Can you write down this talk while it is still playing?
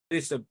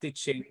series of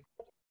teaching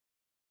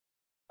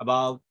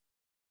about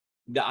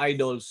the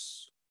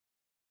idols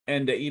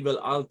and the evil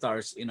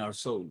altars in our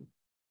soul.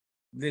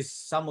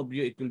 Some of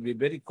you, it will be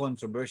very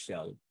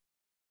controversial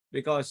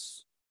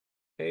because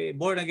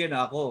born again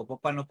ako,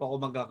 paano pa ako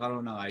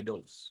magkakaroon ng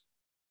idols?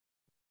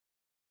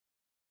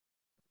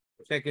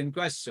 Second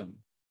question,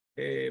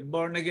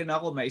 born again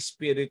ako, may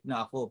spirit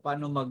na ako,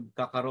 paano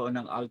magkakaroon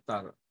ng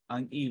altar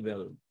ang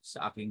evil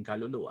sa aking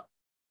kaluluwa?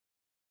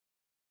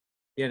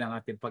 Yan ang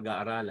ating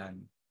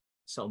pag-aaralan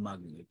sa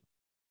umagang ito.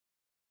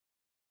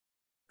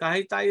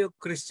 Kahit tayo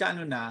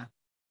Kristiyano na,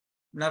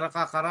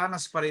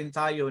 nakakaranas pa rin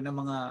tayo ng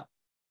mga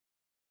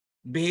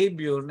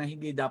behavior na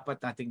hindi dapat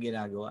natin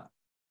ginagawa.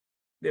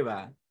 Di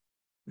ba?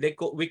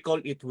 We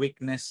call it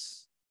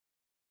weakness.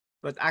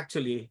 But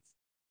actually,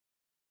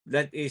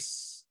 that is,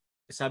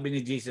 sabi ni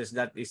Jesus,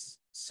 that is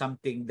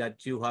something that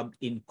you have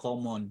in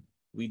common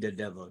with the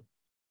devil.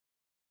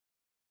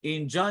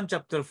 In John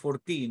chapter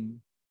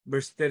 14,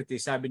 verse 30,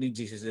 sabi ni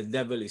Jesus, the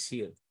devil is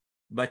here,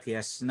 but he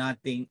has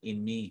nothing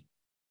in me.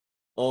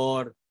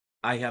 Or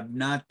I have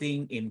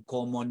nothing in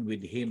common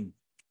with him.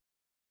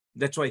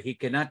 That's why he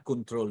cannot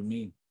control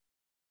me.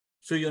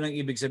 So yun ang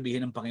ibig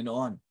sabihin ng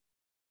Panginoon.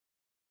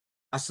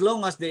 As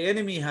long as the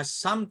enemy has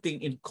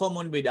something in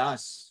common with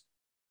us,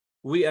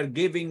 we are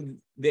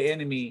giving the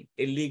enemy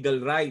a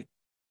legal right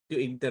to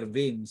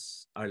intervene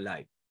our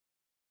life.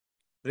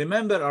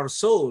 Remember, our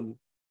soul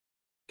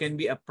can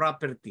be a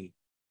property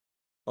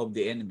of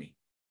the enemy.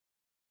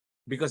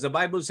 Because the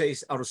Bible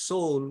says our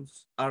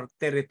souls are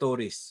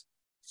territories.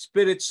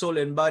 Spirit,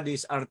 soul, and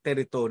bodies are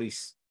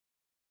territories.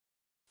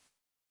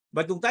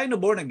 But nung tayo na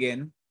born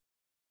again,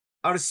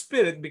 our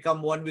spirit become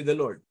one with the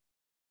Lord.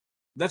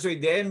 That's why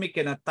the enemy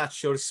cannot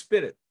touch your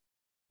spirit.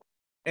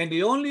 And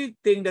the only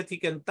thing that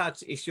he can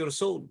touch is your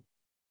soul.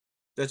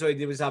 That's why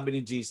di ba sabi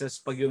ni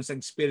Jesus, pag yung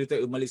isang spirito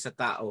ay umalis sa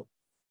tao,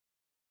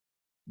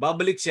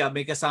 babalik siya,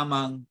 may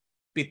kasamang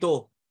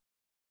 7.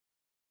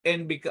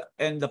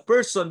 And the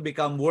person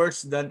become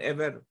worse than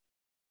ever.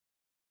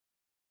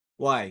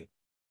 Why?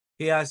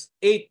 He has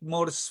 7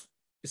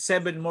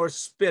 more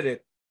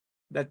spirit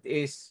that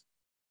is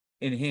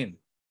in him.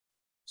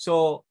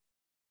 So,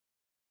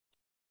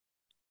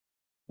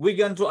 we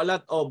gone through a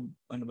lot of,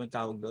 ano ba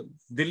tawag doon?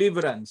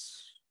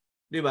 Deliverance.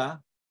 Di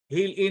ba?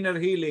 Inner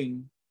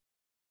healing.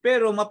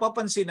 Pero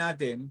mapapansin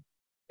natin,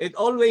 it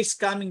always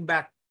coming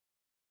back.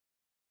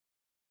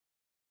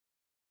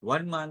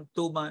 1 month,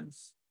 2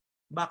 months.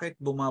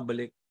 Bakit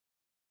bumabalik?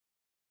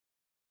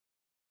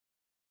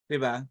 Di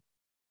ba?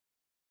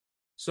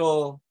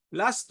 So,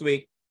 last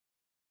week,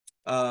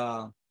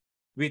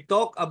 we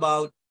talk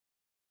about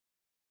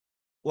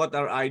what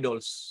are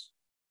idols.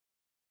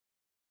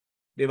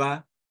 Di ba?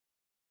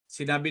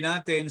 Sinabi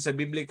natin sa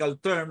biblical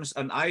terms,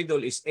 an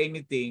idol is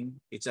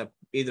anything, it's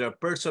either a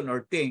person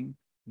or thing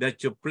that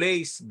you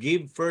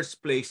give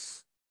first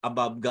place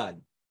above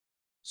God.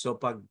 So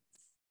pag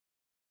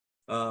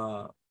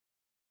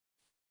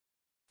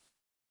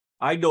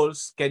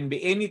idols can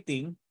be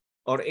anything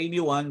or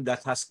anyone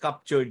that has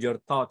captured your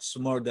thoughts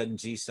more than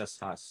Jesus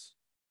has.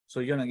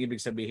 So yun ang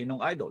ibig sabihin ng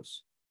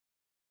idols.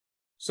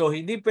 So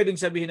hindi pwedeng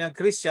sabihin ng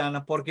Christian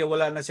na porque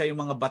wala na siya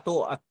yung mga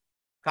bato at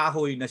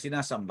kahoy na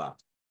sinasamba,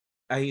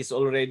 he is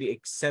already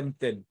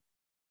exempted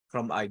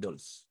from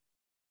idols.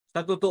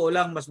 Sa totoo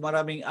lang, mas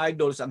maraming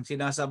idols ang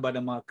sinasamba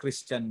ng mga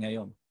Christian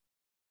ngayon.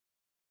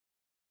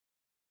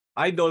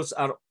 Idols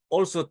are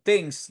also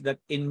things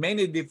that in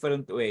many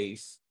different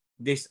ways,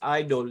 this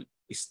idol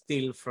is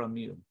steal from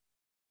you.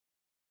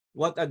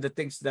 What are the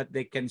things that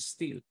they can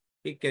steal?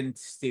 He can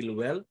steal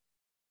wealth.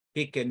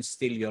 He can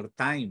steal your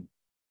time.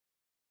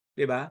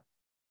 Diba?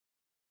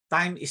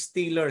 Time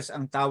stealers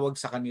ang tawag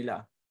sa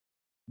kanila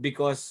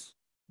because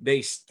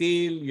they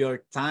steal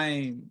your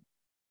time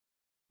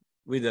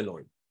with the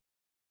Lord.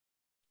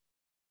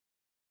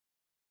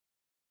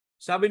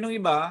 Sabi nung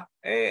iba,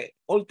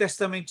 Old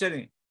Testament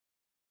yan eh.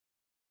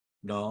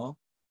 No.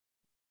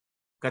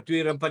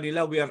 Katwiran pa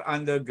nila, we are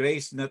under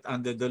grace, not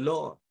under the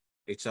law.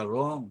 It's a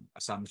wrong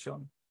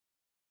assumption.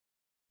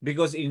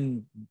 Because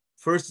in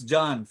 1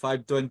 John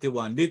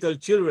 5:21, little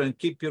children,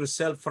 keep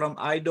yourself from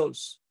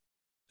idols,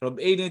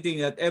 from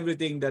anything and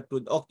everything that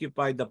would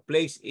occupy the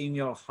place in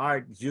your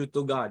heart due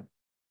to God,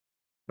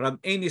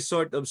 from any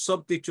sort of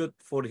substitute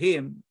for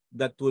Him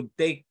that would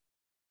take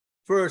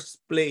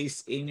first place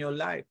in your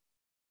life.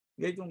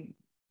 Yan yung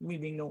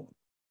meaning ng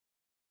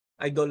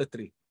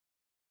idolatry.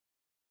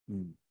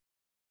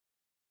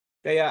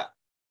 Kaya,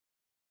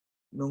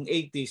 nung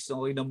 80s,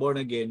 nung ako born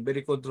again,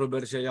 very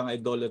controversial yung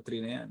idolatry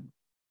na yan.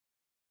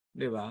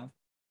 Di ba?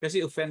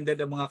 Kasi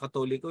offended ang mga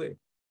Katoliko eh.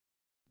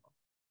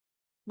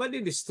 But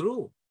it is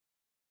true.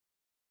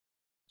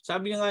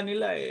 Sabi nga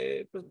nila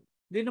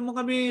di naman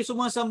kami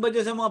sumasamba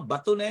dyan sa mga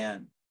bato na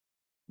yan.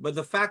 But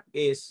the fact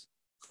is,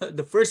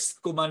 the first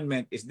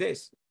commandment is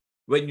this.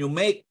 When you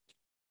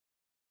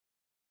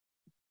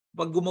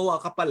pag gumawa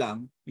ka pa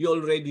lang, you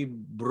already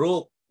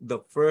broke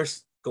the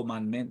first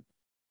commandment.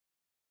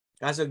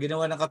 Kaso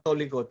ginawa ng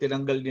Katoliko,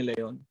 tinanggal nila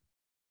yon.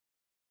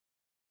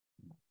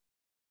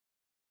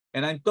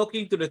 And I'm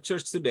talking to the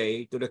church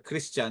today, to the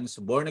Christians,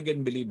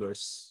 born-again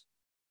believers.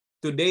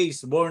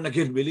 Today's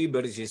born-again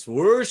believers is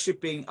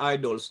worshiping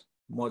idols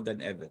more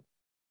than ever.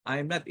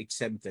 I'm not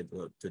exempted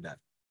to that.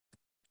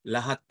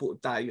 Lahat po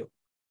tayo.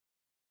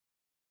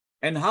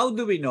 And how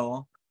do we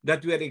know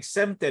that we are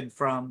exempted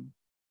from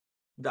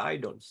the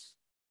idols?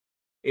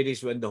 It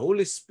is when the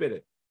Holy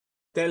Spirit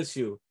tells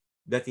you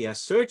that He has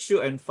searched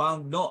you and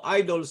found no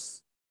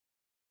idols.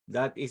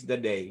 That is the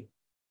day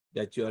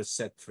that you are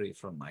set free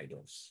from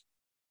idols.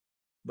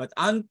 But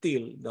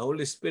until the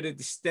Holy Spirit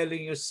is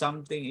telling you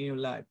something in your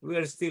life, we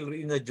are still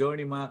in the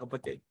journey, mga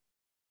kapatid.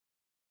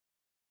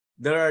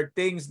 There are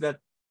things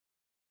that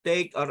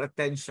take our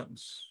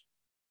attentions.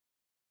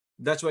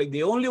 That's why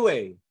the only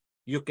way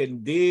you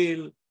can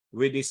deal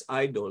with these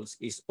idols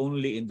is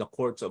only in the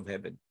courts of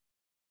heaven.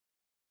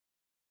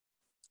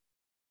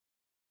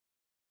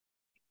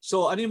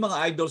 So, ano yung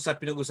mga idols na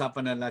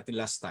pinag-usapan na natin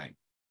last time?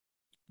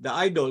 The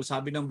idols,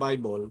 sabi ng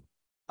Bible,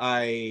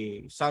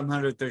 ay Psalm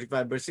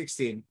 135 verse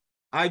 16,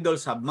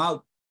 idols have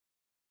mouth,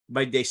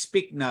 but they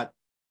speak not.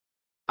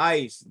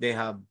 Eyes they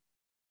have,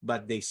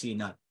 but they see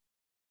not.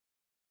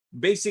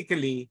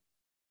 Basically,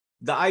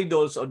 the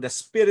idols or the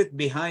spirit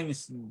behind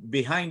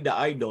the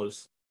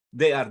idols,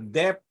 they are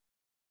deaf,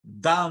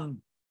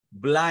 dumb,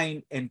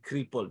 blind, and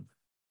crippled.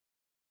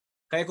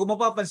 Kaya kung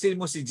mapapansin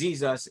mo si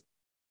Jesus,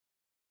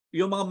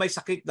 yung mga may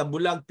sakit na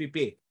bulag,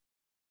 pipi,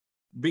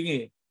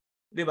 bingi,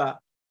 di ba?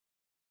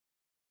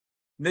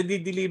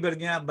 Nadi-deliver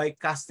niya by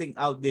casting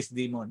out these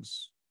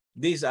demons.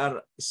 These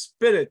are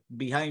spirit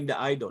behind the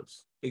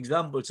idols.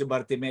 Example, si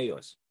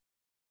Bartimaeus.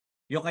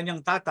 Yung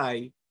kanyang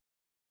tatay,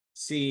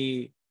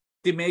 si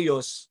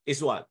Timaeus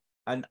is what?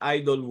 An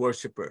idol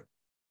worshiper.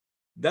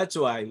 That's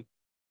why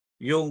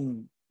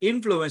yung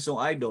influence ng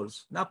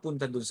idols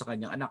napunta dun sa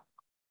kanyang anak.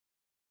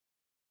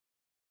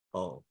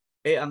 Oh,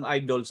 ang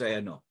idols ay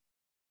ano?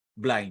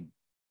 Blind.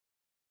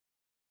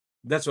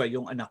 That's why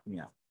yung anak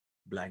niya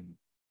blind.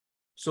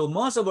 So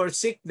most of our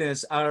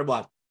sickness are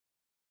what?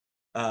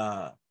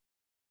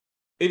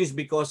 It is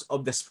because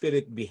of the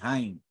spirit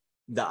behind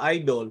the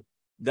idol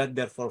that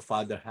their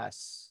forefather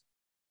has.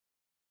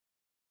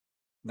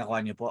 Nakuha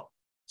niyo po.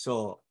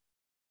 So,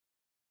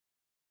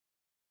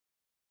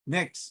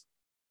 next.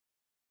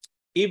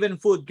 Even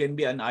food can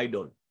be an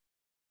idol.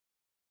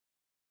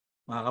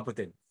 Mga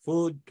kapatid,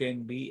 food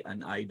can be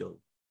an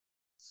idol.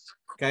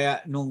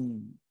 Kaya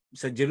nung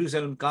sa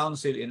Jerusalem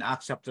Council in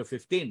Acts chapter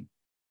 15,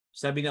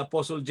 sabi ni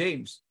Apostle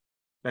James,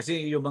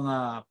 kasi yung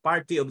mga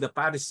party of the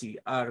Pharisee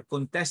are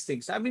contesting.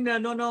 Sabi nila,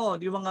 no,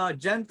 yung mga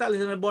Gentiles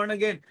na born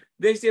again,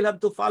 they still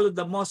have to follow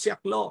the Mosaic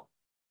law.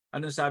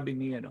 Ano sabi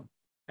niya?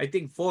 I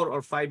think 4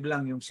 or 5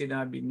 lang yung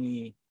sinabi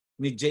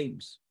ni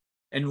James.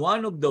 And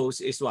one of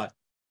those is what?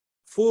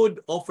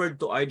 Food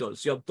offered to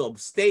idols. You have to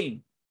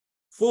abstain.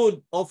 Food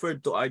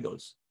offered to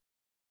idols.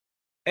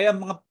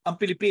 Ang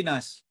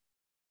Pilipinas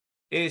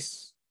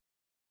is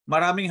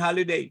maraming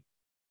holiday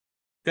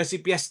kasi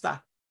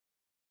piyesta.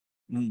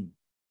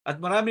 At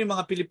maraming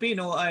mga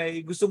Pilipino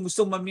ay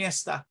gustong-gustong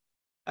mamiesta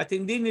at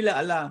hindi nila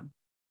alam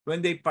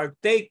when they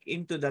partake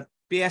into that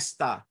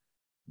fiesta,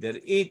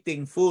 they're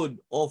eating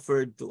food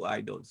offered to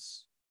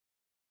idols.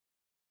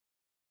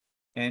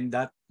 And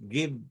that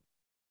give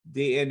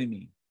the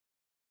enemy,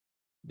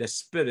 the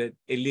spirit,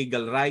 a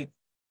legal right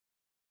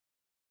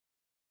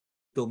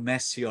to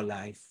mess your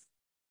life.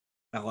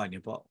 Nakuha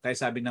niyo po. Kaya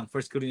sabi ng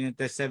 1 Corinthians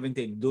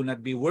 17, do not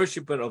be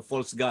worshiper of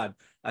false god,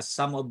 as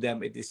some of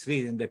them it is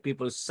written, the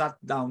people sat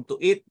down to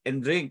eat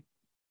and drink.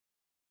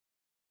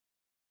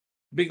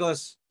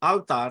 Because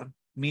altar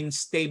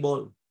means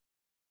table.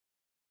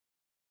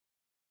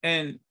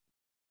 And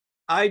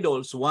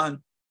idols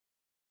want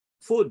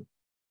food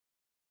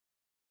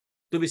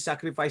to be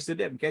sacrificed to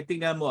them. Kaya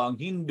tingnan mo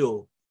ang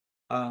Hindu,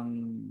 ang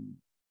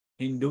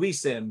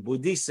Hinduism,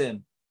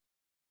 Buddhism,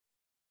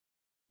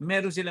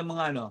 meron silang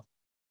mga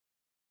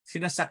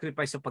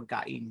sinasacrifice sa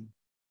pagkain.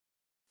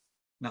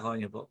 Nakaw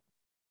niyo po.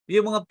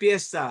 Yung mga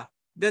piyesta,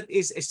 that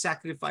is a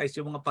sacrifice.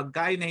 Yung mga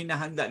pagkain na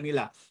hinahanda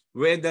nila,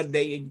 whether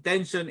the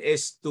intention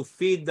is to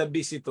feed the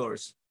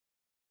visitors,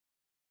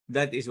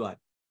 that is what?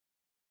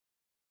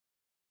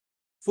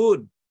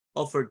 Food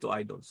offered to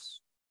idols.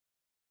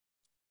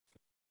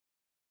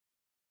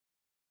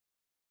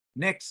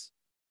 Next,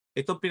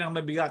 ito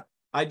pinakamabigat,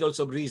 idols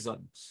of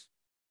reasons.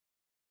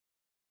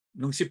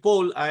 Nung si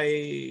Paul ay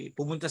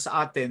pumunta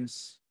sa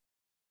Athens,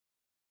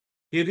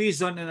 he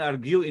reasoned and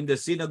argued in the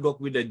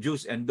synagogue with the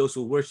Jews and those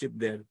who worship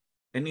there,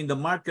 and in the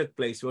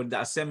marketplace where the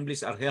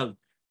assemblies are held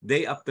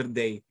day after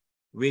day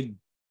with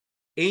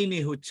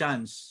any who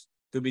chance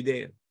to be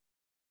there.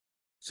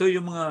 So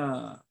yung mga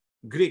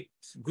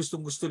Greeks,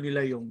 gustong-gusto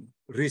nila yung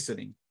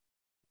reasoning.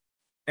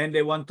 And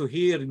they want to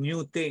hear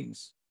new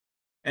things.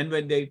 And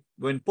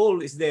when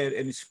Paul is there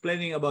and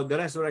explaining about the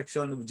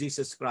resurrection of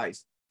Jesus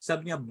Christ,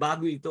 sabi niya,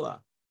 bago ito .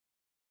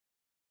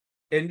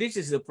 And this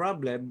is the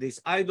problem,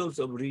 these idols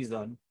of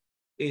reason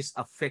is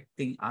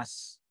affecting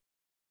us.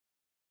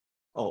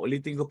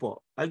 Ulitin ko po.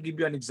 I'll give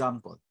you an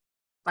example.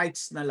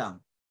 Tithes na lang.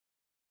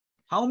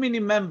 How many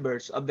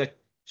members of the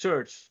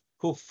church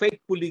who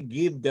faithfully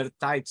give their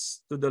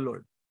tithes to the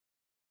Lord.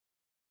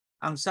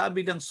 Ang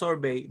sabi ng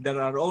survey,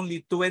 there are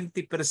only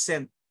 20%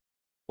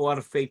 who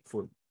are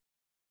faithful.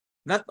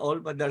 Not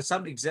all, but there are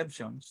some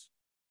exemptions.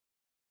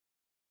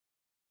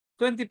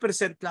 20%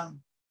 lang.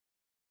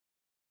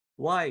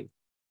 Why?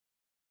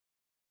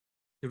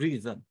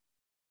 Reason.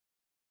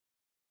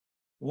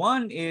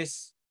 One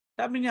is,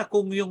 sabi niya,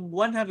 kung yung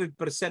 100%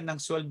 ng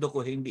sweldo ko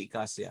hindi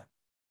kasya,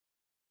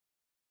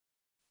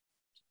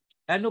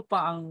 ano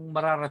pa ang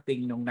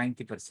mararating ng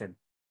 90%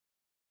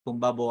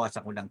 kung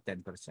babawasan ko ng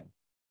 10%?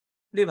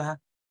 Di ba?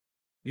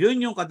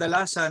 Yun yung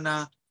kadalasan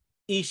na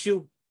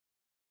issue.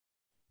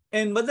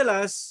 And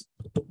madalas,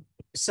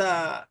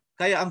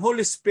 kaya ang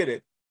Holy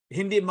Spirit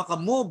hindi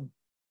makamove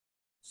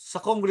sa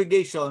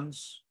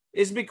congregations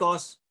is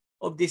because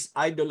of this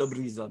idol of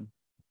reason.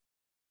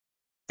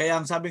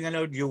 Kaya ang sabi nga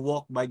Lord, you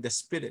walk by the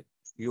Spirit.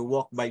 You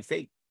walk by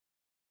faith.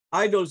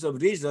 Idols of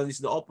reason is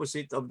the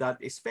opposite of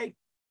that is faith.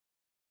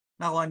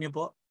 Nakuha niyo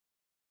po?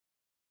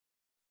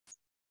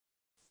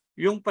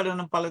 Yung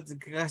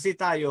pananampalataya kasi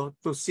tayo,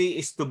 to see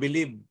is to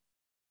believe.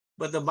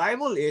 But the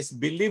Bible is,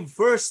 believe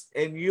first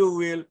and you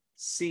will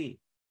see.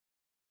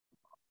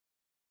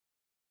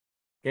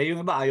 Kaya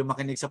yung iba, ayaw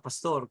makinig sa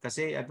pastor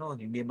kasi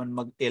hindi man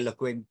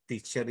mag-eloquent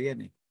teacher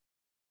yan eh.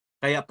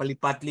 Kaya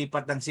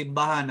palipat-lipat ng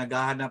simbahan,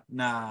 naghahanap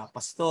na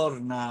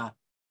pastor na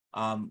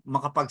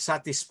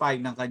makapag-satisfy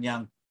ng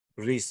kanyang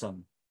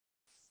reason.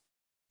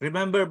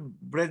 Remember,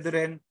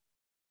 brethren,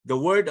 the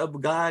Word of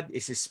God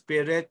is a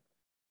spirit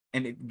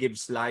and it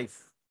gives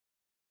life.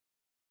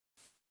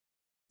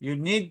 You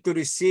need to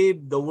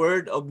receive the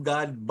Word of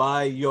God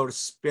by your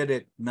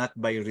spirit, not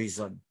by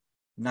reason,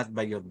 not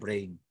by your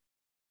brain.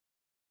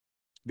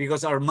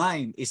 Because our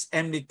mind is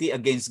enmity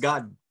against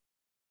God.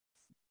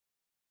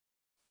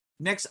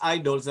 Next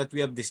idols that we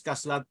have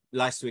discussed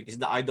last week is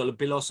the idol of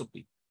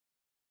philosophy.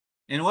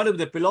 And one of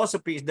the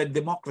philosophy is the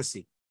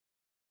democracy.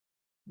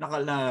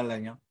 Nakalala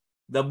niyo?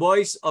 The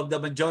voice of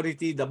the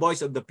majority, the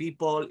voice of the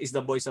people is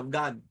the voice of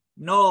God.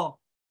 No,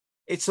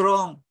 it's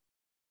wrong.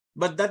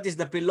 But that is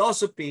the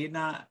philosophy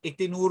na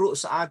itinuro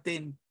sa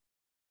atin.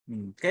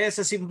 Kaya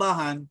sa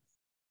simbahan,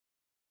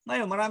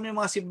 ngayon marami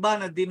mga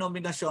simbahan at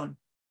denominasyon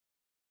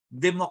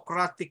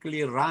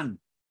democratically run.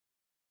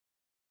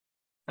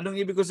 Anong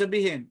ibig ko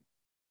sabihin?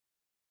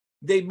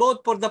 They vote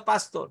for the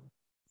pastor.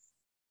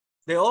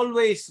 They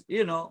always,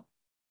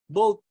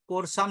 vote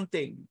for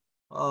something.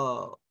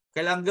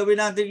 Kailangan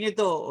gawin natin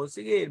ito. O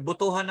sige,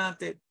 botohan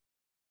natin.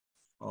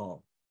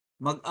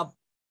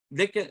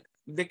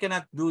 They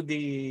cannot do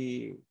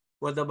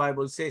what the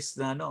Bible says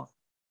na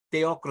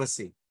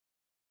theocracy.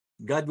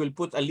 God will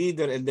put a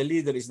leader and the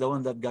leader is the one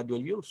that God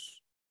will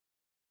use.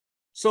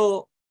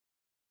 So,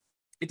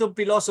 itong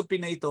philosophy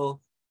na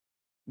ito,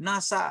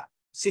 nasa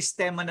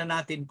sistema na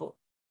natin po.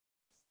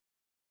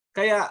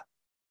 Kaya,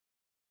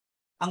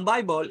 ang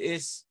Bible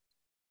is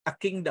a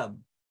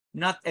kingdom,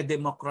 not a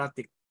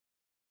democracy,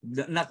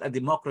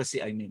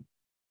 I mean.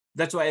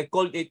 That's why I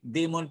called it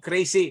demon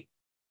crazy.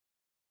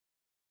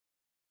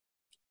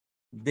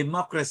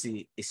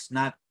 Democracy is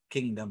not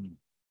kingdom.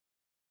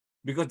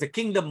 Because the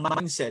kingdom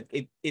mindset,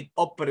 it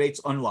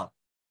operates on what?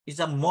 It's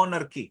a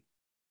monarchy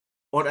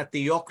or a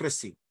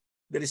theocracy.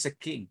 There is a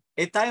king.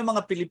 Tayo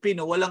mga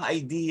Pilipino, walang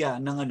idea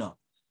ng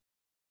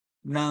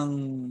ng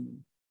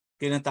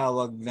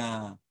tinatawag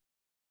na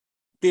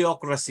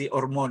theocracy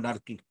or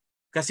monarchy.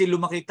 Kasi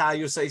lumaki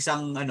tayo sa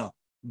isang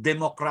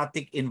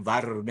democratic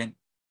environment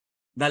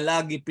na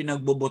lagi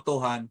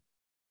pinagbobotohan,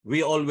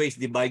 we always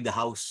divide the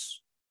house.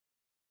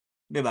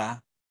 'Di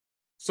ba?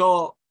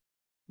 So,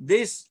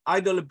 this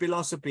idol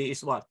philosophy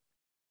is what?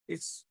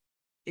 It's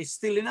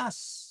still in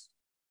us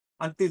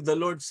until the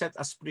Lord set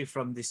us free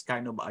from this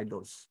kind of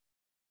idols.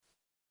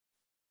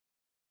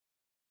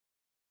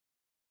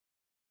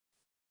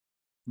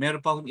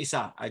 Meron pa akong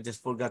isa. I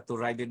just forgot to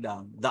write it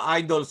down. The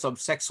idols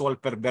of sexual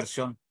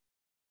perversion.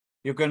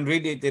 You can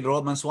read it in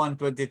Romans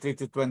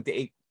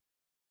 1:23-28.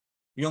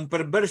 Yung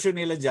perversion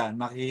nila dyan,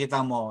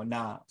 makikita mo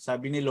na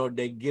sabi ni Lord,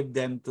 they give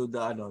them to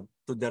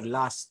their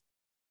lust.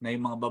 Na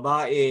yung mga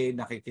babae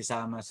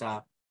nakikisama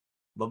sa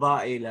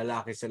babae,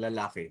 lalaki sa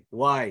lalaki.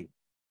 Why?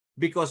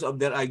 Because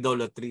of their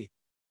idolatry.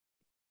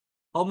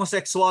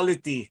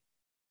 Homosexuality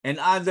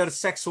and other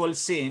sexual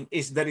sin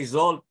is the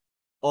result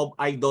of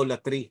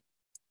idolatry.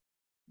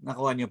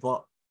 Nakuha niyo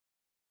po?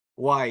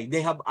 Why?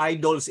 They have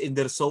idols in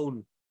their soul.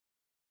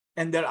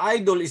 And their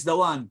idol is the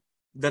one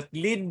that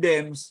lead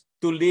them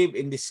to live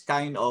in this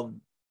kind of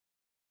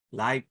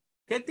life.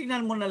 Kaya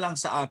tingnan mo na lang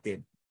sa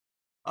atin.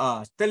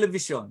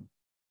 Television.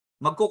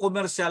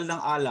 Magko-commercial ng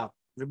alak.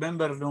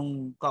 Remember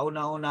nung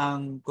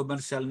kauna-unahang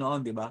commercial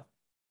noon, di ba?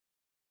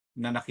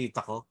 Na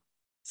nakita ko.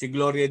 Si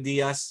Gloria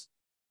Diaz,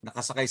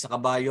 nakasakay sa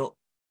kabayo.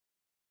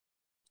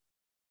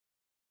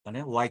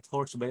 Ano yun? White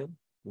horse ba yun?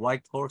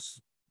 White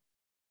horse.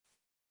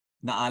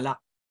 Na alak.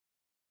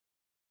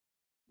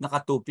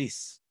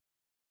 Nakatupis.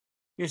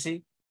 You see?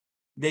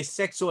 They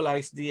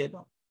sexualize the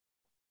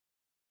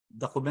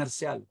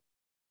commercial.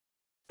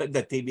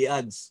 The TV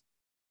ads.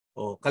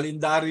 O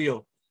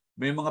kalendaryo.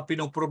 May mga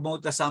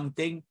pinopromote na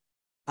something.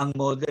 ang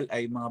model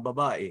ay mga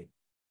babae.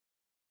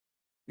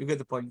 You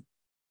get the point?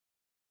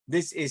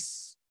 This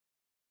is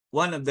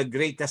one of the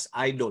greatest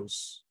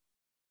idols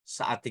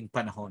sa ating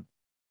panahon.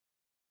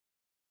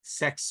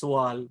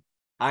 Sexual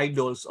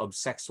idols of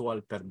sexual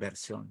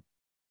perversion.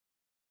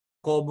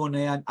 Common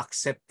na yan,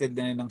 accepted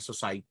na yan ng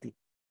society.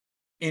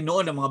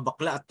 Noon, ang mga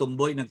bakla at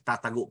tumboy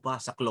nagtatago pa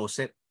sa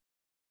closet.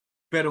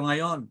 Pero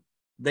ngayon,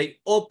 they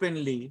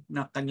openly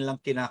na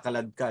kanilang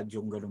kinakaladkad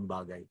yung ganung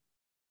bagay.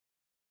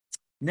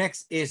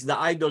 Next is the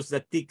idols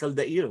that tickle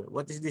the ear.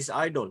 What is this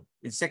idol?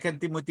 In 2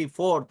 Timothy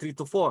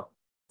 4:3-4,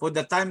 for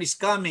the time is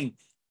coming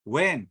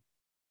when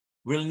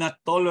will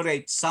not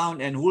tolerate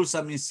sound and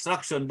wholesome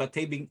instruction, but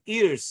having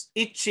ears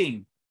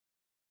itching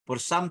for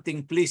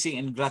something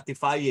pleasing and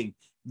gratifying.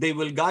 They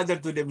will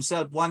gather to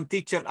themselves one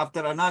teacher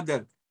after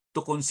another, to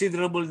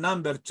considerable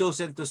number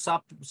chosen to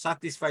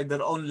satisfy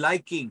their own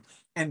liking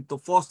and to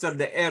foster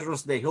the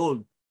errors they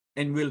hold,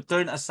 and will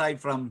turn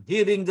aside from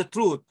hearing the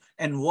truth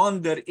and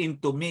wander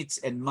into myths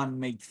and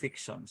man-made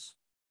fictions.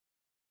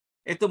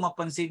 Ito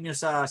mapansin nyo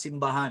sa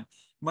simbahan.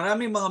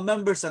 Maraming mga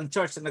members ng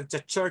church na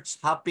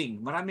nagcha-church hopping.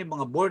 Maraming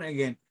mga born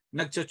again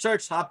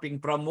nagcha-church hopping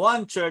from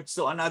one church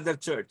to another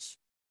church.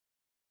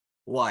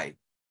 Why?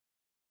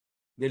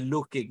 They're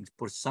looking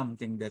for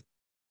something that,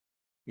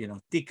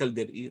 tickle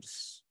their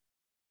ears.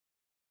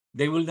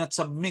 They will not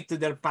submit to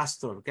their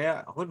pastor.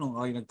 Kaya ako nung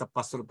ako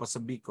nagtapastor pa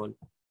sa Bicol,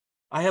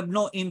 I have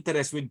no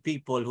interest with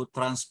people who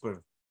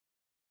transfer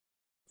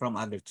from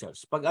other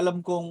church. Pag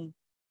alam kong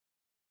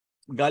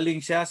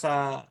galing siya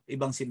sa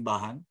ibang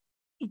simbahan,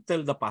 I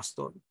tell the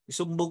pastor.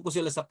 Isumbong ko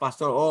sila sa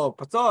pastor. Oh,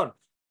 pastor,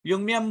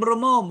 yung miyembro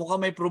mo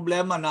mukhang may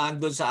problema na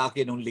andun sa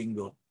akin nung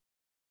linggo.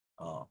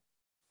 Oh.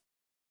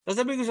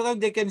 Sasabihin ko sa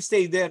kanila, they can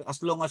stay there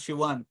as long as he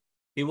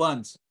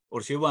wants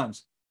or she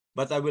wants.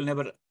 But I will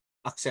never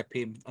accept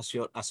him as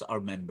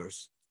our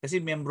members. Kasi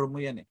miyembro mo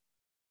yan eh.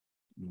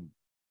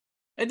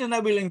 And then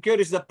I will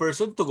encourage the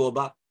person to go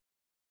back.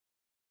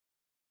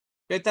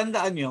 Kaya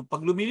tandaan nyo,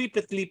 pag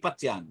lumilipat-lipat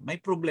yan, may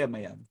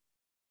problema yan.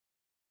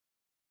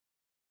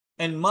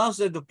 And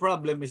most of the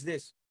problem is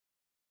this.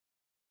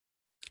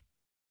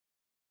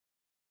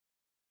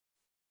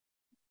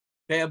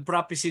 Kaya ang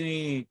prophecy ni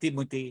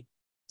Timothy,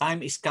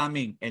 time is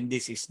coming and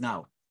this is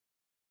now.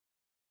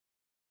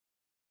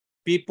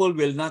 People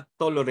will not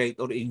tolerate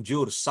or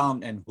endure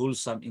sound and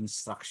wholesome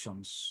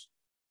instructions.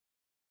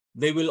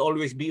 They will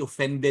always be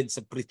offended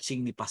sa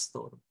preaching ni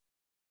pastor.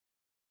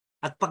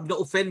 At pag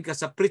na-offend ka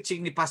sa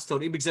preaching ni pastor,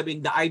 ibig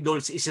sabihin the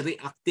idols is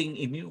reacting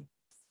in you.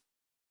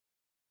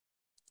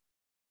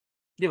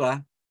 Di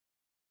ba?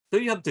 So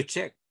you have to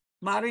check.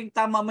 Maaaring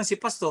tama man si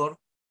pastor,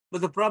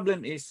 but the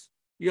problem is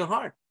your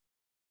heart.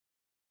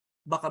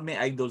 Baka may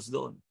idols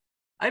doon.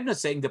 I'm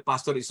not saying the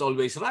pastor is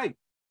always right.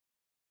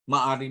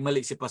 Maaaring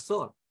mali si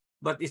pastor.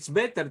 But it's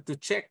better to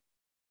check.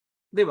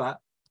 Di ba?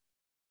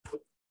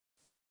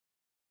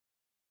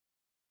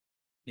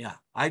 Yeah,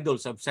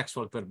 idols of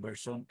sexual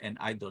perversion and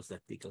idols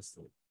that tickle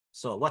through.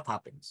 So what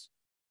happens?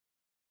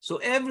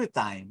 So every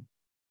time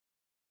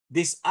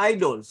these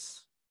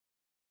idols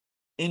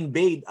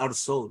invade our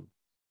soul,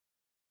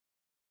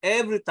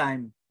 every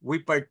time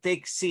we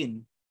partake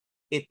sin,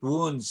 it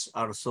wounds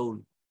our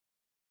soul.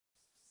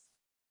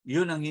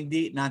 Yun ang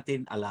hindi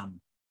natin alam.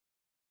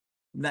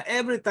 Na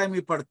every time we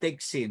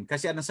partake sin,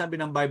 kasi ano sabi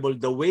ng Bible,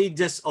 the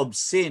wages of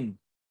sin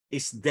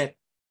is death.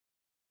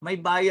 May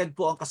bayad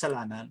po ang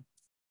kasalanan.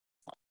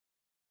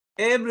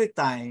 Every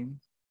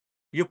time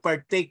you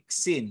partake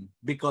sin,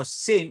 because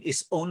sin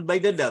is owned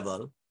by the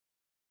devil,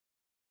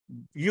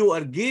 you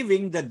are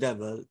giving the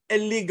devil a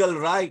legal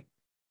right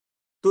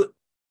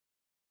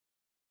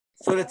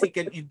so that he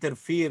can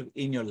interfere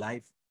in your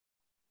life.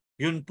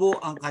 Yun po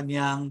ang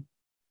kanyang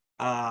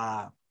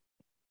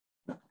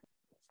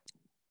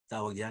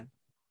tawag yan.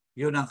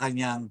 Yun ang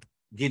kanyang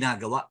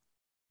ginagawa.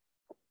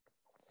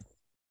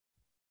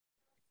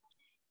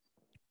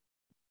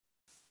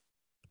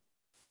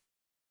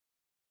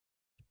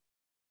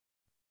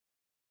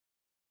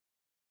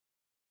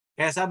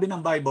 Kaya sabi ng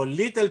Bible,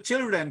 little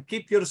children,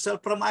 keep yourself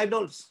from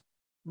idols.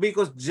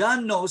 Because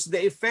John knows the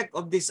effect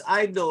of these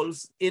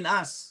idols in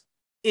us.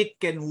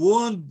 It can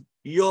wound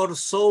your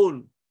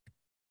soul.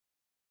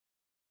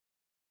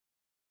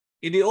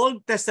 In the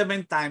Old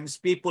Testament times,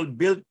 people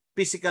built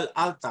physical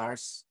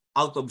altars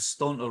out of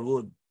stone or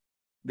wood.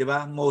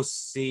 Diba?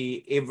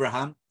 Si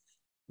Abraham,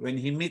 when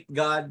he met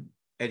God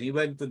and he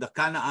went to the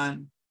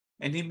Canaan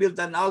and he built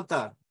an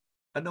altar.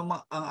 Ang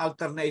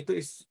altar na ito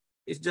is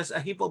just a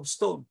heap of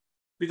stone.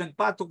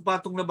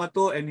 Pinagpatong-patong na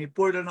bato and he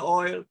poured an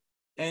oil,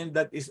 and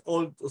that is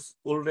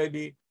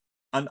already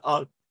an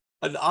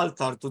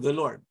altar to the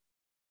Lord.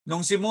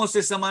 Nung si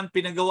Moses naman,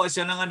 pinagawa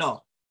siya ng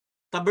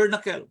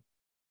tabernacle.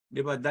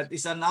 Diba? That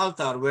is an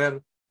altar where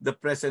the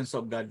presence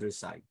of God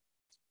resides.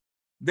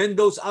 Then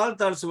those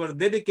altars were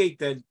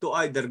dedicated to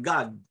either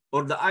God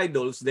or the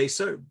idols they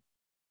serve.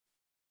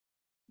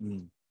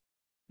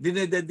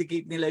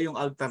 Dinededicate nila yung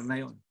altar na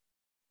yon.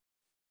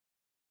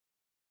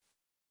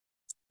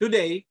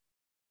 Today,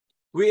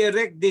 we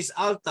erect these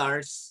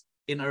altars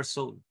in our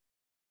soul.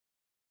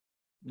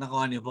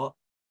 Nakuha niyo po?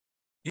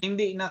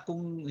 Hindi na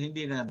kung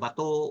hindi na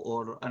bato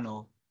or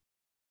ano,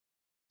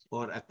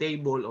 or a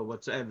table or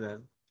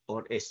whatsoever,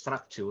 or a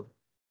structure,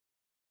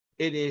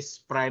 it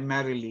is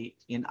primarily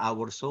in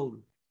our soul.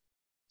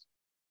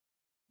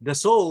 The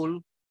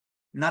soul,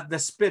 not the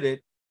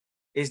spirit,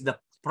 is the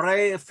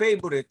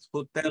favorite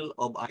hotel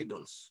of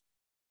idols.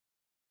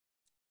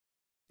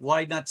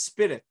 Why not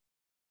spirit?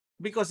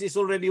 Because it's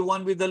already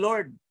one with the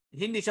Lord.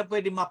 Hindi siya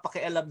pwede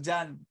mapakialam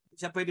dyan. Hindi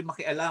siya pwede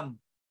makialam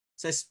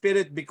sa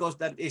spirit because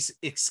that is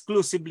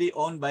exclusively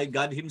owned by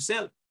God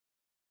Himself.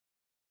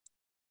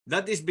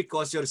 That is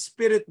because your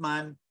spirit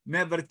man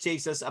never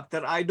chases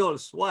after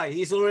idols. Why?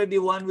 He's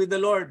already one with the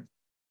Lord.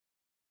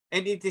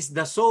 And it is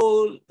the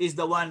soul is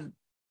the one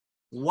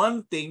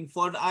wanting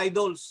for the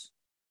idols.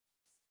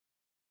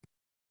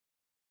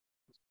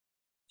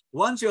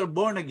 Once you're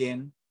born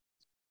again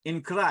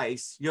in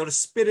Christ, your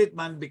spirit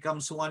man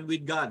becomes one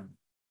with God.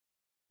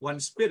 One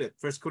spirit.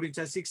 1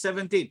 Corinthians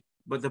 6:17.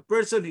 But the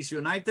person is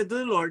united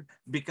to the Lord,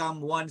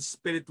 become one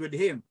spirit with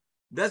Him.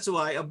 That's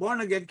why a born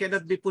again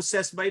cannot be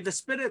possessed by the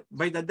spirit,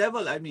 by the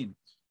devil, I mean.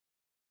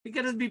 He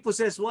cannot be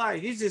possessed.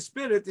 Why? His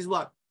spirit is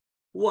what?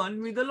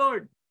 One with the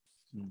Lord.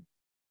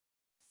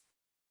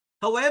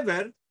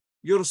 However,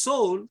 your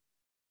soul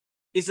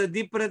is a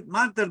different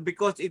matter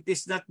because it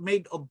is not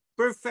made of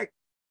perfect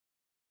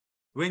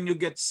when you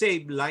get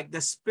saved like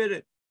the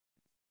spirit.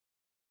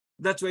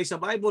 That's why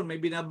sa Bible may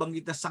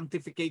binabanggit na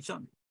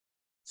sanctification.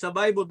 Sa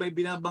Bible may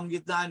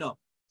binabanggit na ano,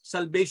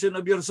 salvation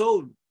of your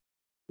soul.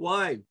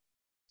 Why?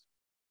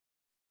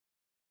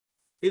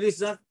 It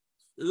is not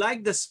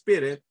like the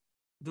spirit,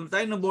 doon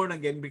tayo na born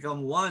again,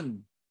 become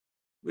one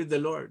with the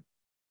Lord.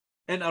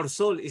 And our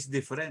soul is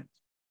different.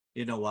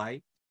 You know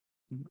why?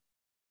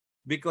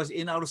 Because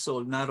in our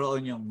soul,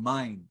 naroon yung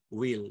mind,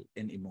 will,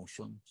 and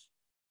emotions.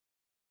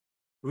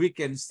 We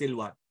can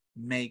still what?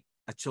 Make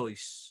a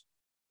choice.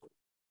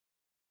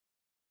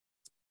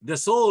 The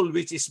soul,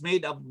 which is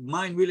made of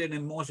mind, will, and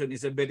emotion,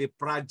 is a very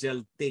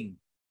fragile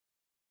thing.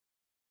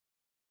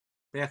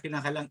 Kaya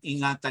kinakailangang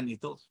ingatan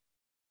ito.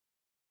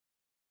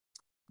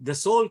 The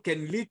soul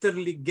can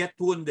literally get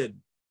wounded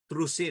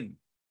through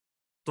sin,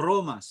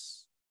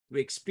 traumas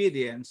we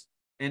experience,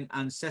 and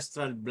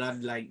ancestral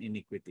bloodline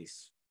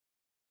iniquities.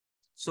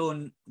 So,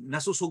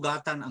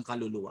 nasusugatan ang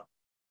kaluluwa.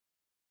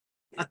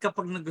 At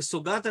kapag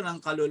nagsugatan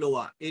ang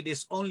kaluluwa, it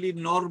is only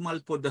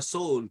normal for the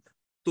soul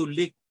to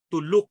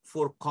look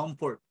for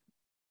comfort.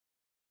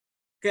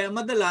 Kaya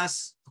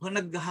madalas,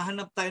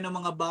 naghahanap tayo ng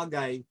mga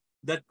bagay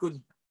that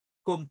could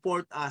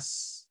comfort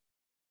us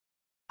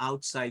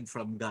outside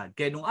from God.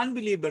 Kaya nung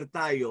unbeliever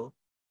tayo,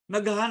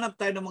 naghahanap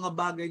tayo ng mga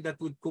bagay that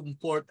would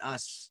comfort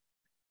us.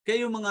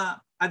 Kaya yung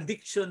mga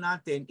addiction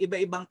natin,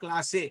 iba-ibang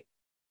klase.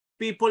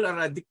 People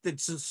are addicted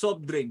to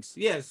soft drinks.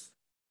 Yes,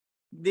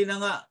 hindi na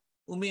nga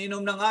umiinom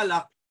ng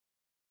alak,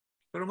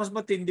 pero mas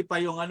matindi pa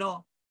yung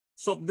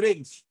soft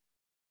drinks.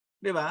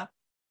 Di ba?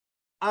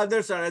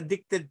 Others are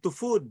addicted to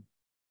food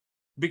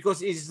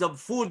because it's the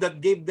food that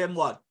gave them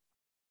what?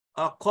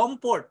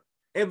 Comfort.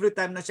 Every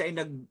time na siya ay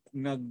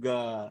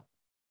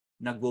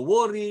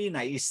nagwo-worry,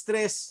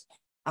 na-stress,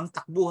 ang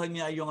takbuhan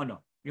niya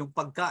yung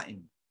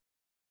pagkain.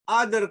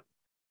 Others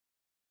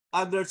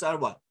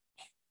are what?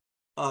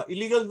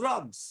 Illegal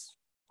drugs.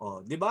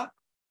 Di ba?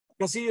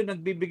 Kasi yun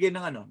nagbibigay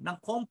ng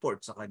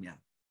comfort sa kanya.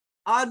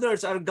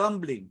 Others are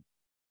gambling.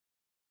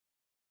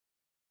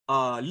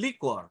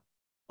 Liquor.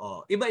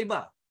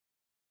 Iba-iba.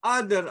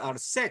 Others are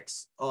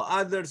sex.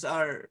 Others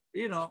are,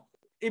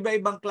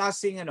 iba-ibang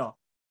klaseng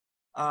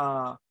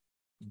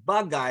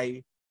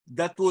bagay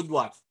that would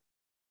what?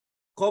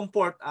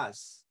 Comfort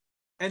us.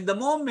 And the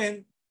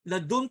moment na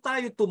doon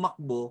tayo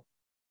tumakbo,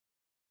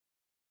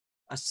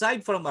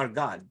 aside from our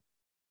God,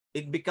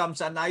 it becomes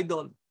an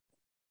idol.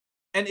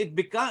 And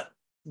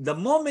the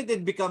moment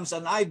it becomes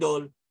an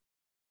idol,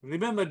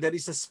 remember there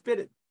is a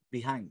spirit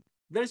behind.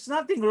 There's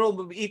nothing wrong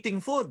with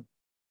eating food.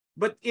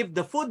 But if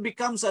the food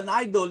becomes an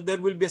idol, there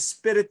will be a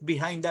spirit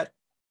behind that.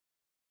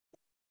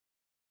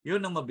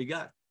 Yun ang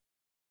mabigat.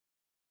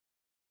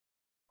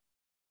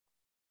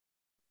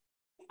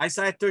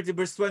 Isaiah 30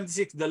 verse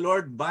 26, the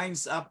Lord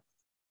binds up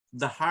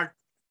the heart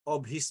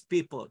of His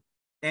people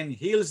and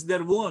heals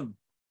their wound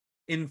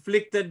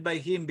inflicted by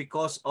Him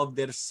because of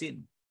their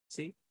sin.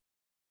 See?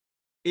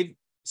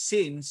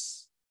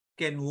 Sins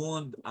can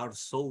wound our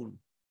soul.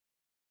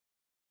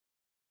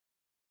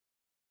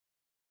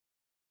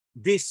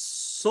 These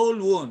soul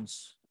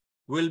wounds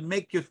will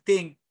make you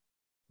think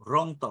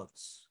wrong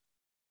thoughts,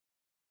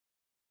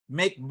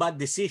 make bad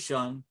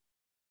decisions,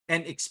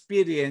 and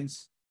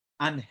experience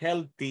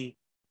unhealthy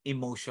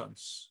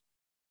emotions.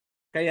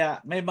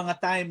 Kaya may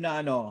mga time na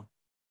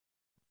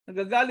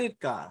nagagalit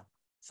ka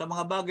sa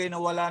mga bagay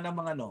na wala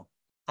namang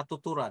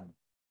katuturan.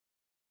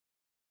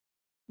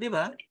 Di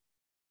ba?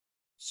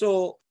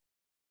 So,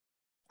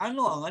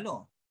 ano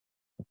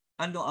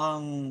ang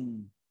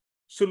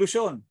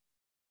solusyon?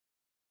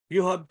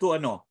 You have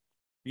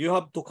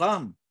to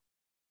come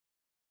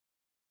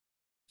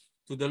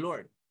to the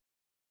Lord.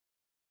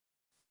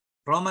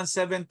 Romans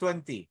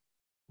 7:20.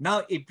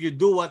 Now, if you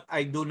do what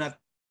I do not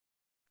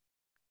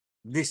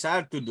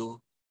desire to do,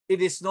 it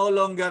is no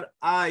longer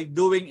I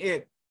doing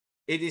it.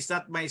 It is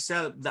not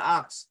myself the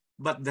acts,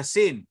 but the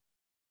sin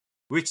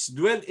which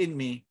dwell in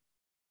me,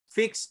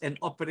 fixed and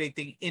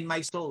operating in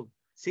my soul.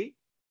 See?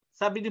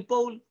 Sabi ni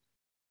Paul,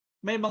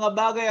 may mga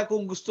bagay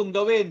akong gustong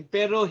gawin,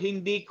 pero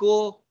hindi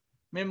ko,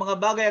 may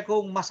mga bagay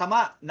akong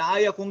masama na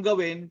ayaw kong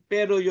gawin,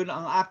 pero yun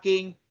ang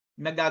aking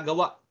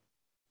nagagawa.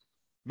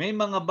 May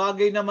mga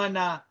bagay naman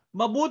na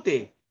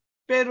mabuti,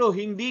 pero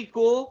hindi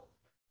ko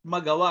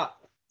magawa.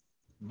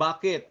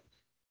 Bakit?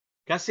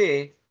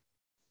 Kasi,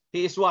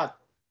 he is what?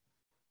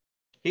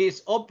 He is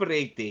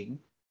operating,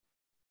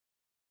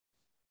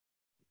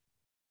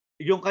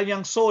 yung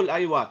kanyang soul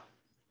ay what?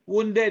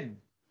 Wounded.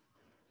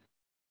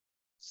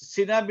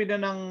 Sinabi na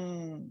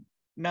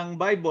ng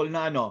Bible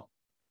na ano,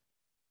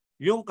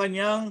 yung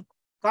kanyang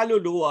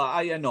kaluluwa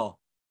ay ano,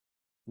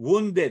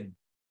 wounded.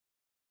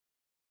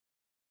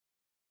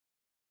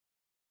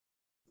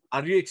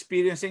 Are you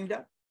experiencing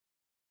that?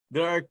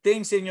 There are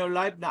things in your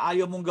life na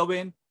ayaw mong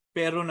gawin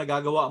pero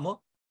nagagawa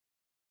mo?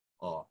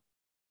 Oh,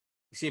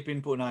 isipin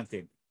po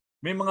natin.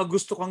 May mga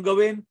gusto kang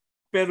gawin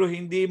pero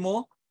hindi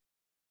mo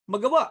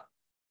magawa.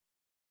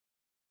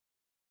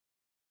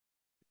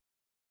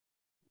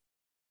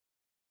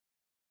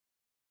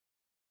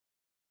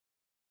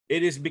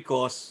 It is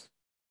because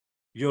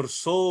your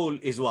soul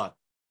is what?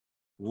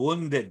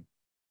 Wounded.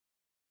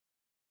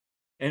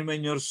 And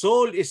when your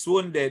soul is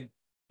wounded,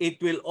 it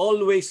will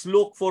always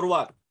look for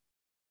what?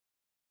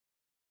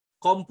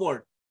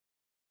 Comfort.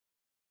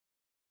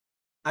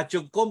 At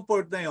yung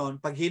comfort na yon,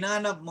 pag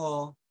hinanap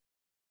mo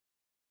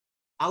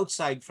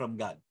outside from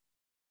God,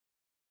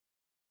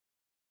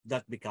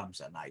 that becomes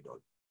an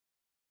idol.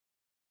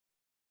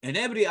 And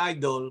every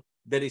idol,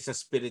 there is a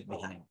spirit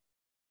behind.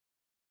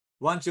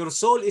 Once your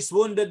soul is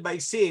wounded by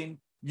sin,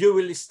 you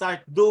will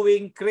start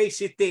doing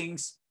crazy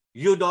things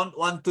you don't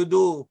want to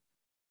do.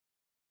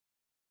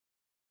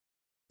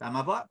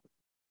 Tama ba?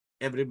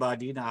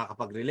 Everybody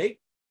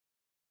nakakapag-relate?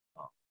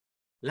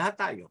 Lahat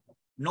tayo.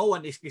 No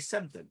one is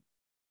exempted,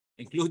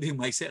 including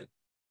myself.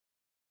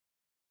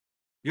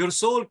 Your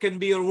soul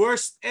can be your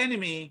worst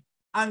enemy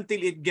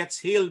until it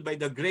gets healed by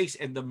the grace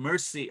and the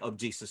mercy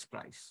of Jesus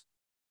Christ.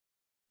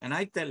 And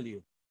I tell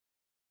you,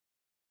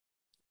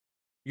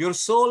 your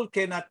soul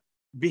cannot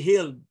be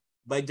healed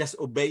by just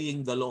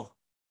obeying the law.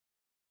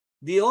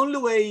 The only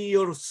way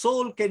your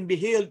soul can be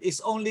healed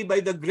is only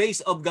by the grace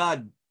of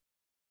God.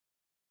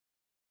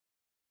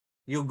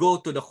 You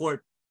go to the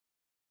court.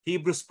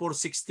 Hebrews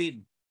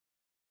 4:16.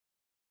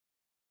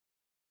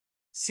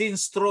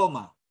 Since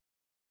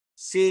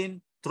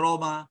sin,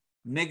 trauma,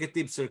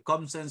 negative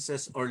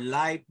circumstances, or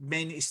life,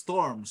 many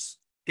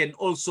storms can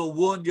also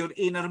wound your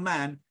inner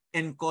man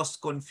and cause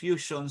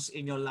confusions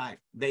in your life.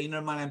 The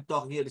inner man I'm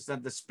talking here is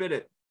not the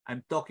spirit.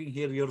 I'm talking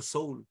here your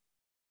soul.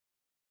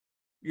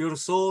 Your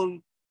soul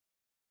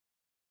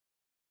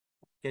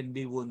can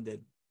be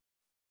wounded.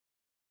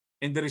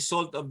 And the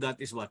result of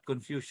that is what?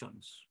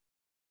 Confusions.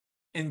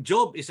 And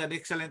Job is an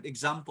excellent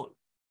example.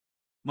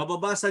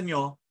 Mababasa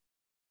nyo,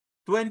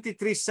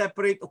 23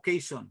 separate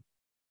occasions.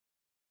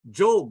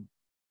 Job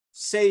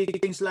say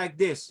things like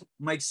this,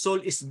 my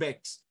soul is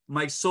vexed,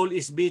 my soul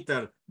is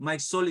bitter, my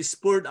soul is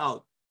poured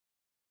out.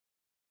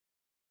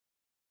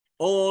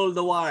 All the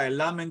while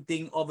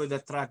lamenting over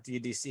the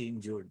tragedies he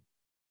endured.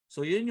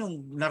 So yun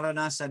yung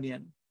naranasan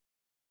yan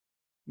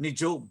ni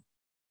Job.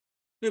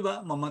 Diba?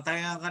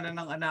 Mamatayan ka na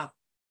ng anak,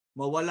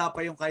 mawala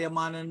pa yung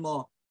kayamanan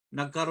mo,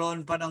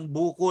 nagkaroon pa ng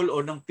bukol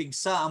o ng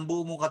pigsa ang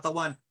buong mong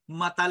katawan,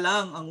 mata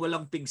lang ang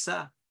walang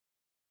pigsa.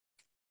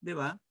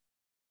 Diba?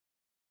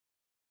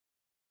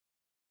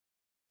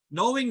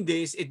 Knowing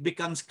this, it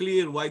becomes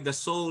clear why the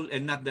soul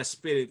and not the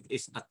spirit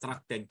is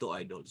attracted to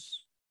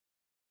idols.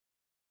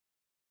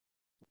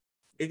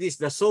 It is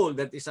the soul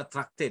that is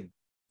attracted.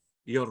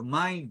 Your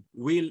mind,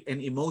 will, and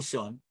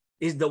emotion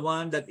is the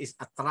one that is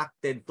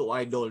attracted to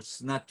idols,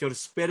 not your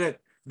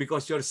spirit.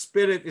 Because your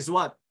spirit is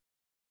what?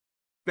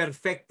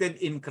 Perfected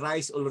in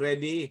Christ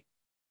already.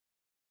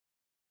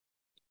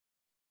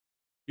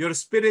 Your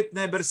spirit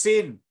never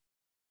sinned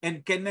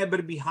and can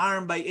never be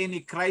harmed by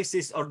any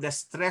crisis or the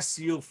stress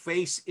you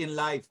face in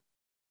life.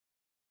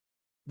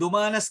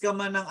 Dumanas ka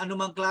man ng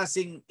anumang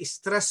klaseng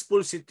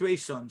stressful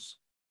situations,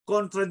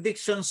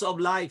 contradictions of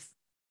life,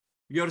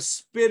 your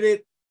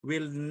spirit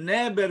will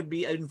never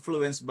be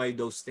influenced by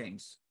those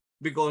things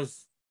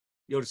because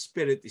your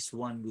spirit is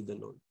one with the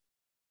Lord.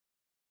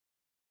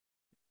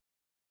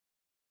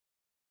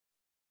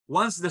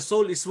 Once the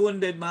soul is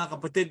wounded, mga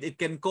kapatid, it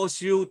can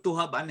cause you to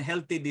have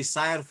unhealthy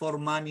desire for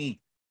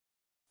money.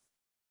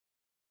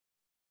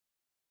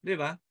 Di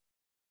ba?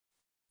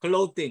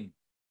 Clothing,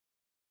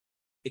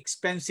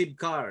 expensive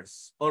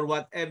cars, or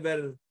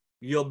whatever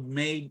you've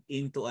made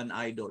into an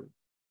idol.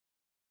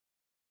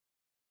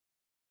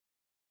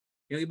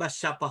 Yung iba,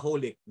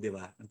 shopaholic, di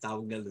ba? Ang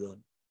tawag nila doon.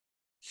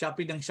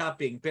 Shopping ng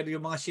shopping, pero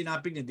yung mga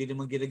sinaping niya, hindi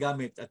naman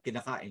ginagamit at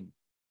kinakain.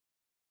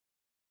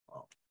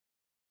 Oh.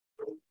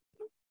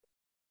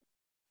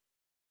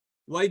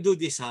 Why do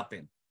this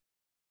happen?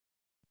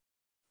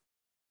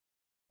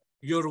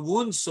 Your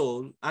wound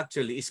soul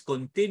actually is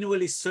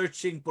continually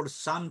searching for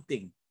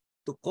something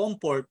to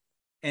comfort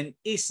and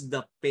ease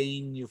the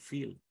pain you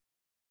feel.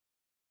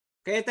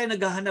 Kaya tayo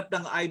naghahanap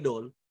ng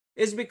idol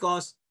is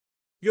because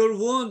your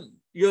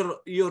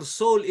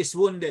soul is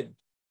wounded.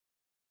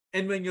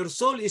 And when your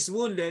soul is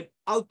wounded,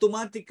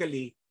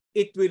 automatically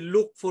it will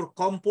look for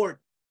comfort.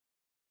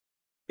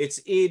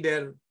 It's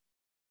either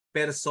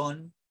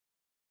person,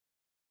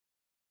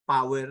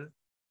 power,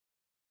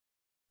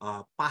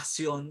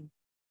 passion,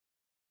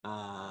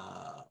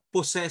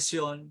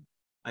 possession.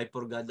 I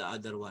forgot the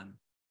other one.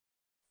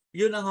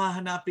 Yun ang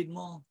hahanapin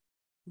mo.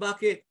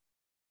 Bakit?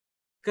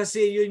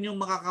 Kasi yun yung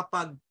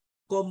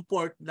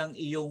makakapag-comfort ng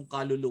iyong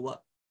kaluluwa.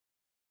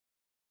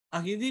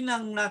 Ang hindi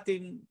lang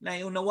natin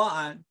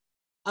naiunawaan,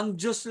 ang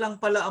Diyos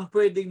lang pala ang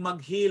pwedeng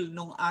mag-heal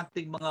ng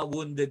ating mga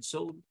wounded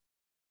soul.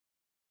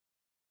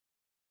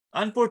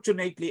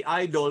 Unfortunately,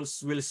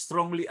 idols will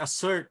strongly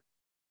assert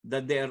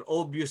that they are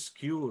obvious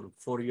cure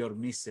for your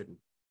misery.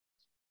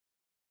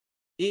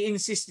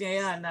 I-insist niya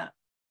yan na,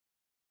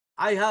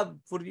 I have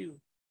for you.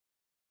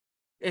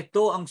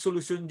 Ito ang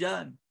solusyon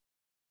dyan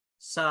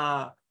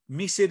sa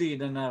misery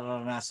na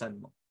naranasan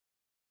mo.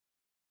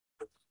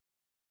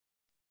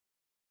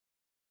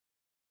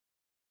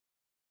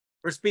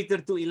 First Peter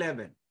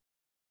 2:11.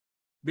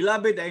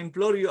 Beloved, I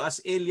implore you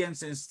as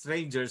aliens and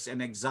strangers and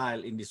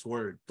exile in this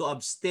world to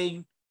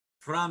abstain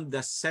from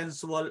the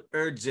sensual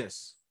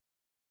urges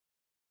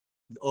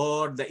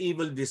or the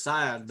evil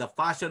desire, the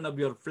passion of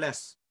your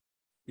flesh,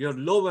 your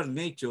lower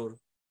nature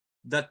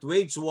that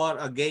wage war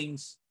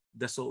against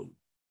the soul.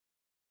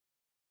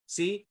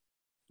 See,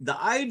 the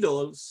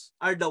idols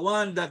are the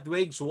one that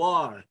wage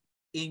war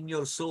in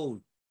your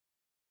soul.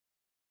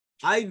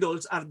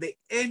 Idols are the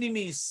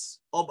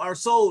enemies of our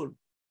soul.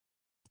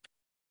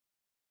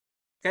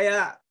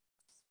 Kaya,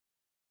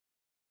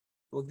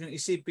 huwag niyong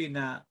isipin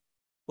na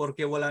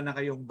porque wala na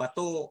kayong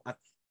bato at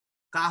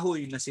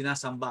kahoy na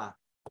sinasamba,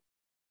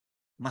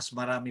 mas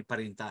marami pa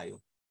rin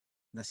tayo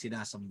na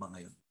sinasamba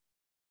ngayon.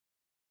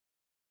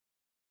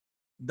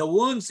 The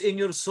wounds in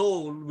your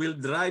soul will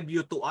drive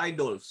you to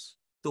idols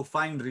to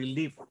find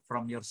relief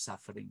from your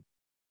suffering.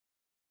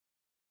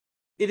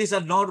 It is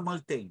a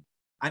normal thing.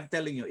 I'm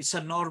telling you, it's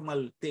a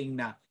normal thing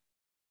na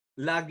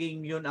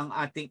laging yun ang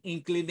ating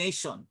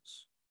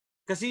inclinations.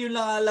 Kasi yun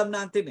lang alam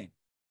natin eh.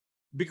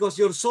 Because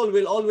your soul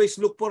will always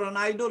look for an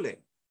idol eh.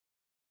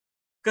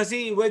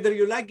 Kasi whether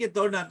you like it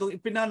or not, kung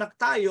ipinanak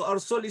tayo, our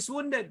soul is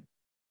wounded.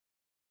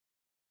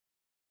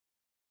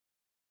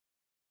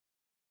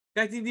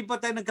 Kahit hindi pa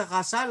tayo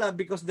nagkakasala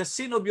because the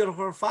sin of your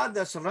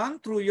forefathers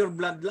run through your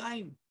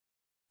bloodline.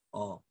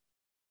 Oh.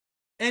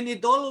 And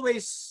it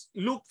always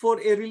look for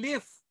a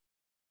relief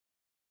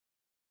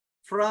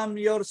from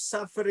your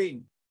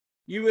suffering.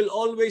 You will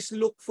always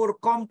look for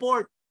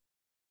comfort.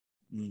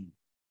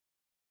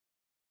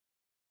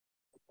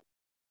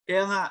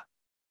 Kaya nga,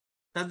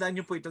 tandaan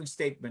niyo po itong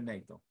statement na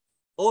ito.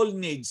 All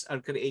needs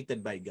are created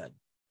by God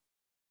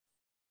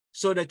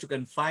so that you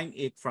can find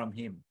it from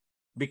Him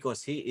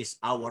because He is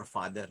our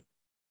Father.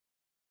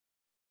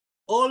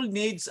 All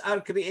needs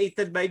are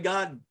created by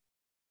God.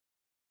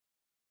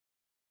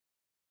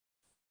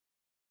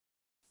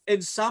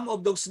 And some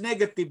of those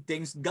negative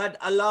things, God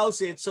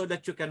allows it so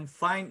that you can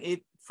find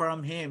it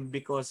from Him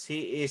because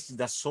He is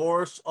the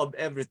source of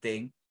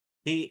everything.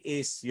 He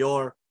is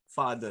your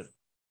Father.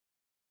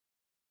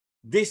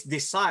 This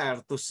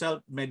desire to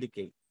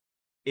self-medicate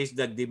is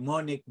the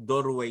demonic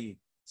doorway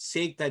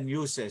Satan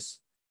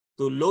uses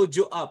to load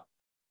you up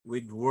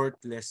with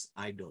worthless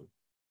idol.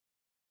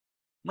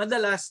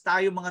 Madalas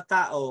tayo mga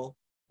tao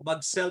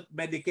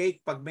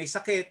mag-self-medicate pag may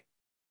sakit.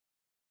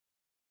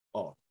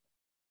 Oh.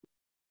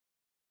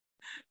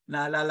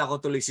 Naalala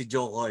ko tuloy si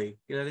Jokoy.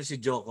 Kilala si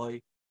Jokoy?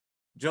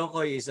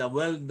 Jokoy is a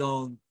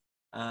well-known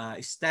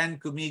stand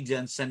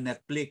comedian sa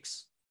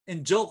Netflix.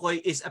 And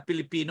Jokoy is a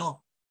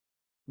Filipino.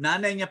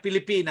 Nanay niya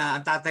Pilipina,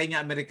 ang tatay niya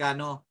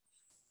Amerikano.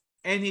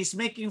 And he's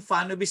making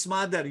fun of his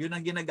mother. Yun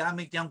ang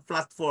ginagamit niyang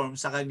platform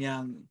sa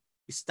kanyang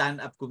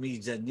stand-up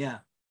comedian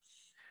niya.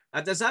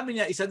 At sabi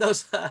niya, isa daw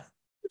sa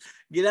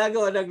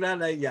ginagawa ng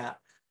nanay niya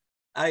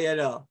ay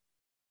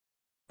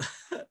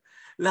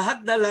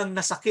lahat na lang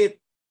na sakit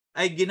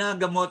ay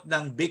ginagamot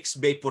ng Vicks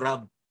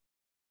Vaporub.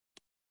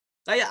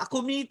 Kaya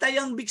kumita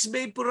yung Vicks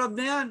Vaporub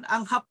na yan,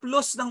 ang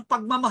haplos ng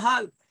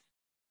pagmamahal.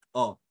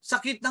 Oh,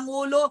 sakit ng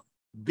ulo,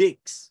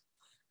 Vicks.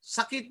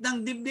 Sakit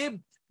ng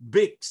dibdib,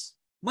 Vicks.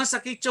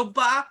 Masakit yung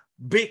paa,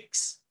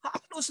 Vicks.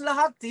 Haplos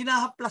lahat,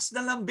 hinahaplas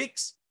na lang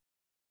Vicks.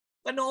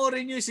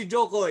 Panoorin niyo si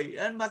Jokoy,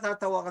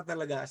 matatawa ka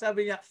talaga.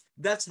 Sabi niya,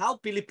 that's how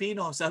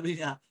Filipino, sabi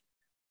niya,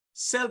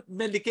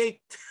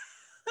 self-medicate.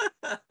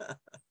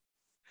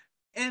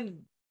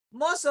 And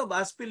most of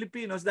us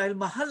Filipinos, dahil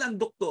mahal ang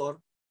doktor,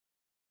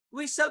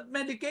 we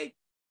self-medicate.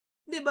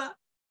 Di ba?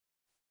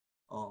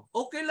 Oh,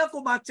 okay lang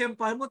kung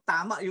matsempahan mo,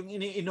 tama yung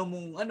iniinom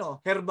mong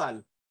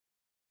herbal.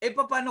 Eh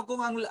paano kung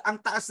ang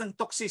taas ng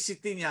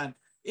toxicity niyan,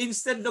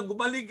 instead na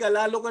gumaling ka,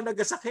 lalo ka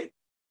nagasakit?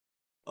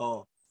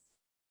 Oh.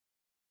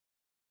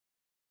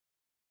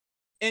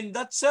 And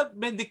that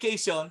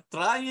self-medication,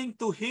 trying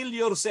to heal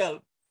yourself,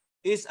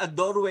 is a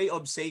doorway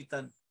of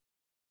Satan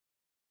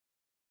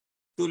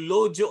to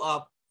load you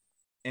up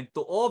and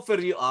to offer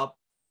you up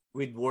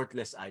with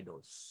worthless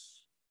idols.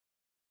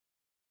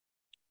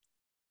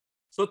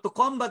 So to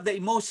combat the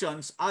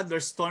emotions,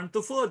 others turn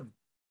to food.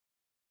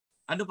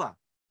 Ano pa?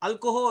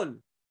 Alcohol,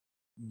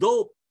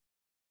 dope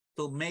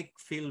to make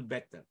feel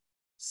better.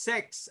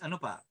 Sex,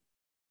 ano pa?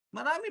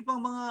 Marami pang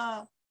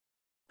mga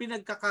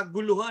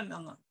pinagkakaguluhan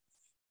ang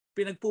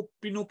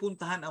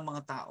pinupuntahan ang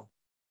mga tao.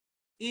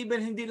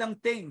 Even hindi lang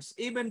things,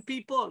 even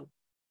people.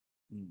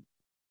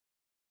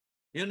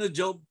 You know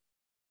Job?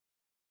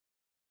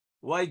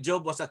 Why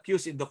Job was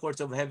accused in the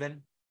courts of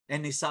heaven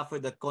and he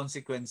suffered the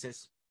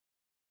consequences?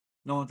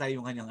 Namatay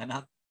yung kanyang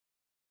anak.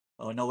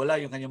 O nawala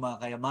yung kanyang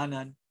mga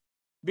kayamanan.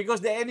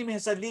 Because the enemy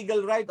has a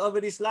legal right over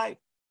his life.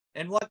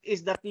 And what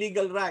is that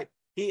legal right?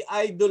 He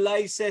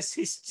idolizes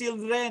his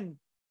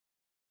children.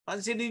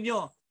 Pansinin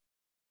nyo,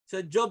 sa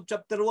Job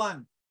chapter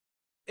 1,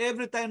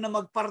 every time na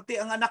magparty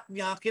ang anak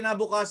niya,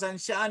 kinabukasan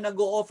siya ang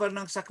nag-o-offer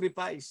ng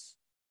sacrifice.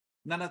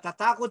 Na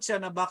natatakot siya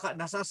na baka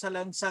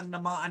nasasalansang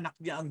ng mga anak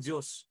niya ang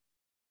Diyos.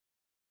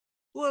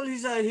 Well,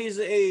 he's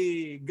a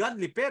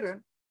godly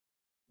parent,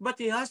 but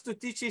he has to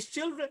teach his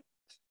children.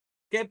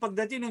 Kaya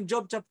pagdating ng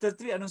Job chapter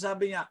 3, anong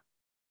sabi niya?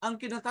 Ang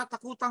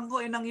kinatatakutan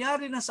ko ay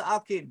nangyari na sa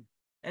akin.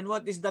 And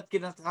what is that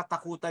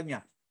kinatatakutan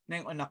niya?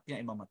 Na yung anak niya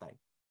ay mamatay.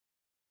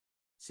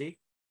 See?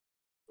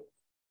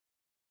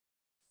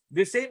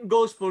 The same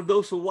goes for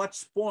those who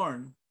watch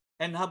porn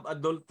and have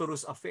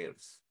adulterous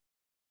affairs.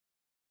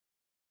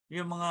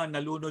 Yung mga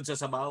nalunod sa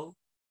sabaw.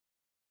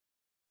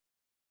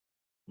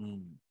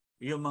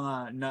 Yung mga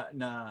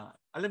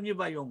alam niyo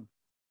ba yung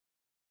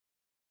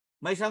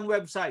may isang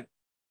website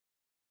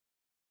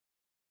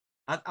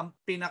at ang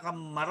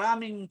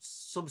pinakamaraming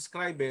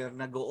subscriber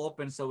na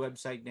go-open sa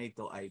website na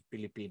ito ay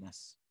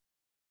Pilipinas.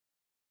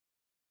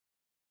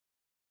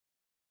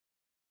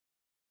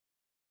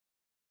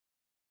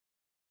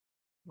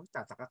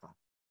 Magtataka ka.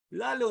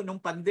 Lalo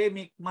nung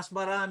pandemic, mas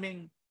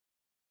maraming.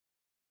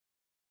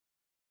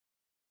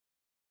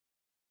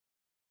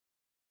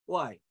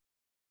 Why?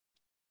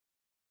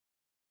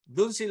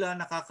 Doon sila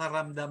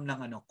nakakaramdam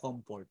ng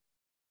comfort.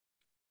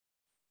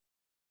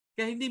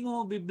 Kaya hindi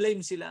mo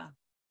bi-blame sila.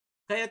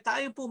 Kaya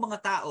tayo po mga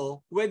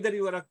tao, whether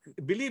you are a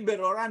believer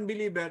or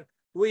unbeliever,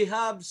 we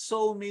have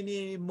so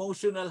many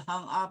emotional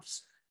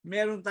hang-ups.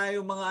 Meron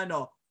tayong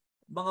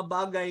mga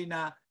bagay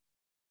na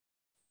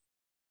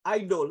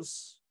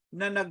idols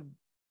na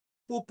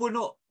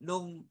nagpupuno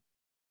ng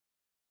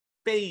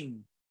pain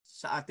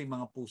sa ating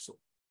mga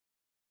puso.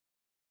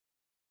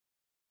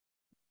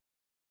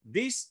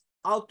 These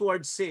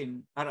outward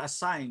sin are a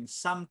sign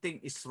something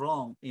is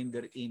wrong in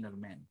their inner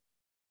man.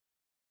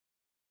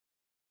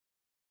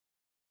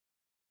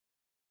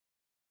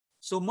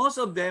 So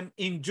most of them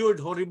endured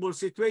horrible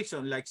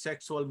situations like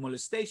sexual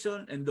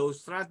molestation, and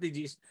those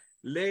strategies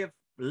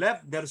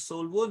left their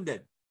soul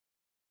wounded.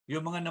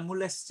 Yung mga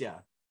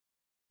namolestya,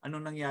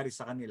 anong nangyari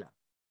sa kanila?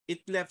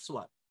 It left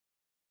what?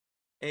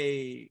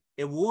 A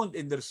wound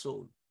in their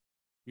soul.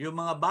 Yung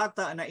mga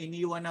bata na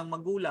iniwan ng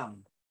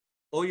magulang,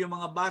 o yung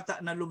mga bata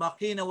na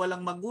lumaki na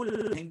walang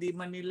magulang, hindi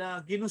man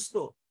nila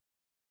ginusto.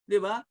 Di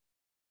ba?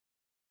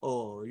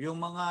 O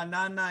yung mga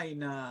nanay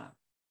na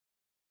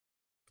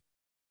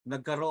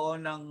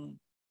nagkaroon ng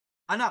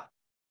anak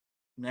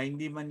na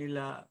hindi man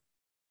nila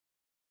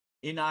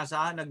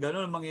inaasahan na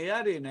gano'n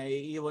mangyayari, na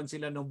iiwan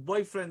sila ng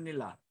boyfriend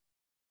nila.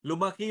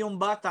 Lumaki yung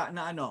bata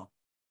na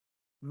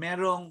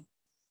merong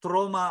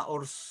trauma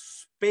or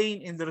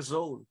pain in their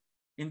soul.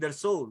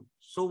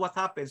 So what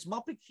happens?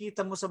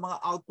 Makikita mo sa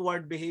mga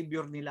outward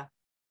behavior nila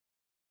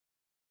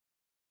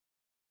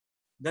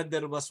that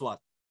there was what?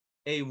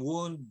 A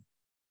wound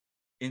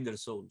in their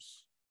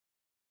souls.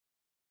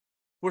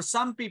 For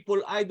some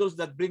people, idols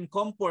that bring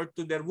comfort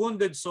to their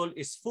wounded soul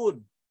is food,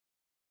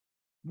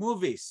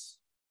 movies,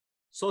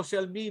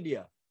 social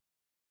media,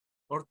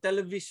 or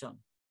television.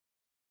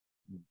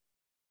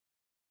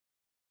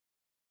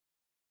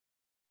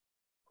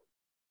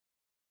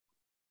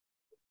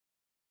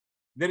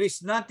 There is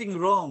nothing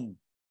wrong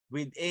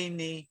with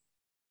any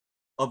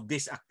of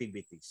these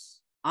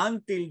activities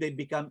until they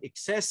become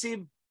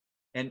excessive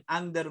and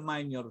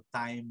undermine your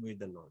time with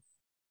the Lord.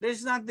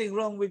 There's nothing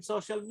wrong with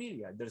social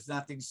media. There's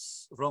nothing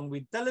wrong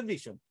with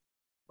television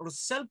or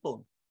cell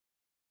phone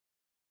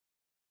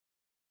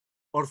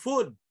or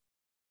food.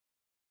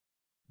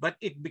 But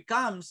it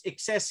becomes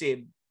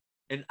excessive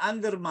and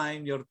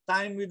undermine your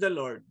time with the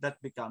Lord,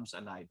 that becomes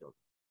an idol.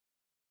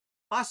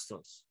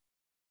 Pastors,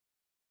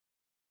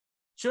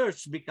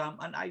 church become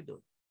an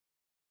idol.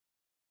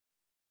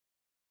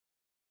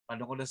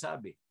 Paano ko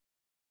nasabi?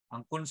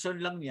 Ang concern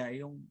lang niya,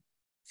 yung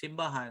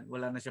simbahan,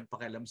 wala na siyang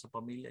pakialam sa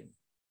pamilya niya.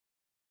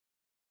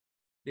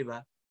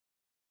 Diba?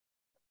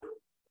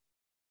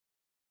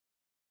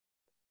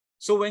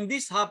 So when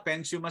this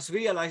happens, you must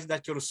realize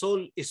that your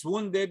soul is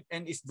wounded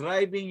and is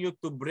driving you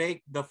to break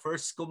the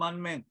first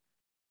commandment.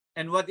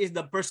 And what is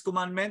the first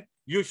commandment?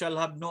 You shall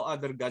have no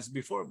other gods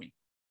before me.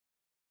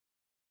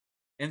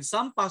 And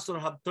some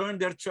pastors have turned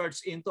their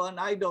church into an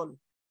idol.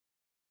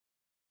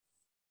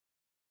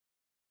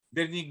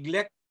 They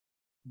neglect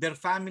their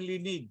family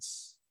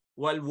needs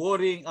while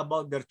worrying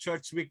about their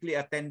church weekly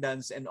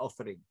attendance and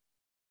offering.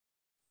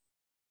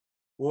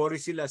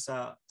 Worry sila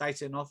sa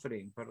tithes and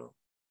offering, pero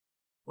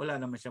wala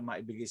naman siyang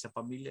maibigay sa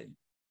pamilya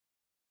niya.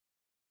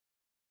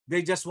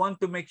 They just want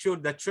to make sure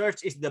the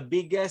church is the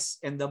biggest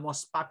and the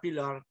most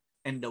popular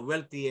and the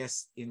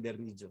wealthiest in the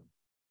region.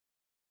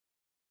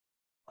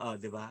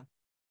 Di ba?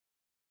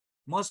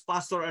 Most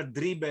pastors are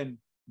driven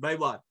by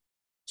what?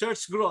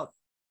 Church growth.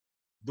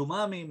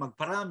 Dumami,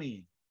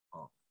 magparami.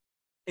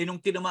 Nung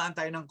tinamaan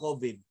tayo ng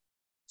COVID,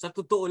 sa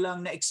totoo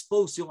lang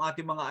na-expose yung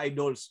ating mga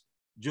idols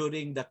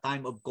during the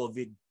time of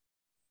COVID.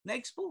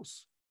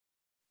 Na-expose.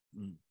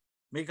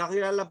 May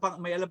kakilala pa,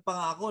 may alam pa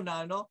nga ako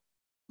na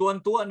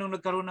tuwan-tuwa nung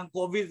nagkaroon ng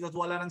COVID at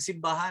wala ng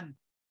simbahan.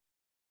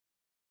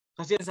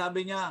 Kasi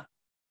sabi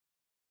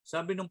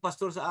nung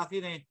pastor sa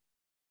akin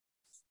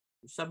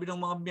sabi ng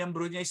mga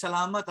miyembro niya,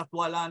 salamat at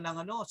wala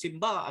ng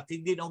simba at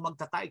hindi na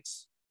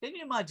magta-tithes. Can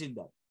you imagine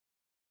that?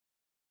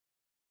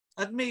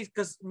 At may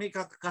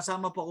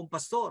kasama po akong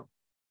pastor.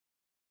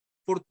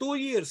 For 2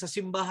 years sa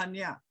simbahan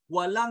niya,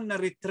 walang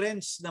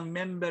na-retrench na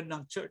member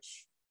ng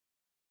church.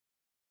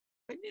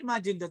 Can you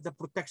imagine that the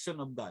protection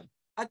of God?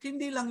 At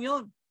hindi lang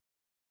yon.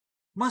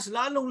 Mas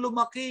lalong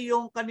lumaki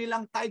yung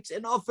kanilang tithes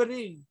and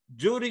offering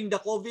during the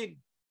COVID.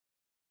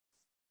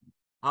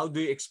 How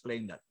do you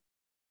explain that?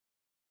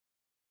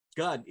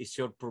 God is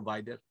your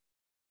provider.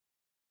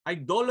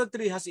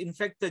 Idolatry has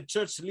infected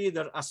church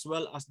leaders as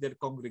well as their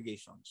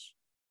congregations.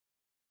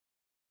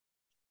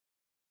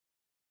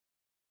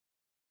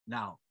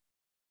 Now,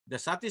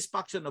 the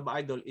satisfaction of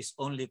idol is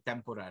only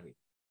temporary.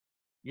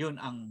 Yun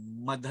ang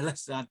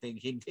madalas nating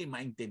hindi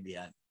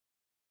maintindihan.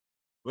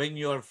 When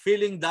you're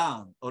feeling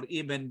down or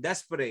even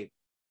desperate,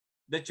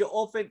 that you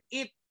often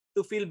eat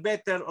to feel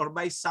better or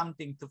buy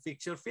something to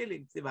fix your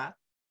feelings, di ba?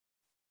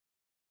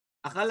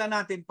 Akala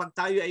natin pag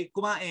tayo ay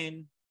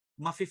kumain,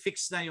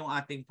 mafi-fix na yung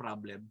ating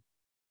problem.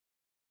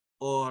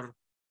 Or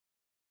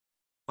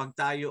pag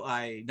tayo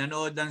ay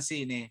nanood ng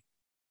sine,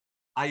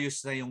 ayos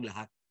na yung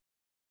lahat.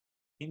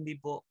 Hindi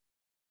po.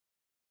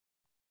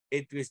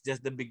 It was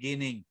just the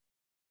beginning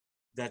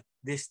that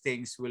these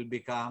things will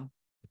become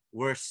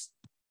worse.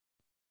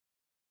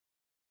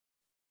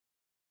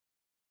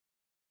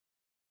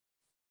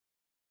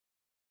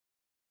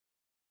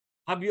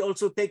 Have you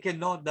also taken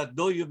note that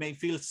though you may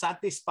feel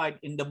satisfied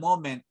in the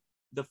moment,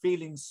 the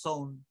feeling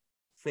soon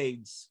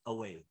fades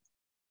away?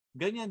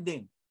 Ganyan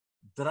din.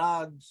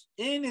 Drugs,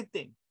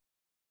 anything.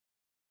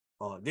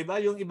 Di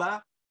ba yung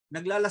iba,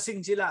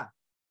 naglalasing sila.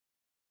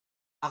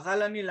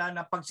 Akala nila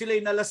na pag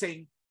sila'y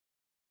nalasing,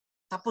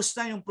 tapos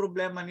na yung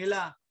problema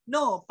nila.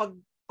 No, pag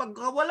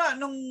wala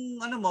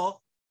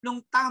nung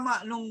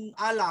tama, nung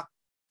alak,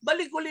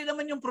 balik uli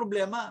naman yung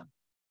problema.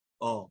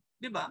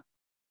 Di ba?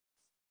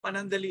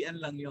 Panandalian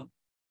lang yon.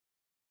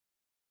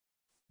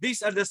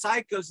 These are the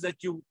cycles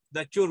that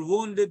your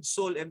wounded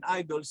soul and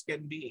idols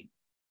can be in.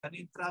 An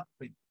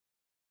entrapment.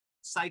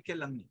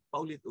 Cycle lang yun.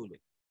 Paulit-ulit.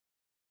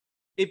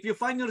 If you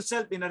find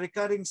yourself in a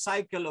recurring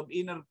cycle of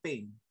inner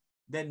pain,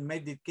 then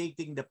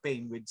medicating the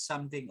pain with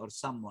something or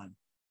someone,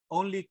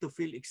 only to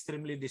feel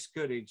extremely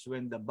discouraged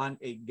when the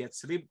band-aid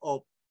gets ripped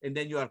off and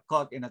then you are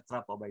caught in a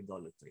trap of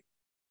idolatry.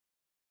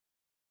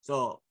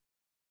 So,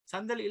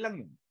 sandali lang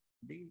yun.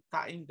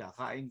 Kain ka.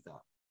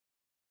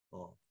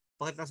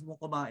 Pagkatapos mo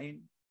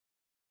kumain,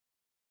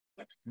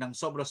 ng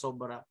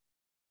sobra-sobra,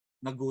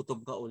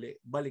 nagutom ka uli,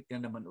 balik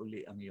na naman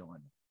uli ang iyong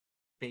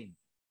pain.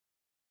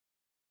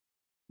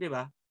 Di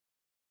ba?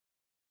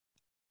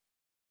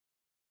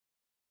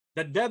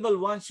 The devil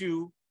wants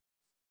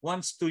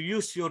to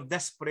use your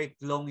desperate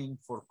longing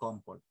for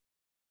comfort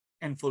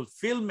and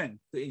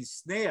fulfillment to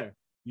ensnare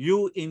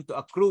you into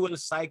a cruel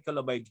cycle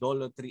of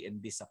idolatry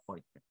and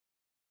disappointment.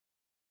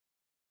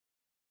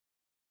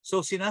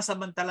 So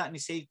sinasamantala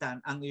ni Satan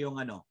ang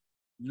iyong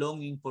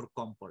longing for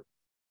comfort.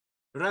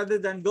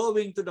 Rather than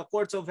going to the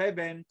courts of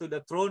heaven, to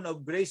the throne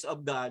of grace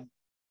of God,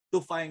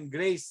 to find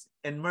grace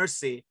and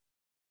mercy,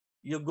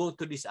 you go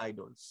to these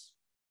idols.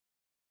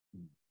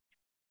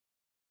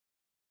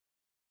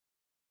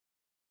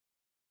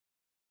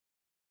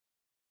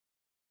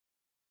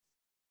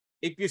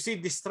 If you see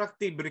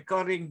destructive,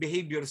 recurring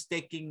behaviors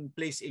taking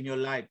place in your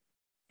life,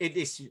 it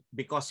is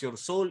because your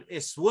soul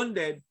is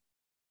wounded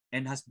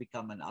and has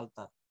become an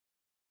altar.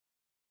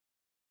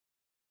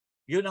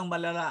 Yun ang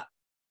malala.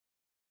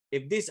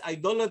 If this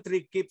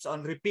idolatry keeps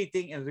on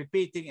repeating and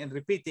repeating and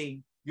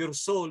repeating, your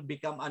soul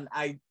become an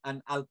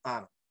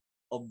altar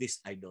of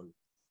this idol.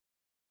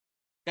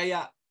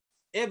 Kaya,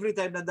 every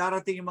time na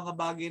darating yung mga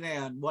bagay na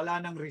yan, wala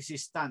nang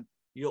resistant.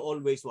 You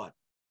always what?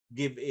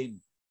 Give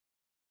in.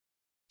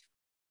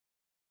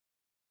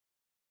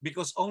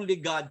 Because only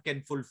God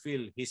can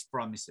fulfill His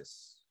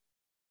promises.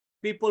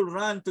 People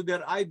run to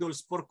their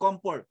idols for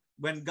comfort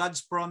when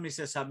God's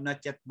promises have not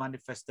yet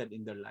manifested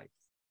in their life.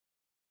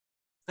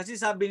 Kasi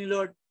sabi ni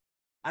Lord,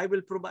 I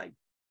will provide.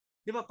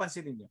 Di ba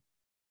pansinin niyo?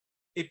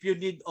 If you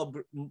need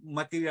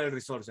material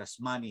resources,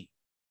 money,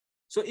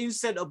 So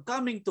instead of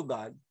coming to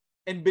God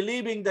and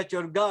believing that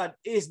your God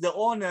is the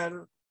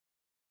owner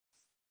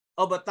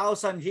of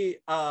 1,000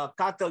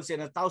 cattle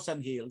and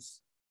 1,000 hills,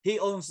 He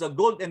owns the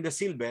gold and the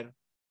silver,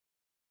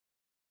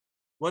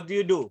 what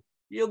do?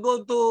 You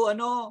go to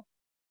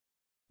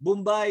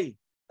Bombay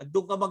at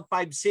doon ka mag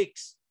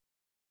 5-6.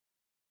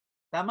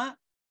 Tama?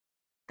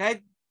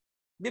 Kahit,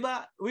 di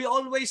ba, we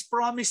always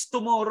promise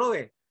tomorrow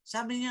eh.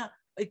 Sabi niya,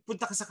 ay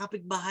punta ka sa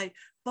kapitbahay,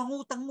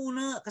 pangutang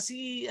muna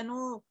kasi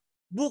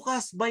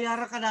bukas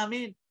bayaran ka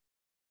namin.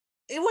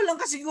 Eh walang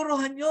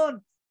kasiguruhan yon.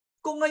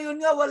 Kung ngayon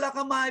nga wala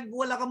ka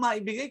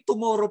maibigay,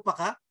 tomorrow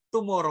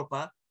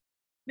pa.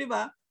 Di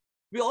ba?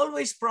 We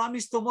always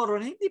promise tomorrow.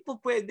 Hindi po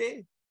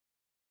pwede.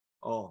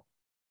 Oh.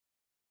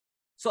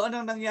 So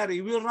anong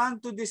nangyari? We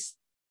run to this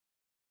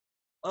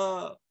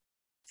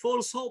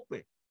false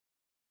hope eh.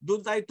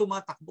 Doon tayo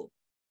tumatakbo.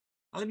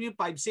 Alam niyo yung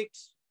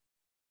 5-6.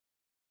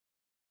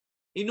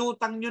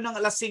 Inutang nyo ng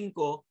alas 5,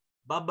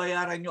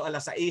 babayaran nyo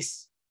alas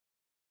 6.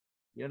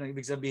 Yun ang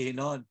ibig sabihin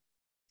nun.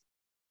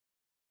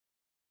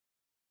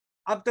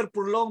 After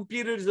prolonged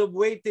periods of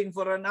waiting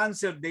for an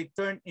answer, they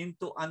turn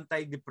into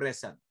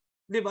antidepressant.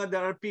 Di ba?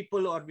 There are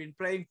people who have been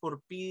praying for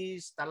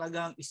peace,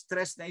 talagang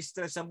stress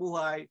sa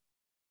buhay,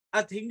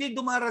 at hindi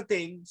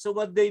dumarating, so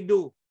what they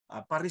do?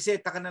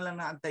 Pariseta ka na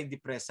lang na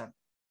antidepressant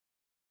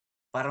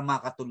para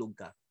makatulog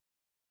ka.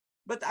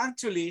 But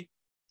actually,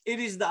 it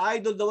is the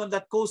idol, the one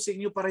that causing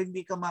you para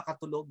hindi ka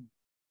makatulog.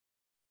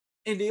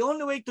 And the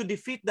only way to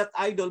defeat that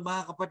idol,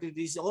 mga kapatid,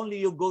 is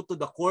only you go to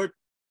the court,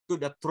 to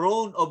the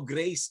throne of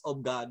grace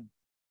of God.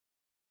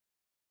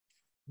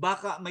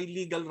 Baka may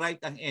legal right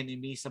ang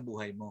enemy sa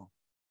buhay mo.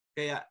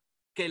 Kaya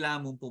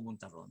kailangan mong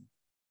pumunta ron.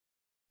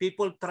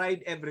 People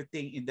tried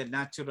everything in the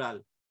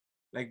natural.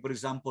 Like for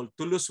example,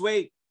 to lose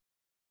weight,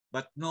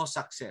 but no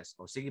success.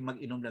 O sige,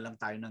 mag-inom na lang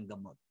tayo ng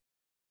gamot.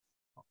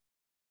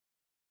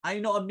 I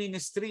know a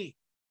ministry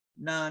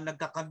na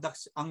nagkakandak,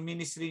 ang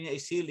ministry niya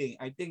is healing.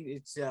 I think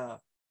it's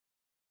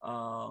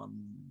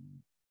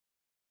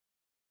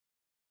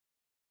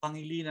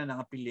Pangilinan ng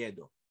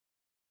apelyido.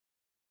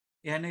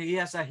 Yan, he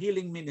has a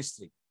healing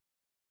ministry.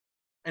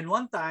 And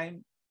one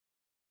time,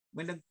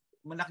 may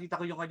nakita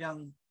ko yung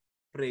kanyang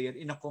prayer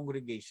in a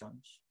congregation.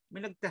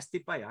 May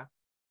nag-testify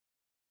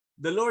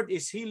the Lord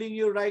is healing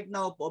you right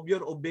now of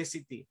your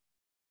obesity.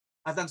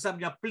 At ang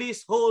sabi niya,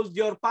 please hold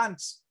your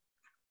pants.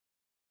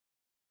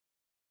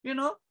 You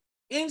know,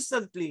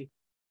 instantly,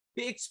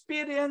 he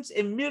experienced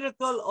a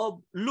miracle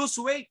of lose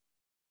weight.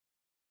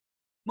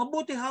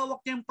 Mabuti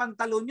hawak niya yung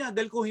pantalon niya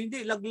dahil kung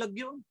hindi, laglag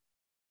yun.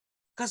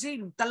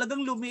 Kasi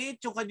talagang lumiit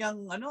yung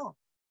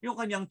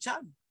kanyang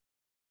tiyan.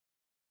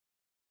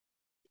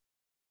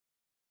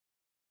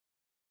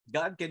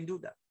 God can do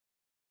that.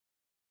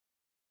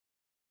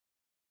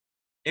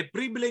 A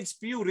privileged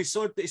few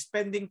resort to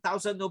spending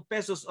thousands of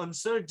pesos on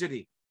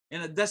surgery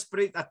in a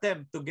desperate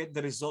attempt to get the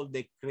result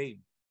they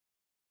crave.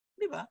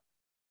 Di ba?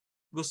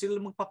 Gusto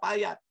nila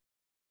magpapayat.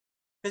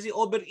 Kasi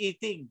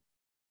overeating.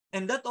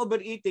 And that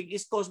overeating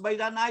is caused by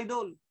an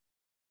idol.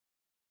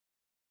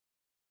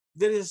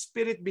 There is a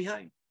spirit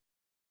behind.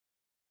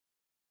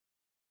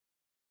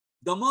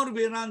 The more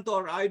we run to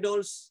our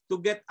idols to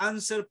get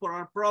answer for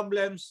our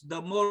problems, the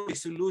more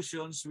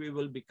solutions we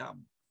will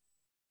become.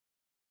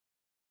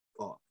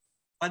 Oh,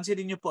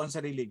 pansinin niyo po ang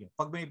sarili niyo.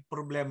 Pag may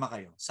problema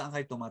kayo, saan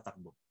kayo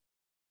tumatakbo?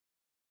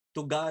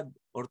 To God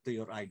or to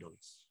your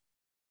idols?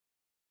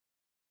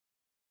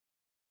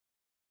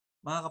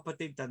 Mga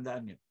kapatid,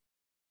 tandaan niyo.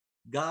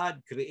 God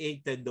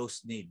created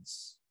those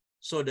needs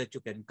so that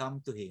you can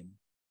come to Him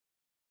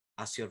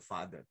as your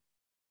Father.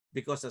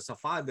 Because as a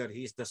Father,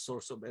 He is the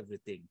source of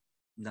everything,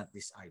 not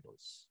these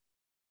idols.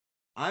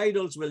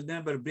 Idols will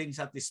never bring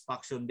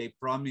satisfaction, they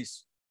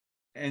promise,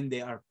 and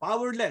they are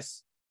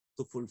powerless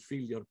to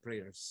fulfill your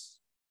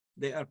prayers.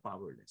 They are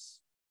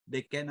powerless.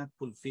 They cannot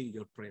fulfill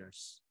your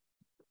prayers.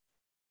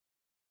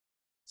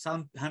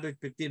 Psalm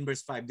 115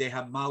 verse 5, they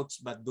have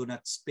mouths but do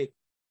not speak,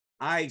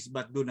 eyes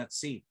but do not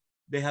see.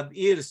 They have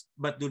ears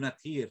but do not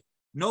hear,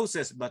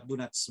 noses but do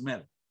not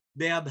smell.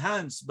 They have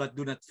hands but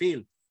do not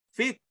feel,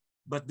 feet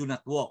but do not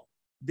walk.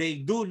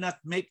 They do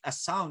not make a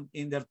sound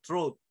in their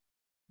throat.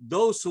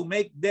 Those who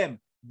make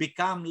them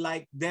become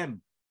like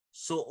them.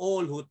 So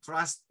all who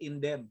trust in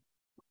them.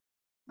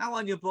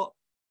 Nakuha niyo po?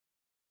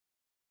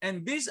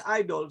 And these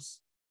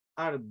idols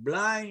are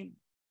blind,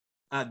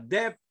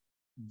 deaf,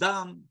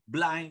 dumb,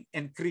 blind,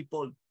 and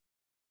crippled.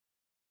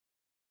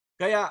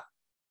 Kaya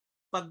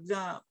pag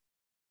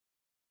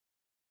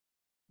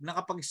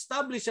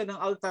nakapag-establish siya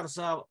ng altar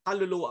sa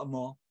kaluluwa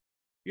mo,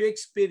 you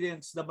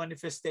experience the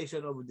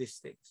manifestation of these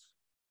things.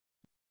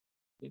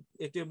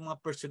 Ito yung mga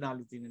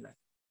personality nila.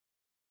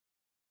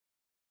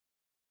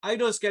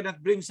 Idols cannot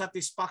bring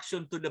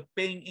satisfaction to the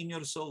pain in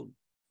your soul,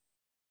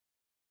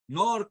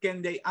 nor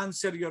can they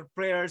answer your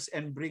prayers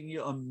and bring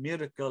you a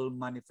miracle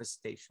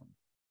manifestation.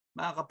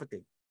 Mga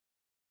kapatid,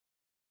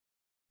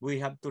 we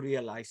have to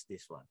realize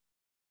this one.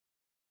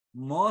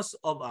 Most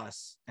of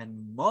us,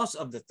 and most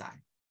of the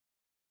time,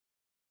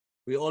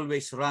 we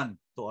always run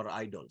to our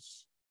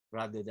idols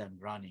rather than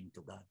running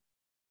to God.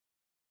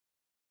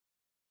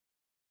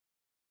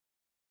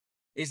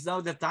 It's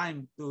now the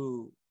time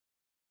to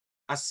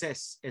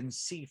assess and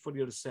see for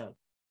yourself.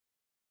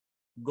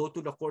 Go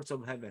to the courts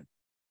of heaven.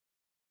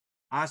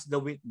 Ask the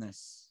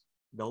witness,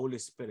 the Holy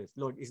Spirit,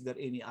 Lord, is there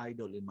any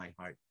idol in my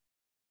heart?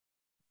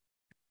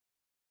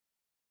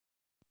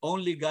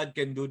 Only God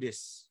can do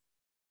this.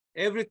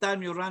 Every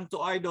time you run to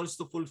idols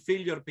to fulfill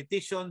your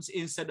petitions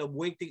instead of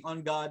waiting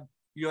on God,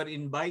 you are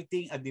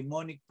inviting a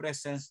demonic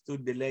presence to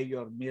delay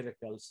your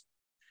miracles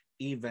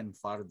even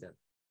further.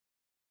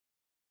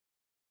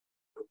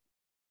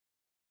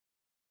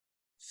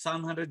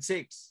 Psalm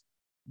 106,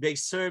 they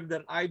serve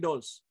their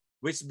idols,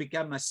 which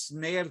become a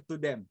snare to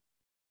them.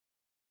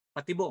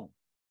 Patibong.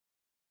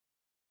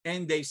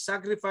 And they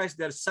sacrifice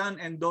their sons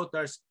and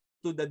daughters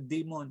to the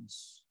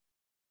demons.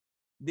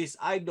 These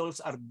idols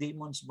are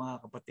demons,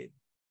 mga kapatid.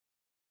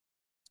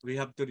 We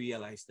have to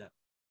realize that.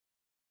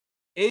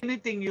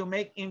 Anything you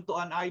make into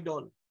an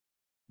idol,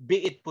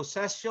 be it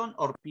possession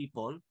or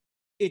people,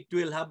 it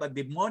will have a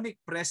demonic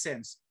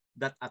presence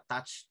that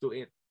attached to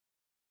it.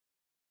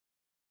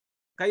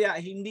 Kaya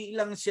hindi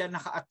lang siya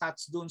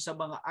naka-attach doon sa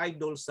mga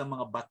idols na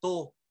mga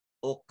bato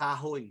o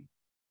kahoy.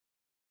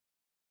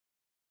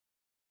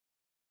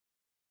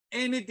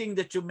 Anything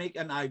that you make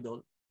an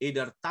idol,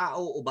 either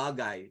tao o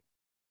bagay,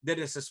 there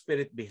is a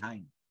spirit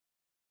behind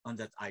on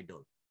that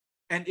idol.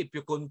 And if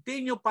you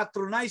continue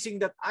patronizing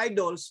that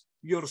idols,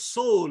 your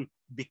soul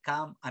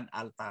become an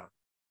altar.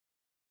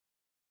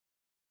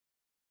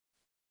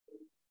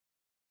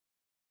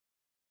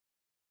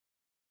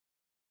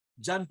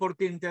 John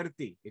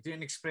 14:30, ito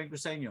yung explain ko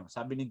sa inyo.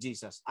 Sabi ni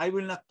Jesus, I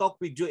will not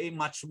talk with you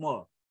much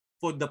more,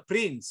 for the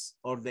prince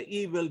or the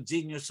evil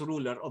genius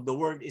ruler of the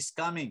world is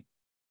coming.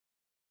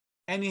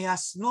 And he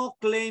has no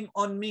claim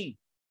on me.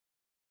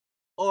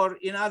 Or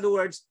in other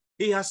words,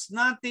 he has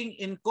nothing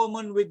in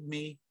common with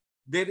me.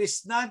 There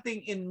is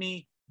nothing in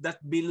me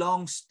that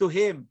belongs to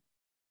him.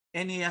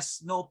 And he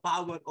has no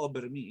power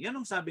over me.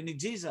 Yan ang sabi ni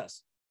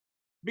Jesus.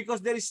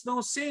 Because there is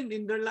no sin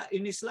in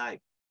his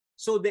life.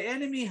 So the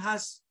enemy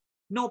has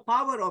no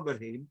power over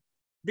him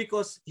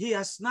because he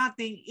has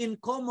nothing in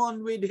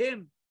common with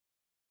him,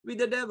 with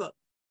the devil.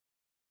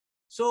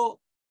 So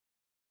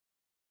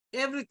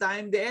every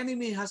time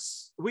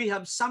we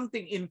have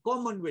something in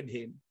common with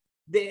him,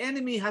 the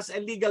enemy has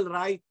a legal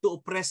right to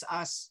oppress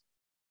us.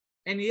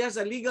 And he has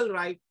a legal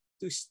right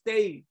to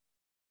stay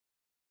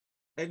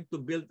and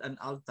to build an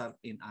altar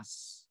in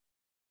us,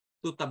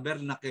 to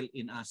tabernacle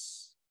in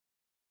us.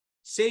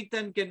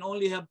 Satan can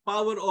only have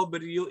power over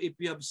you if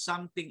you have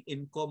something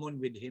in common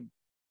with him.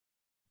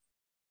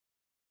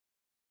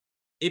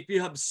 If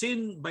you have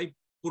sinned by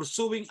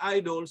pursuing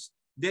idols,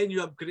 then you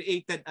have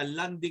created a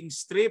landing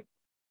strip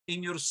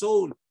in your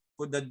soul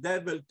for the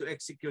devil to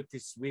execute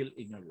his will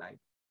in your life.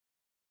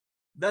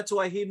 That's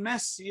why he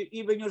messed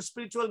even your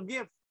spiritual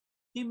gift.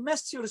 He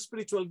messed your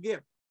spiritual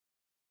gift.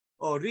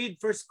 Oh, read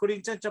 1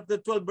 Corinthians chapter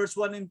 12, verse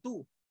 1 and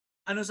 2.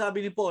 Ano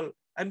sabi ni Paul?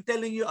 I'm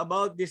telling you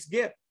about this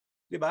gift.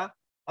 Di ba?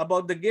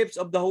 About the gifts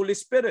of the Holy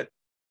Spirit.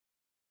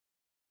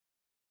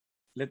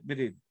 Let me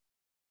read.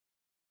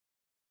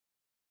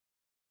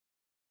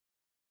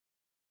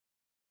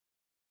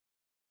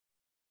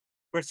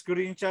 1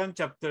 Corinthians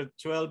chapter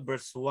 12,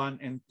 verse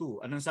 1 and 2.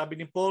 Anong sabi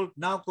ni Paul?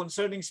 Now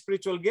concerning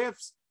spiritual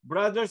gifts,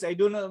 brothers, I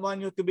do not want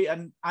you to be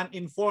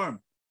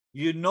uninformed.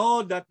 You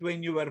know that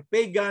when you were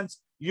pagans,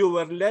 you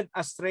were led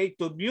astray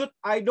to mute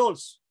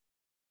idols.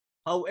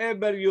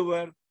 However you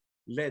were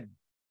led.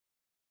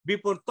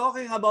 Before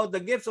talking about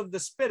the gifts of the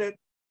Spirit,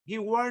 he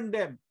warned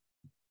them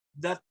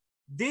that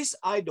these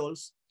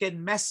idols can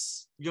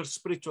mess your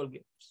spiritual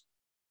gifts.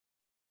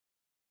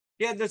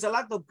 Yeah, there's a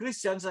lot of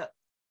Christians that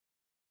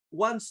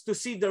wants to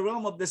see the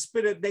realm of the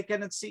Spirit, they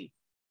cannot see.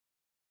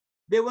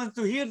 They want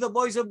to hear the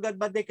voice of God,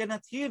 but they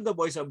cannot hear the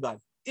voice of God.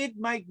 It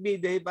might be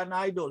they ban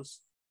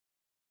idols.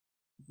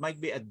 It might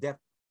be a deaf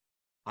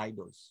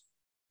idols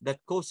that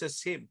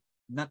causes him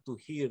not to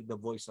hear the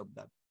voice of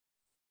God.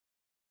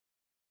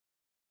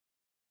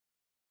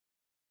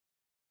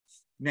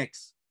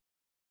 Next,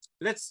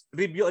 let's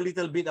review a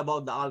little bit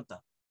about the altar.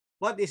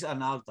 What is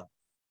an altar?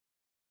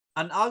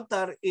 An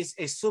altar is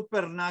a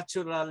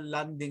supernatural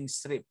landing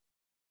strip,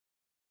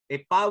 a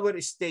power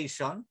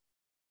station,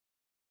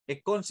 a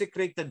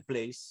consecrated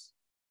place,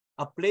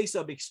 a place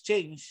of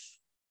exchange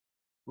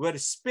where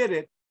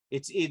spirit,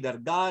 it's either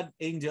God,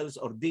 angels,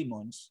 or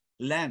demons,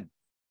 land.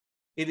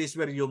 It is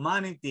where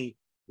humanity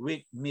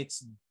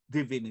meets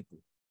divinity.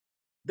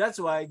 That's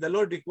why the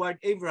Lord required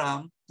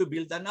Abraham to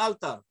build an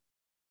altar.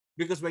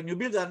 Because when you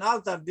build an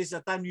altar, this is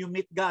the time you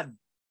meet God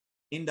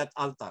in that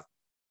altar.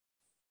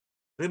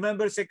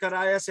 Remember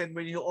Zechariah said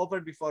when you offer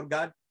before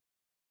God,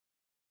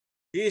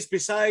 he is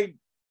beside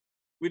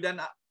with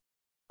the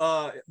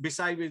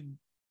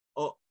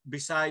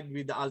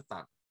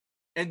altar.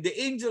 And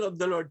the angel of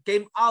the Lord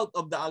came out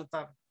of the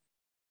altar.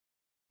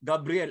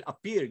 Gabriel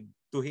appeared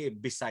to him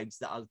besides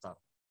the altar.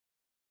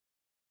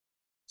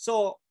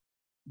 So,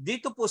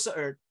 dito po sa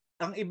earth,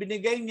 ang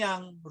ibinigay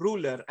niyang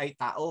ruler ay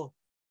tao.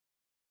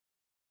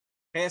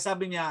 Kaya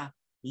sabi niya,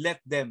 let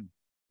them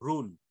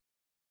rule.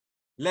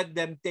 Let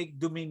them take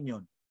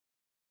dominion.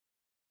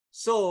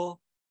 So,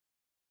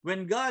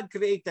 when God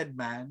created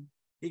man,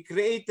 He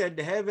created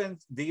the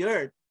heavens, the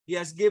earth. He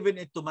has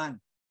given it to man.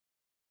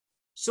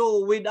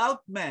 So,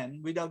 without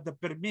man, without the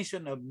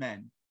permission of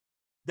man,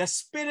 the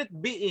spirit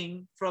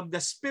being from the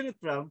spirit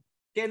realm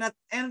cannot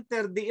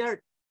enter the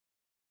earth.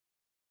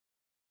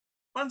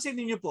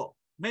 Pansinin niyo po,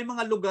 may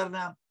mga lugar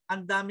na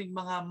ang daming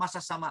mga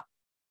masasama.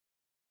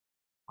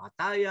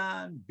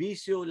 Patayan,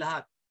 bisyo,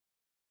 lahat.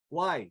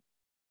 Why?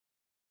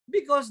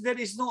 Because there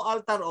is no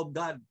altar of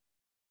God.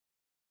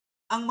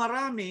 Ang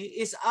marami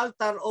is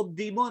altar of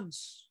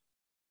demons.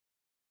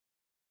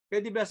 Kaya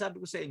di ba sabi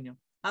ko sa inyo,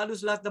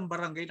 halos lahat ng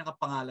barangay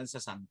nakapangalan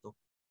sa santo.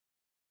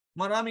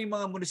 Maraming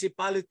mga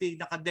municipality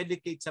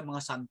nakadedicate sa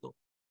mga santo.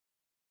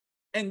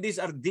 And these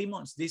are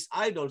demons. These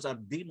idols are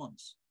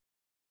demons.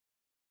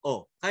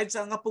 Oh, kahit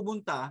saan nga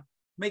pumunta,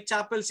 may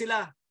chapel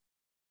sila.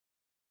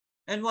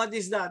 And what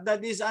is that?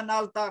 That is an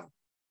altar.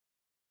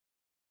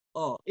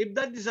 Oh, if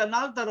that is an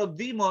altar of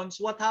demons,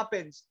 what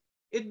happens?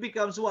 It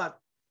becomes what?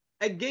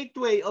 A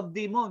gateway of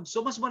demons. So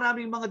mas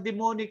maraming mga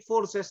demonic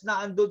forces na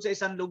andun sa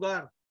isang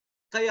lugar.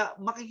 Kaya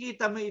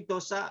makikita mo ito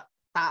sa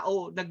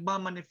tao,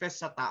 nagmamanifest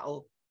sa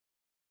tao.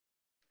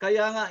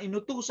 Kaya nga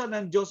inutusan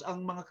ng Diyos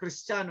ang mga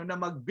Kristiyano na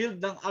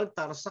mag-build ng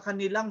altar sa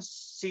kanilang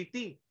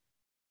city.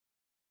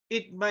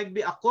 It might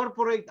be a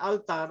corporate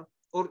altar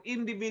or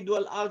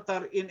individual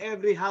altar in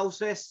every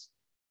houses.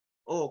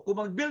 O,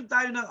 kung mag-build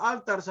tayo ng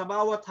altar sa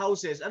bawat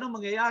houses,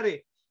 anong mangyayari?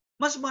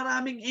 Mas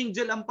maraming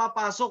angel ang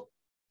papasok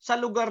sa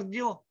lugar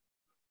nyo.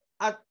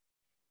 At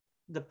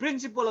the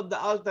principle of the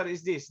altar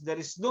is this: there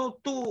is no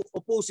two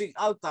opposing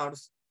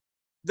altars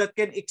that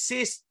can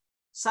exist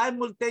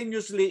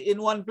simultaneously in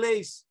one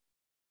place.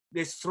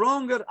 The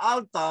stronger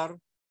altar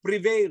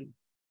prevail.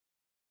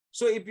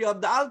 So if you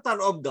have the altar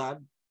of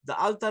God, the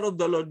altar of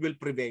the Lord will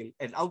prevail,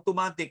 and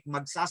automatic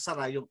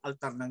magsasara yung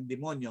altar ng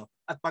demonyo.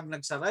 At pag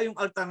nagsara yung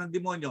altar ng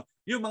demonyo,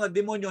 yung mga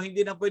demonyo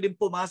hindi na pwedeng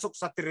pumasok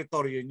sa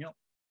teritoryo nyo.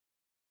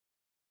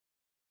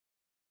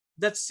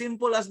 That's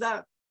simple as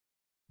that.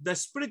 The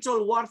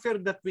spiritual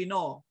warfare that we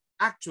know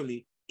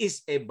actually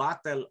is a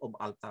battle of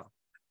altar.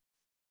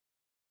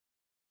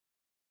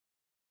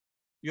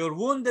 Your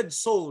wounded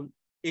soul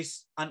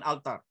is an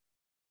altar.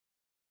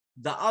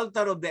 The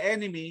altar of the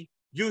enemy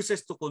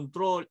uses to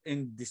control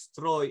and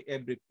destroy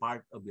every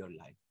part of your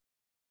life.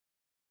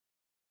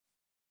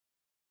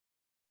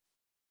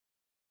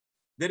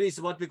 There is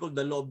what we call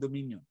the law of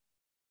dominion.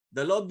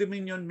 The law of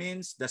dominion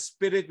means the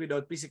spirit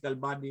without physical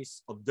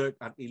bodies of dirt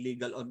are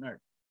illegal on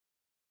earth.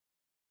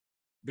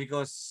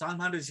 Because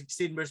Psalm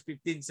 116 verse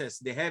 15 says,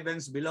 the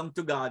heavens belong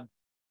to God,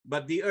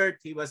 but the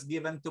earth He was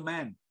given to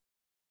man.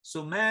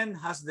 So man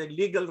has the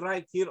legal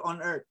right here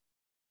on earth.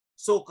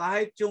 So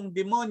kahit yung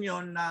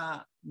demonyo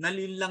na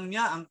nalinlang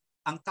niya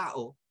ang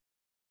tao,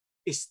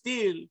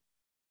 still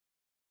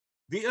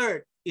the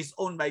earth is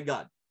owned by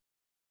God.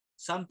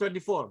 Psalm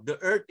 24, the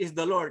earth is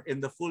the Lord and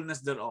the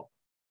fullness thereof.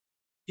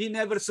 He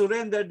never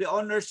surrendered the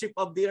ownership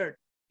of the earth,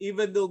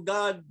 even though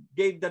God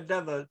gave the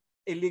devil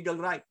a legal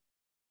right.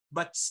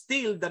 But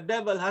still, the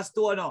devil has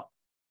to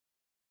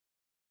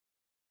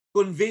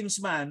convince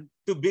man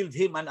to build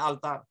him an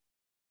altar.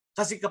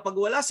 Kasi kapag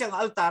wala siyang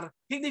altar,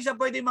 hindi siya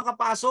pwede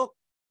makapasok.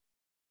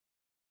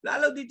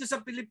 Lalo dito sa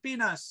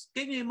Pilipinas,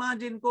 can you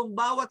imagine kung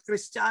bawat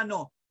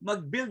Kristiyano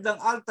mag-build ng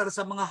altar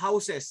sa mga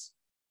houses?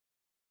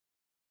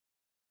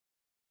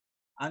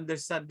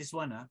 Understand this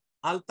one, ha?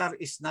 Altar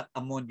is not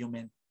a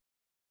monument.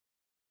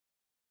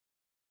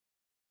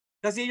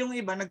 Kasi yung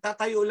iba,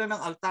 nagtatayo lang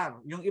ng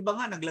altar. Yung iba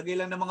nga, naglagay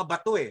lang ng mga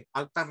bato eh.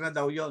 Altar na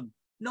daw yon.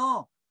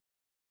 No.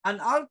 An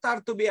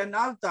altar, to be an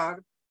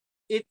altar,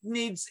 it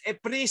needs a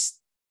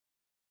priest.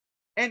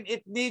 And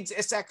it needs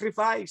a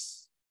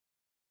sacrifice.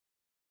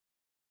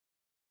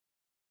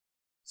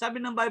 Sabi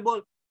ng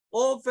Bible,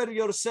 offer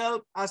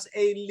yourself as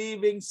a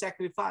living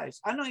sacrifice.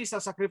 Ano ang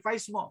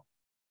isa-sacrifice mo?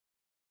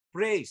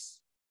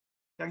 Praise,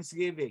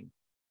 thanksgiving,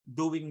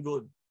 doing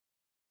good.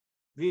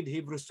 Read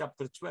Hebrews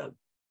chapter 12.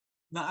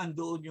 Na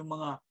andoon yung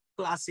mga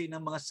klase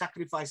ng mga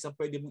sacrifice na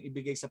pwede mong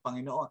ibigay sa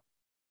Panginoon.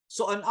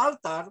 So an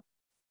altar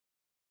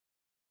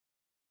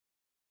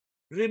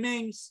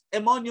remains a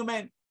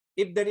monument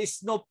if there is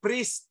no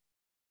priest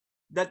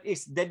that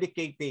is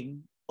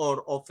dedicating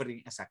or offering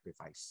a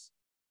sacrifice.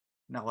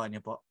 Nakuha niyo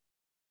po?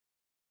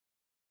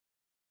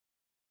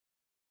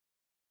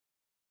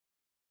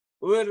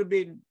 We're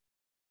being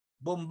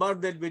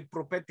bombarded with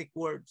prophetic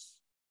words.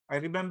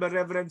 I remember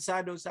Reverend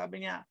Sado,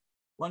 sabi niya,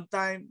 one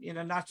time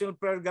in a national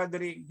prayer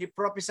gathering, he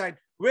prophesied,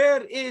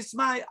 "Where is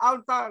my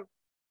altar?"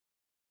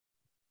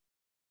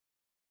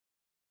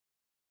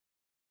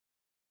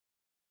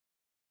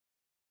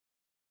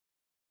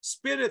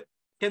 Spirit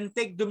can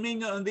take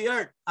dominion on the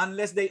earth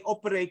unless they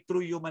operate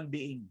through human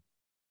being.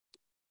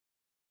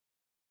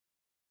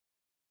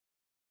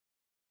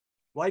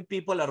 Why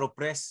people are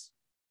oppressed?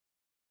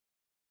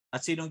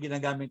 At sinong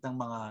ginagamit ng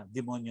mga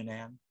demonyo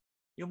na yan?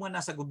 Yung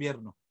mga nasa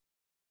gobyerno.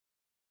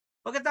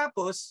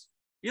 Pagkatapos,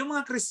 yung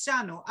mga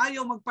Kristiyano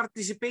ayaw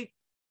mag-participate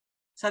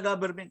sa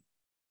government.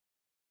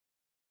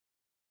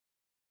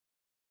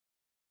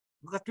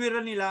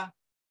 Katwiran nila,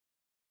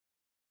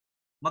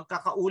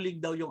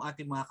 magkakaulig daw yung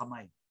ating mga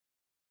kamay.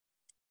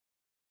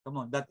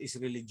 Come on, that is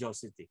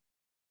religiosity.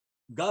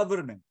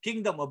 Government,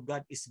 kingdom of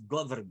God is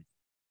government.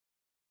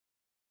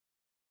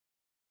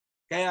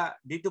 Kaya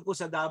dito po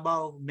sa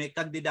Davao, may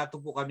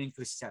kandidato po kaming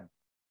Christian.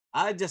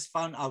 I just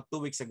found out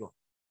 2 weeks ago.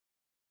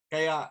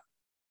 Kaya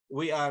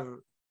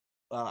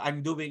I'm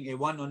doing a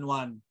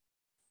one-on-one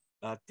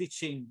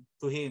teaching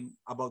to him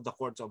about the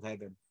courts of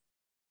heaven.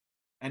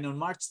 And on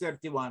March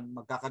 31,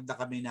 magkakanda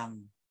kami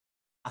ng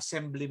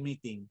assembly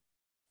meeting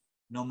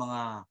ng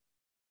mga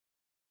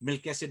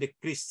Melchizedek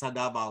priest sa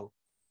Davao.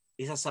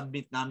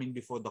 Isasubmit namin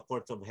before the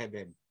courts of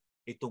heaven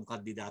itong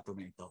kandidato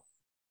na ito.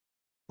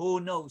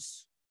 Who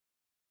knows?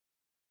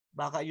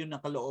 Baka yun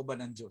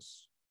nakalooban ng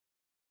Diyos.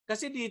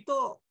 Kasi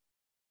dito,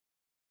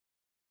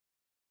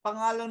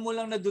 pangalan mo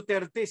lang na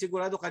Duterte,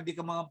 sigurado ka di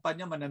ka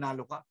mangampanya,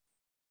 mananalo ka.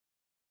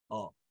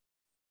 Oh.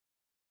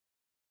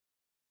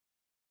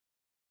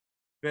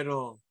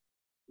 Pero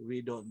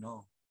we don't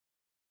know.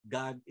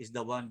 God is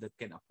the one that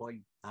can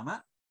appoint. Tama?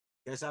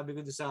 Kaya sabi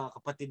ko sa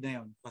kapatid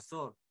na yun,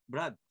 Pastor,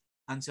 Brad,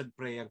 answered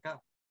prayer ka.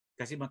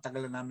 Kasi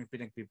matagal na namin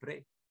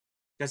pinagpipray.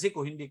 Kasi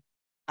kung hindi,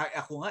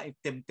 ako nga,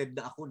 tempted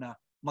na ako na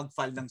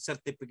mag-file ng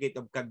certificate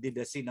of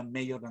candidacy ng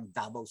mayor ng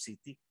Davao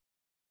City.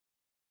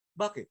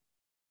 Bakit?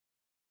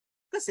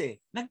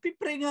 Kasi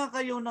nagpipray nga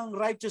kayo ng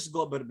righteous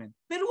government,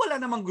 pero wala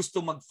namang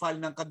gusto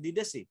mag-file ng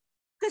candidacy.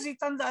 Kasi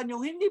tandaan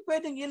nyo, hindi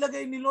pwedeng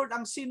ilagay ni Lord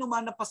ang sino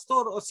man na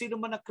pastor o sino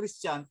man na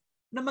Christian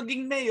na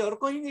maging mayor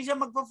kung hindi siya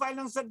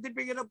magpa-file ng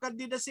certificate of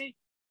candidacy.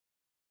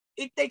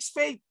 It takes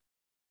faith.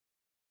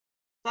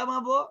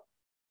 Tama po?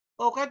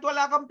 O kahit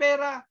wala kang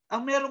pera,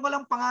 ang meron ka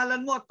lang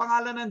pangalan mo at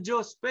pangalan ng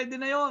Diyos,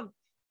 pwede na yon.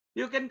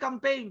 You can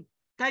campaign.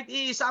 Kahit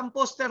iisa ang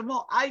poster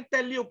mo, I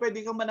tell you,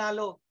 pwede kang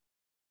manalo.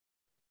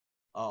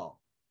 Oh.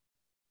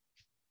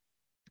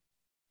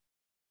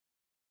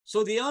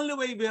 So the only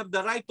way we have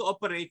the right to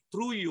operate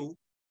through you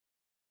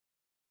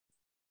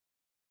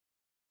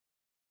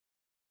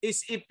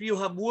is if you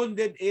have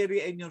wounded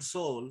area in your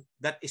soul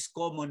that is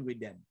common with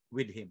them,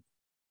 with him.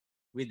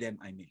 With them,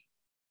 I mean.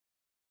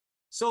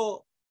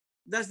 So,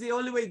 that's the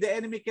only way the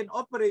enemy can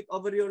operate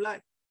over your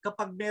life.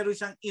 Kapag meron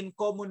siyang in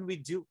common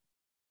with you.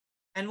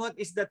 And what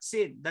is that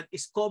sin that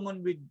is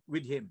common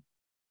with him?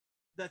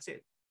 That's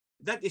it.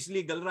 That is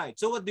legal right.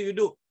 So what do?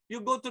 You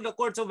go to the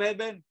courts of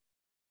heaven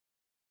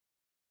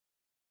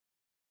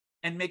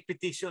and make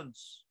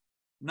petitions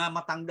na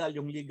matanggal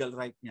yung legal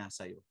right niya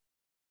sa'yo.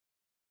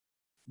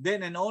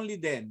 Then and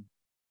only then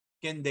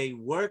can they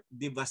work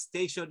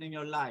devastation in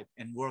your life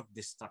and work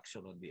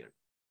destruction on the earth.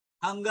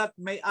 Hanggat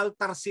may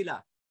altar sila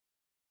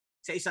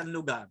sa isang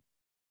lugar,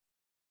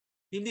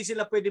 hindi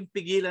sila pwedeng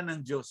pigilan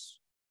ng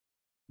Diyos.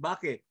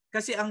 Bakit?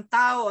 Kasi ang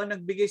tao ang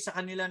nagbigay sa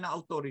kanila ng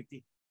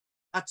authority.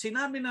 At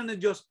sinabi na ng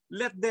Diyos,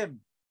 let them.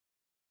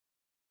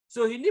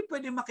 So hindi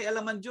pwedeng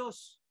makialam ang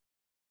Diyos.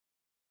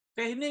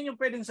 Kaya hindi nyo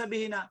pwedeng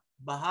sabihin na,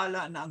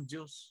 bahala na ang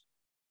Diyos.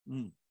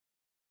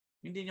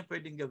 Hindi nyo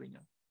pwedeng gawin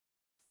yun.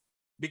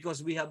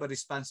 Because we have a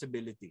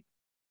responsibility.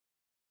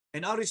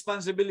 And our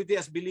responsibility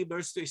as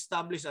believers to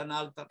establish an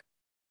altar.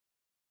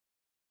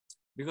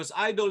 Because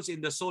idols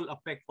in the soul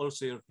affect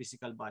also your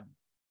physical body.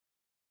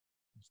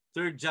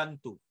 3 John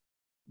 2.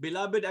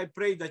 Beloved, I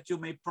pray that you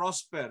may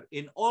prosper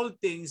in all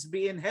things,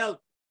 be in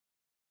health,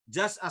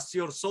 just as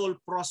your soul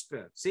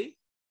prosper. See?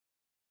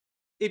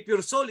 If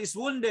your soul is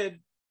wounded,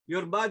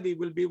 your body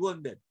will be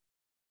wounded.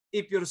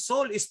 If your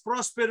soul is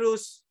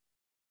prosperous,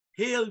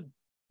 healed,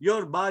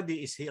 your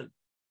body is healed.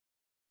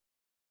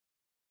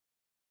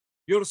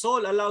 Your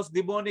soul allows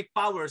demonic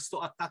powers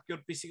to attack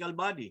your physical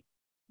body.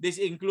 This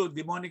include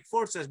demonic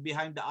forces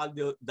behind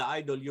the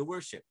idol you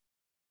worship.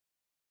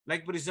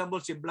 Like for example,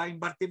 si blind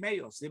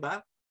Bartimaeus, di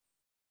ba?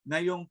 Na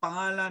yung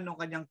pangalan ng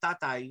kanyang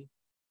tatay,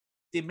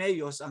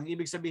 Timaeus, ang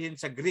ibig sabihin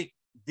sa Greek,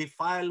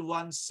 defile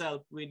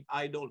oneself with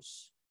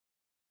idols.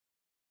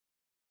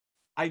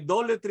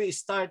 Idolatry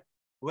starts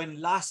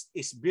when lust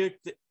is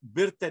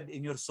birthed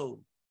in your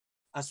soul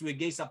as we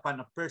gaze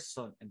upon a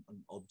person and an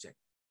object.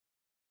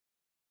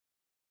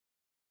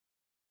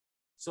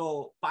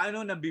 So,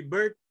 paano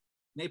na-birth,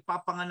 na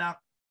ipapanganak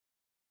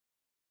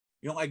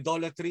yung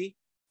idolatry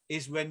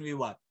is when we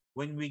what?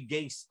 When we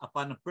gaze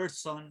upon a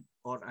person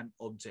or an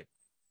object.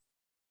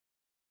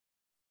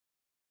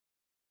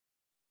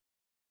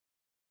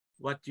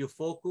 What you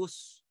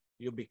focus,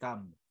 you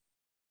become.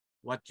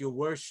 What you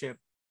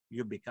worship,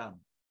 you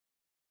become.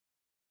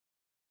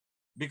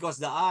 Because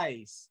the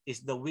eyes is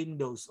the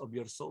windows of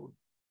your soul.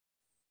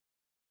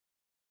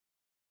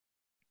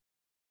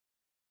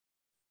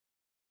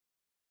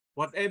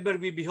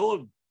 Whatever we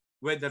behold,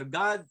 whether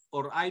God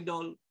or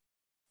idol,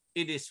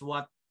 it is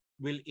what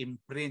will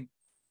imprint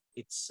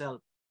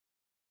itself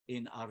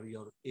in our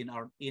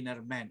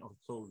inner man or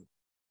soul.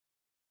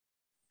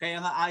 Kaya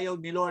nga ayaw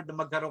ni Lord na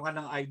magkaroon ka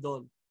ng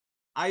idol.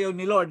 Ayaw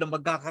ni Lord na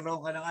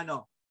magkakaroon ka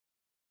ng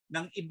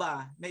ng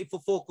iba na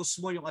ifo-focus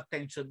mo yung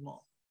attention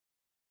mo.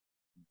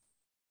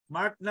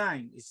 Mark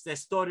 9 is the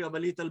story of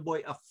a little boy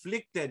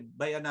afflicted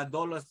by an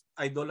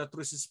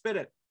idolatrous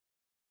spirit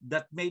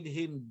that made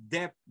him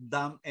deaf,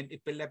 dumb, and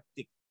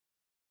epileptic.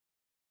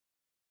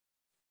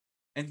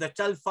 And the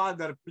child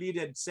father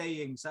pleaded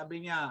saying,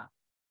 sabi niya,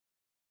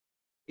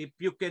 if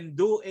you can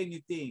do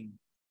anything,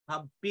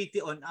 have pity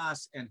on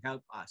us and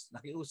help us.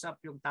 Nakiusap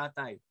yung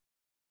tatay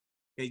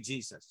kay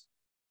Jesus.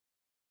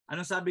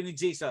 Anong sabi ni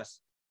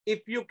Jesus?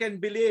 If you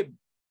can believe,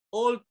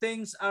 all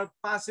things are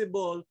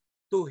possible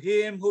to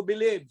him who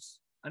believes.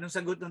 Anong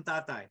sagot ng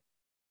tatay?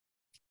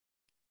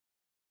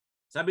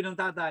 Sabi ng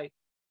tatay,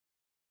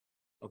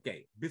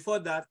 okay, before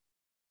that,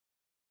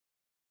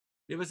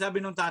 di ba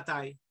sabi ng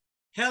tatay,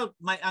 help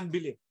my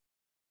unbelief.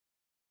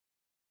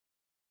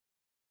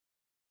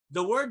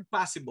 The word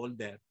possible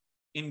there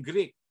in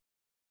Greek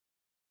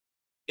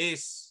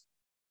is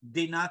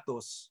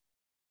dinatos.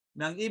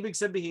 Nang ibig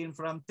sabihin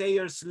from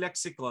Thayer's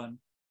lexicon,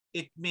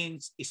 it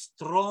means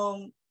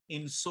strong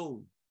in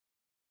soul.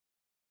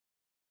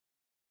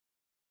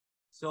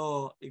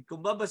 So,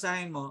 kung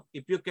babasahin mo,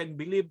 if you can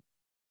believe,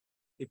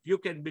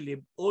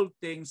 all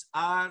things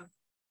are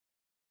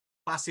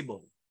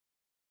possible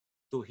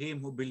to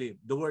him who believes.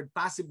 The word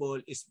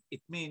possible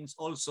it means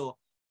also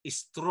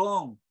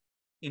strong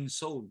in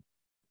soul.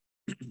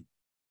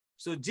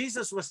 So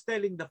Jesus was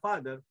telling the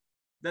father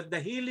that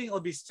the healing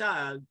of his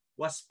child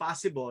was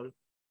possible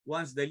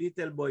once the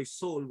little boy's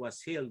soul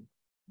was healed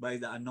by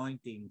the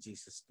anointing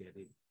Jesus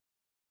carried.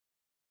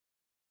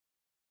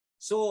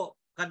 So,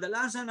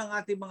 kadalasan ng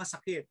ating mga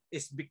sakit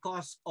is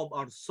because of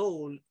our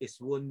soul is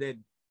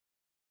wounded.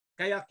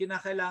 Kaya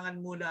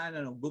kinakailangan muna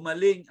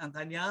gumaling ang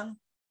kanyang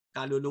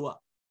kaluluwa.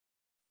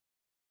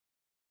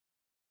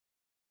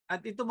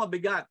 At ito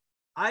mabigat.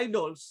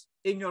 Idols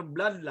in your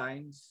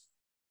bloodlines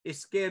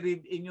is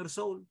carried in your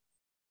soul.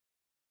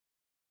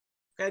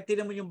 Kaya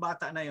tinan mo yung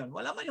bata na yon.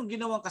 Wala man yung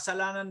ginawang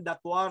kasalanan that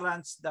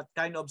warrants that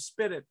kind of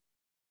spirit.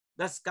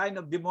 That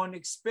kind of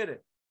demonic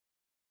spirit.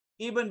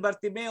 Even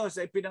Bartimeus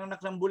ay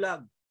pinanganak ng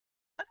bulag.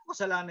 Anong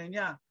kasalanan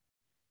niya?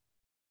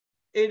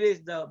 It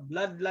is the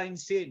bloodline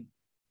sin.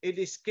 It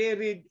is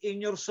carried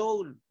in your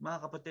soul,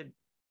 mga kapatid.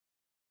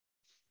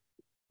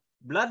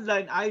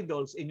 Bloodline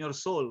idols in your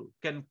soul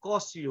can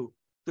cause you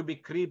to be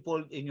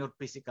crippled in your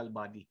physical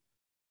body.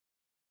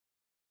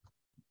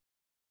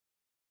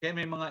 Kaya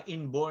may mga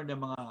inborn na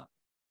mga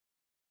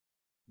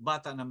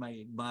bata na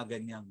may mga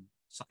ganyang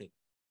sakit.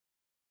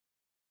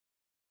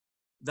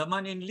 The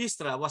man in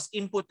Lystra was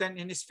impotent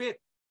in his feet,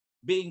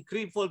 being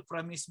crippled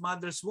from his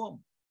mother's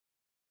womb.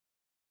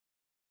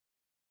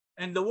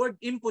 And the word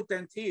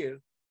impotent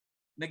here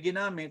na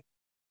ginamit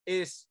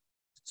is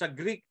sa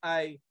Greek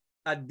ay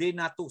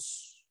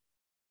adenatus,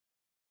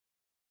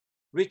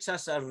 which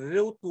has a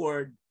root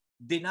word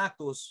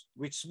denatus,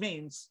 which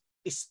means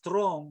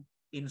strong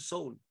in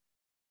soul.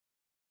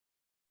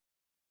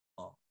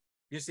 Oh,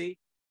 you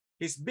see,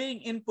 his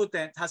being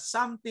impotent has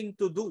something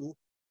to do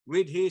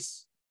with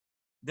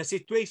the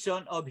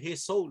situation of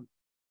his soul.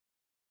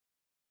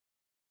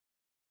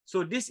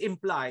 So this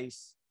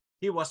implies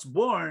he was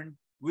born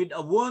with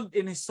a wound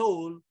in his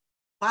soul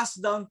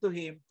passed down to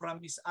him from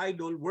his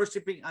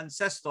idol-worshipping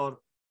ancestor,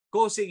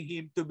 causing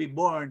him to be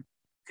born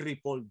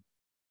crippled.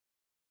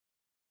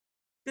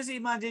 Kasi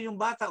imagine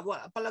yung bata,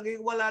 palagi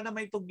wala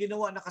naman itong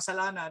ginawa na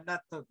kasalanan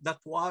that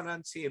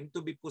warrants him to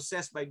be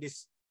possessed by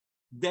this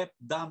deaf,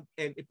 dumb,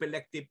 and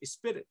epileptic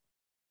spirit.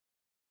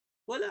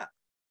 Wala.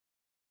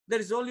 There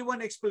is only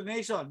one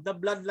explanation, the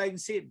bloodline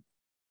sin.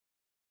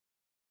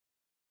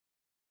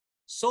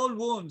 Soul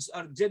wounds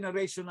are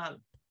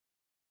generational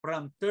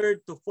from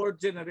third to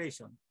fourth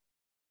generation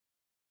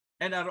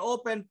and are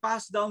often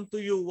passed down to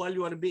you while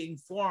you are being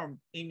formed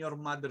in your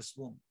mother's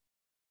womb.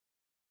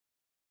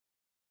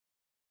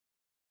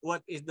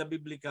 What is the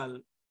biblical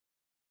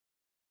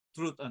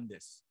truth on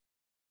this?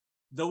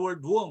 The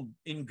word womb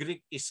in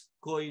Greek is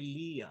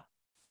koilia.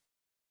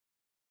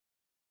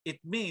 It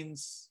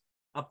means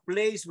a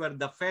place where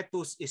the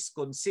fetus is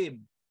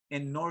conceived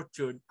and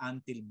nurtured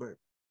until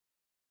birth.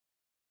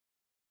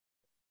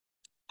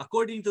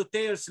 According to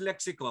Thayer's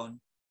lexicon,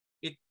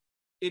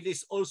 it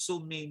is also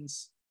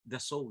means the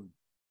soul.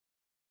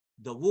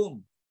 The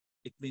womb,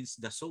 it means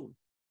the soul.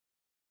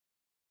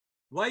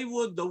 Why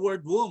would the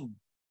word womb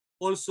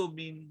also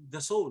mean the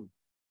soul?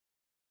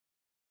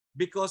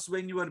 Because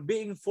when you are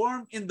being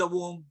formed in the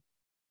womb,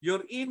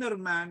 your inner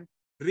man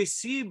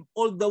received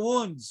all the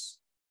wounds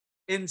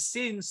and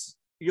sins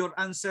your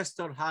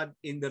ancestor had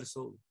in their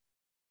soul.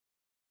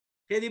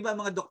 Kaya di ba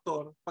mga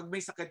doktor, pag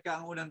may sakit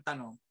ka, ang unang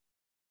tanong,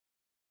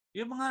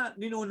 yung mga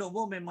ninuno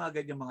mo may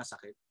mga ganyang mga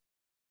sakit.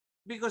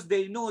 Because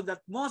they know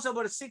that most of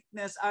our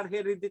sickness are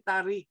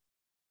hereditary,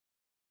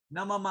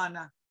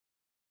 namamana.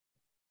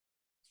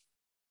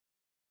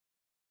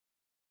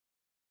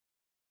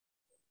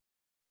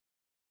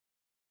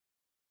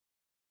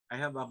 I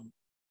have a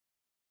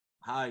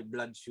high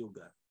blood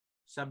sugar.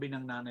 Sabi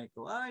ng nanay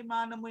ko, ay,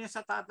 mana mo yan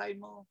sa tatay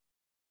mo.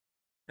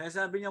 Kaya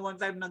sabi niya one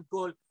time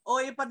nag-call,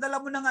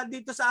 ipadala mo na nga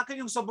dito sa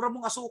akin yung sobra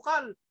mong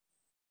asukal.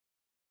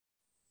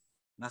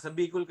 Nasa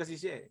Bicol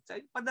kasi siya eh.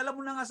 Sabi, padala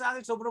mo na nga sa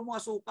akin, sobra mong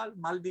asukal.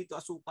 Mahal dito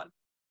asukal.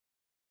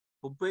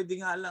 Kung pwede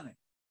nga lang eh.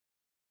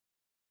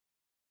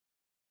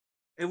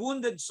 A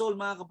wounded soul,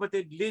 mga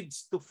kapatid,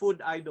 leads to food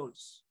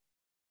idols.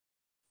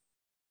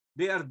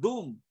 They are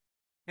doomed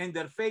and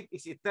their fate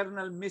is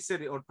eternal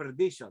misery or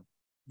perdition.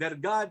 Their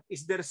God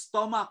is their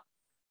stomach,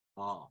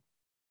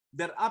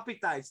 their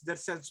appetites, their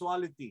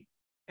sensuality,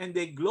 and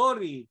they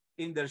glory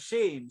in their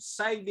shame,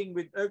 siding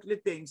with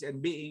earthly things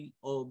and being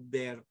of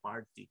their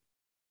party.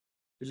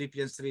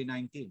 Philippians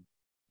 3:19.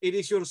 It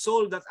is your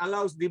soul that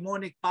allows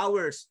demonic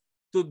powers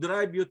to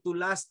drive you to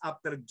lust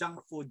after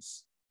junk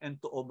foods and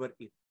to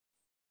overeat.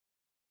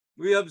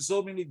 We have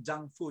so many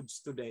junk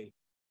foods today.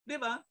 Di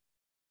ba?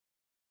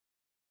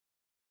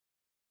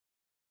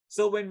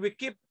 So when we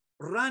keep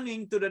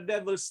running to the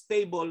devil's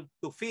table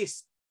to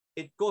feast,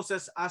 it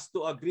causes us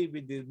to agree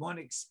with the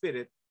demonic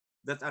spirit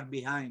that are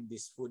behind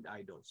these food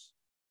idols.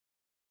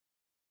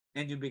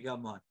 And you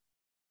become what?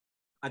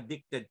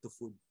 Addicted to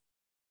food.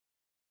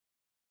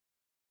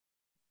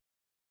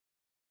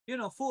 You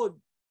know, food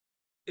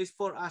is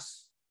for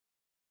us.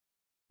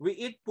 We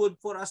eat food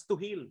for us to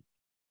heal.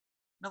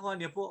 Nakuha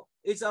niyo po,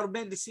 it's our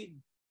medicine.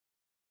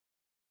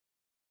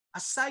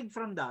 Aside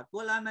from that,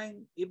 wala na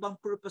yung ibang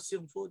purpose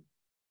yung food.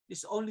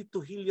 It's only to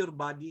heal your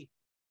body.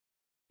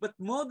 But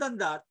more than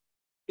that,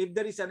 if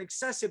there is an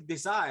excessive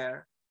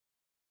desire,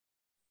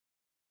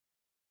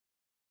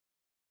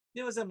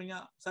 di ba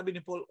sabi ni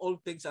Paul, all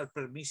things are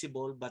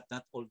permissible, but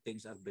not all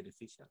things are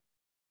beneficial.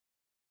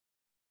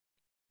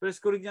 1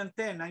 Corinthians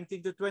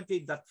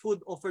 10:19-20, that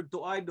food offered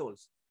to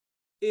idols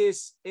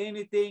is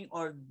anything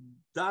or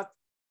that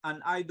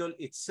an idol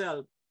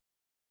itself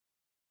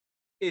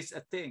is a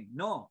thing.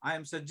 No, I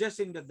am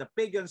suggesting that the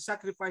pagan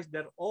sacrifice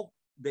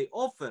they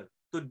offer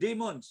to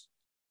demons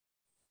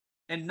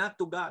and not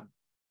to God.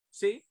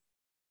 See?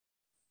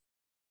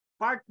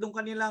 Part ng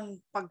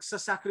kanilang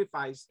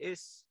pagsasacrifice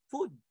is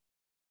food.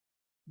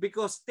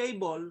 Because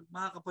table,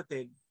 mga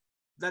kapatid,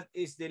 that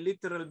is the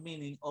literal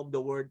meaning of the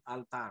word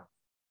altar.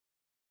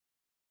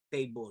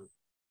 Table.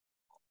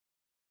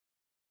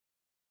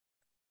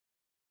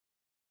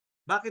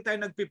 Bakit tayo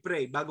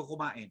nagpipray bago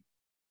kumain?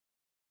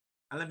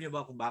 Alam niyo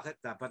ba kung bakit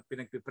dapat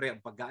pinagpipray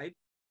ang pagkain?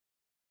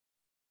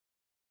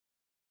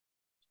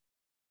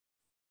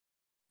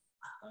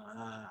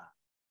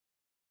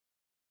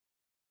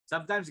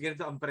 Sometimes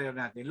ganito ang prayer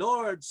natin.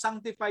 Lord,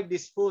 sanctify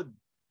this food.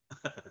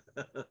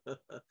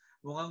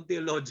 Mukhang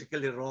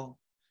theologically wrong.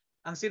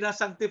 Ang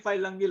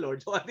sinasanctify lang ni Lord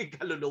yung ating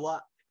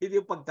kaluluwa,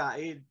 hindi yung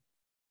pagkain.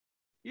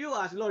 You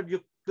ask, Lord,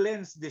 you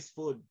cleanse this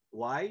food.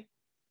 Why?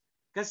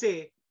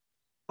 Kasi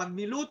pag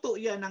niluto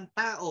yan ng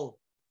tao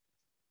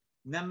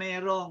na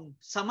merong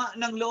sama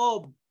ng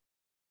loob,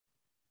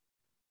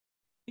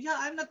 yeah,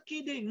 I'm not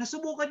kidding.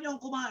 Nasubukan niyo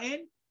ang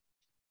kumain?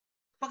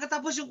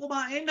 Pagkatapos yung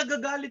kumain,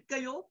 nagagalit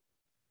kayo?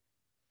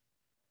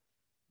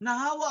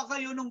 Nahawa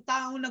kayo nung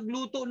taong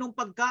nagluto ng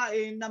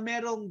pagkain na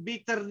merong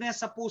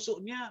bitterness sa puso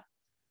niya.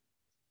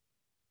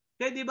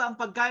 Kaya di ba ang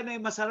pagkain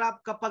ay masarap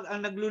kapag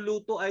ang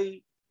nagluluto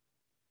ay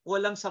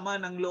walang sama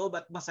ng loob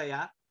at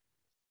masaya?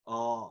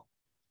 Oh.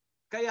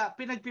 Kaya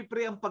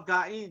pinagpipray ang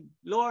pagkain.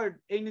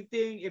 Lord,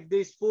 anything if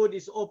this food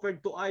is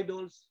offered to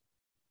idols.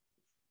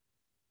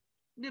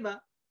 Di ba?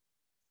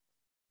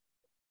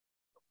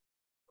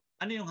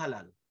 Ano yung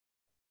halal?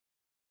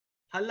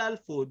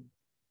 Halal food,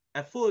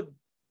 a food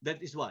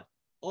that is what?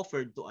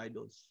 Offered to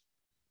idols.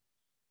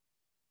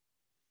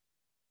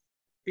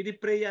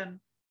 Pinipray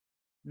yan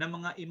ng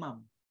mga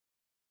imam.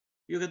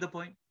 You get the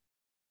point?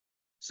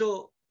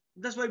 So,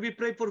 that's why we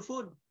pray for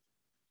food.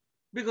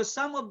 Because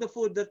some of the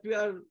food that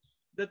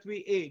we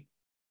ate,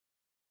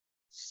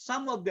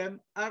 some of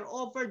them are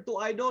offered to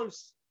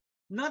idols.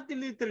 Not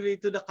literally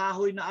to the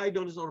kahoy na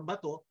idols or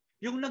bato,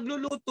 yung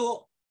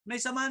nagluluto, may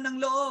sama ng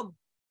loob.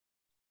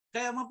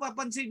 Kaya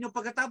mapapansin nyo,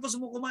 pagkatapos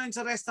mo kumain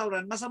sa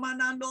restaurant, masama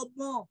na ang loob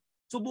mo.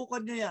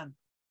 Subukan nyo yan.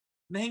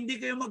 Na hindi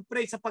kayo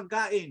mag-pray sa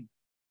pagkain.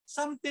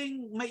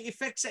 Something may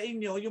effect sa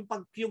inyo yung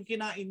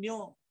kinain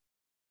nyo.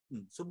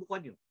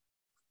 Subukan nyo.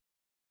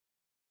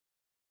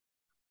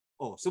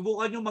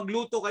 Subukan nyo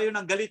magluto kayo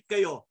ng galit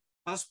kayo.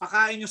 Tapos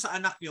pakain nyo sa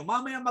anak nyo.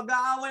 Mamaya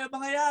mag-aaway ang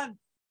mga yan.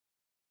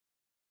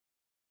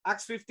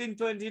 Acts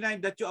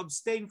 15:29, that you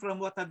abstain from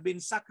what had been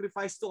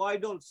sacrificed to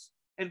idols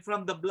and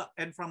from blood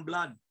and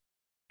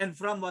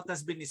from what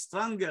has been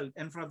strangled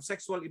and from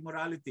sexual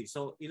immorality.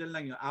 So ilan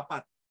lang yun?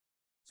 4.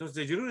 So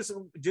the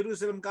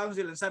Jerusalem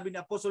Council, and sabi ni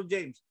Apostle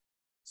James,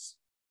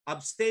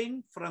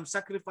 abstain from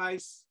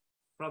sacrifice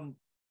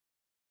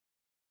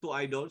to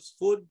idols,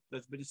 food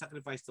that's been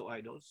sacrificed to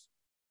idols,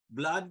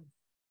 blood,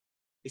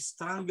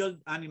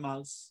 strangled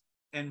animals,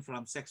 and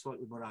from sexual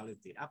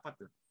immorality. 4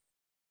 yun.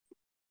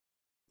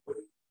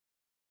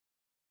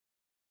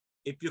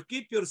 If you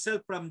keep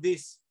yourself from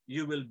this,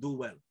 you will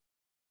do well.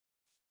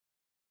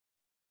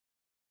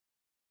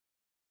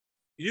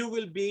 You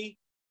will be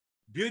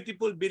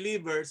beautiful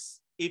believers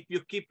if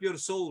you keep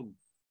your soul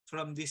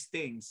from these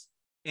things,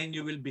 and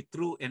you will be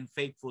true and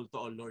faithful to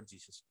our Lord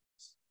Jesus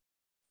Christ.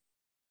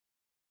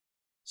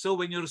 So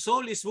when your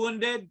soul is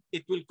wounded,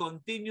 it will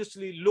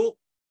continuously look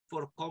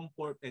for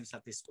comfort and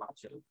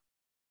satisfaction.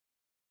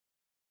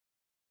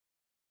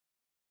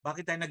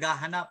 Bakit tayo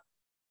naghahanap?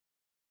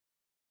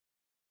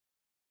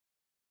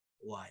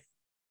 Why?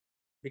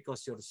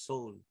 Because your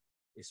soul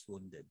is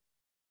wounded.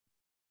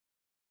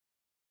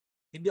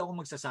 Hindi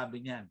ako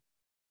magsasabi niyan.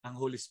 Ang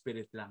Holy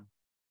Spirit lang.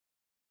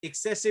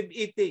 Excessive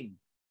eating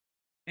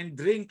and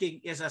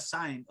drinking is a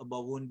sign of a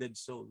wounded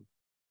soul.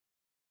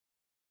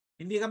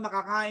 Hindi ka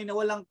makakain na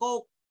walang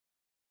Coke.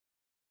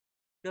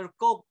 Your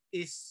Coke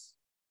is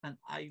an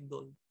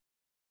idol.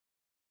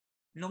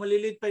 Nung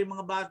maliliit pa yung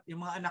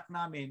yung mga anak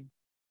namin,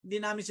 hindi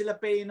namin sila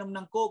painom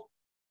ng Coke.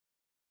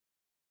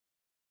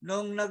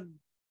 Nung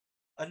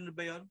ano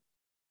ba yun?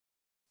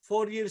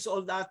 4 years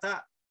old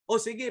ata.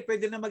 O sige,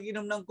 pwede na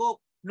mag-inom ng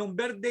Coke. Nung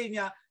birthday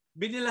niya,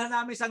 binilhan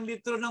namin 1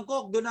 litro ng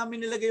Coke. Doon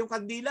namin nilagay yung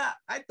kandila.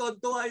 Ay,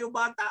 tontuwa yung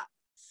bata.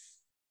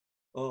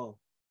 Oh.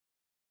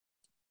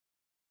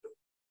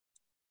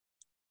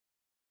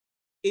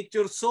 It's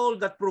your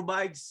soul that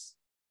provides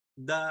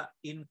the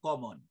in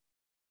common.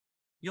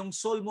 Yung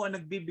soul mo ang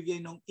nagbibigay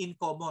ng in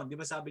common. Di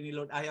ba sabi ni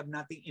Lord, I have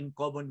nothing in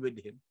common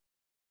with Him.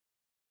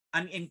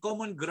 An in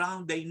common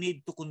ground they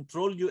need to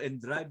control you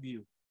and drive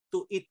you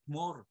to eat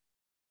more.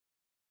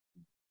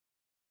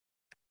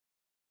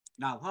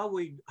 Now, how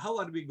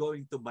are we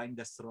going to bind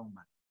the strong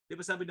man? Di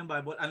ba sabi ng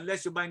Bible,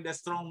 unless you bind the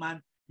strong man,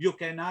 you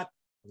cannot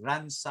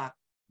ransack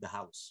the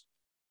house.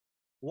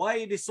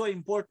 Why it is so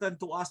important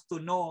to us to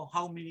know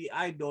how many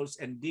idols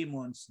and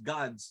demons,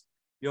 gods,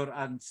 your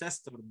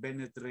ancestor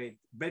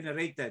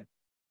venerated,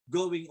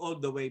 going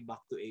all the way back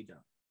to Adam.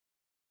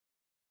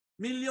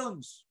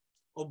 Millions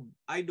of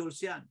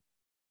idols yan.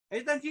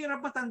 Eh, ang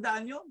hirap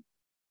matandaan yun.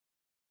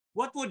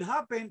 What would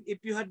happen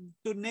if you had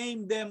to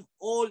name them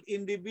all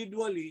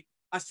individually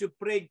as you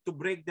prayed to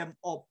break them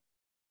off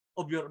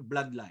of your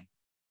bloodline?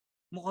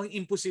 Mukhang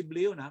imposible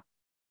yun, ha?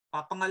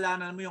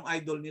 Papangalanan mo yung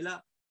idol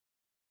nila.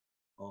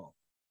 Oh.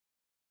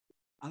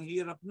 Ang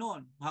hirap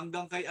nun.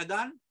 Hanggang kay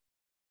Adan,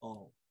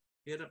 oh,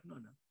 hirap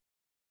nun. Ha?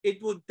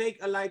 It would take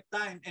a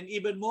lifetime and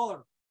even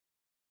more.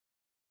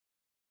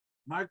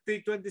 Mark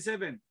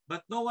 3:27,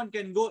 but no one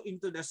can go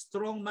into the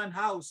strong man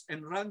house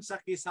and ransack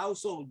his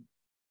household,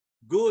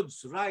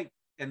 goods right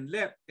and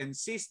left, and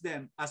seize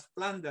them as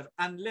plunder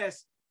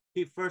unless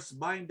he first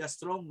bind the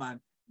strong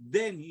man,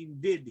 then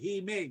indeed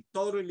he may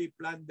thoroughly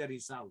plunder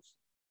his house.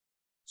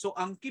 So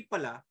ang key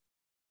pala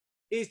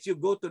is you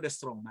go to the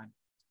strong man.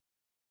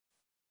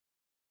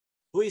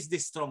 Who is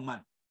this strong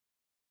man?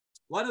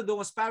 One of the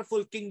most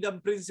powerful kingdom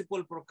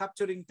principle for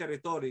capturing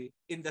territory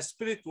in the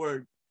spirit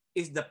world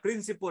is the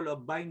principle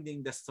of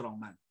binding the strong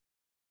man.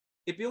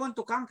 If you want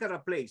to conquer a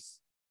place,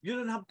 you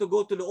don't have to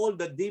go to all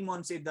the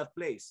demons in that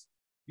place.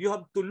 You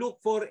have to look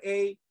for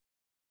a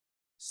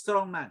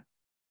strong man.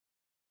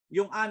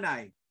 Yung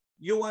anay,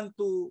 you want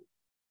to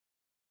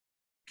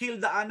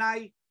kill the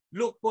anay,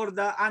 look for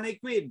the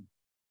anay queen.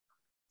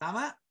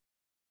 Tama?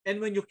 And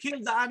when you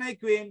kill the anay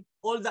queen,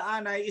 all the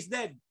anay is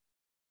dead.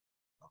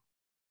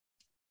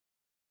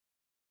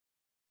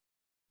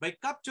 By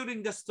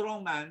capturing the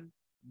strong man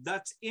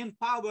that's in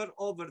power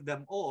over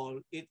them all,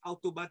 it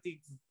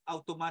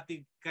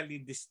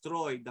automatically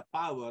destroy the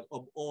power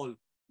of all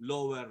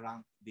lower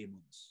rank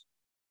demons.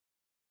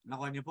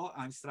 Nakuha niyo po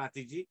ang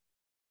strategy?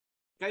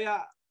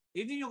 Kaya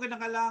hindi niyo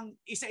kinakalang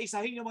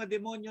isa-isahin yung mga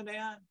demonyo na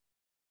yan.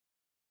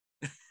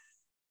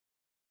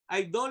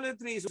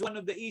 Idolatry is one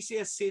of the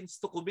easiest sins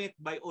to commit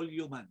by all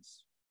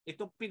humans.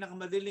 Ito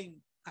pinakamadaling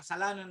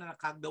kasalanan na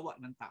nakagawa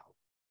ng tao.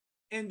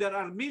 And there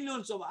are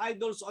millions of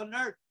idols on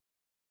earth.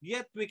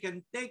 Yet we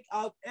can take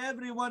out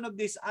every one of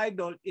these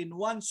idols in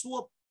one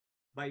swoop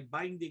by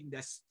binding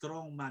the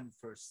strong man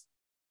first.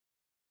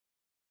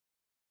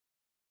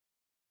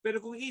 Pero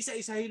kung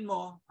isa-isahin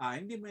mo,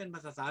 hindi mo yan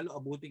masasalo,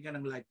 abutin ka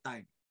ng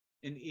lifetime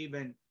and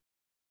even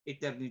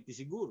eternity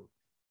siguro.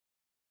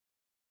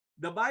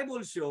 The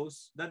Bible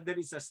shows that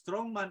there is a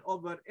strong man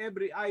over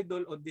every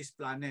idol on this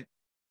planet.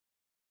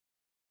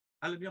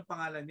 Alam niyo ang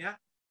pangalan niya?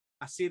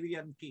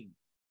 Assyrian king.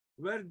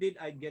 Where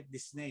did I get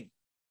this name?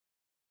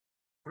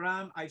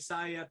 From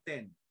Isaiah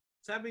 10.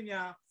 Sabi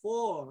niya,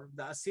 for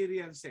the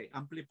Assyrian say,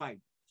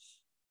 amplified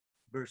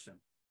version.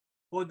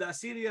 For the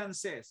Assyrian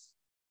says,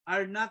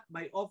 are not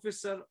my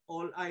officer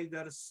all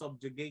either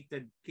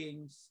subjugated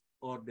kings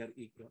or their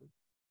equal?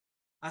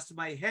 As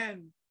my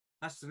hand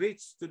has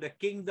reached to the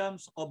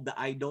kingdoms of the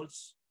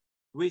idols,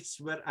 which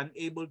were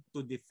unable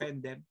to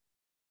defend them,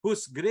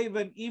 whose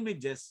graven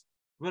images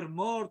were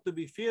more to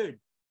be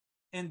feared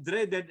and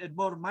dreaded and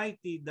more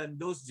mighty than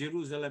those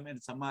Jerusalem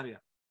and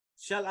Samaria.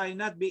 Shall I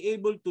not be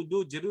able to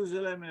do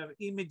Jerusalem her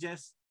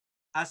images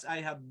as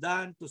I have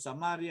done to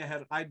Samaria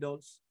her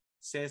idols,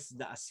 says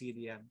the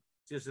Assyrian.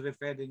 She's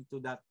referring to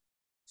that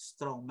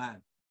strong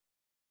man.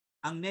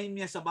 Ang name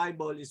niya sa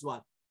Bible is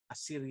what?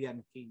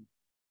 Assyrian king.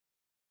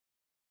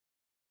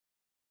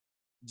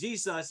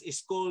 Jesus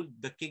is called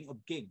the King of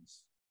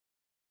Kings.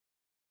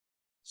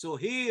 So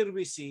here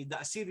we see the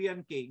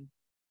Assyrian king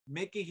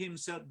making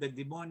himself the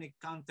demonic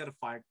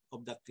counterpart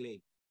of the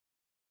clay.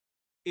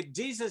 If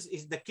Jesus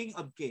is the King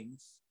of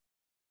Kings,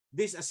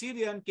 this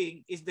Assyrian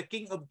king is the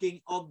King of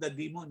the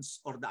demons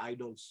or the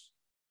idols.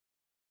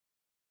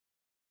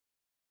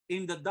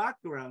 In the dark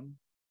realm,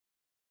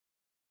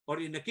 or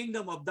in the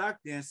kingdom of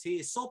darkness, he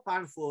is so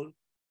powerful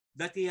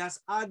that he has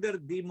other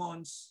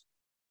demons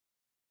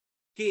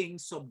king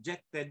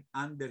subjected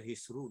under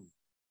his rule.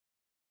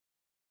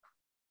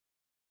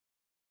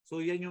 So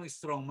yan yung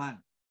strong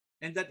man.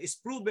 And that is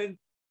proven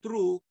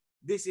through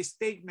this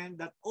statement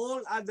that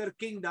all other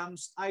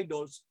kingdoms,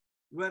 idols,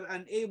 were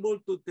unable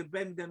to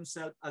defend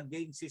themselves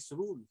against his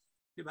rule.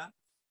 Diba?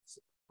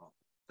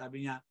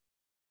 Sabi niya,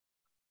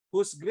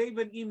 whose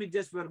graven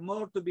images were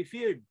more to be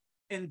feared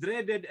and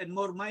dreaded and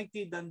more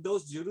mighty than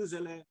those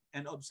Jerusalem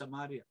and of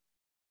Samaria.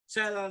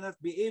 Shall I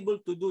not be able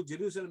to do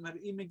Jerusalem her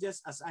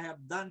images as I have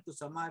done to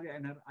Samaria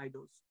and her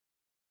idols?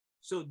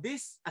 So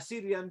this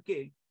Assyrian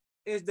king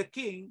is the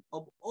king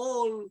of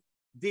all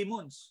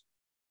demons.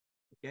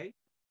 Okay?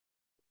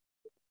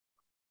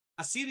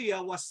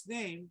 Assyria was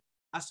named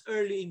as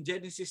early in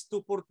Genesis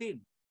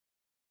 2:14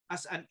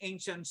 as an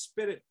ancient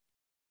spirit.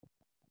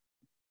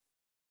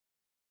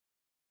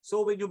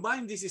 So when you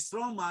bind this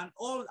strong man,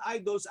 all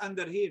idols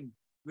under him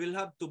will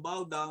have to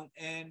bow down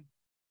and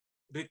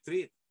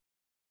retreat.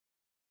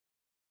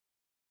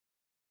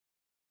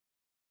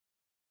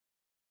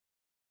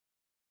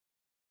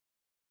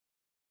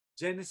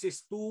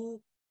 Genesis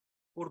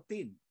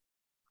 2:14.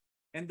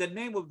 And the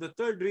name of the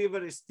third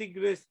river is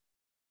Tigris,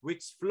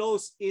 which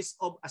flows east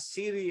of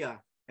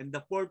Assyria. And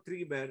the fourth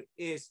river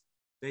is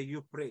the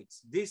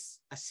Euphrates.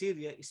 This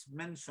Assyria is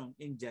mentioned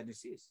in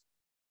Genesis.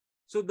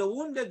 So the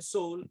wounded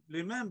soul,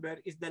 remember,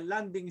 is the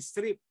landing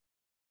strip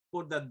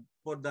for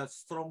the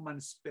strongman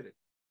spirit.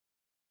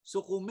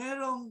 So kung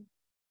merong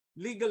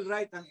legal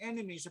right ang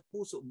enemy sa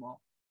puso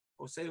mo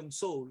o sa iyong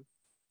soul,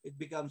 it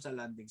becomes a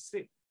landing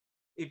strip.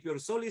 If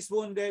your soul is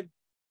wounded,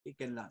 it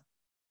can land.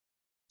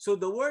 So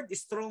the word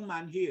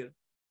strongman here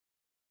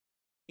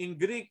in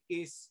Greek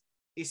is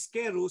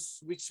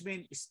iskerus, which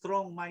means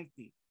strong,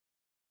 mighty.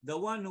 The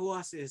one who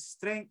has a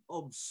strength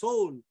of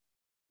soul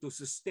to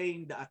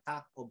sustain the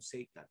attack of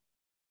Satan.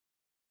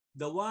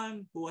 The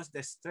one who has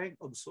the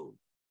strength of soul.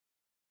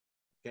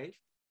 Okay?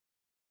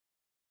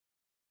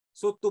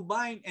 So to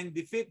bind and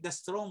defeat the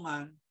strong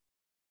man,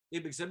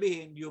 ibig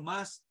sabihin, you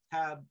must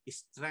have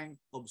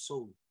strength of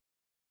soul.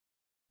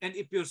 And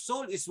if your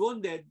soul is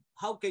wounded,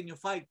 how can you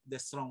fight the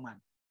strong man?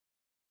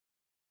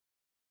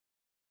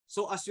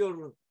 So as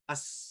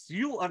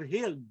you are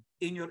healed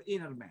in your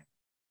inner man.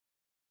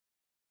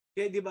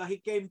 Kaya di ba, he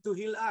came to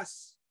heal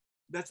us.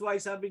 That's why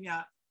sabi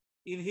niya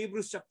in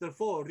Hebrews chapter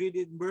 4, read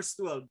it in verse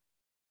 12,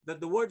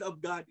 that the word of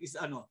God is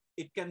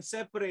it can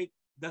separate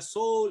the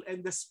soul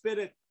and the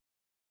spirit.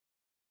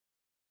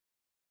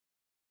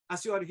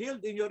 As you are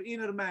healed in your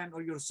inner man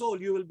or your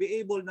soul, you will be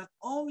able not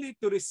only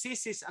to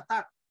resist his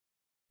attack,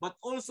 but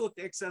also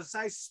to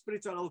exercise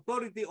spiritual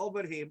authority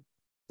over him,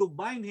 to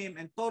bind him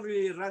and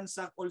thoroughly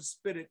ransack all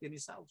spirit in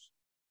his house.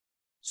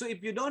 So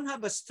if you don't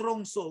have a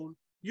strong soul,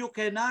 you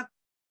cannot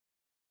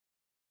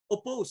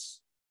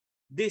oppose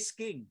this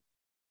king.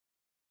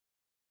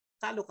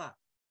 Talo ka.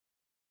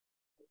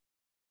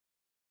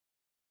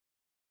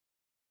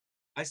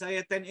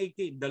 Isaiah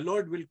 10:18, the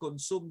Lord will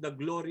consume the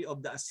glory of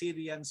the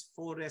Assyrian's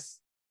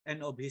forest and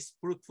of his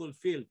fruitful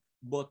field,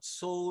 both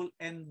soul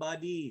and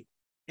body.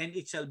 And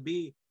it shall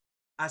be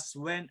as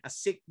when a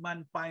sick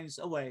man pines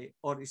away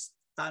or a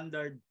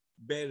standard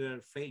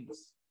bearer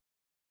faints.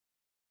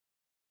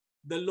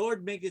 The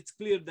Lord makes it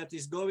clear that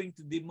he's going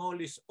to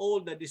demolish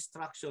all the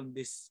destruction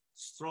this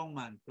strong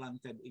man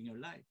planted in your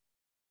life.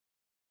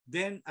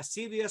 Then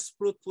Assyria's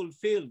fruitful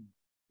field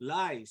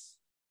lies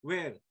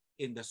where?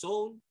 In the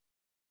soul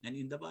and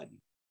in the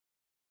body.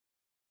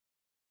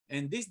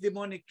 And these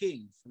demonic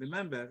kings,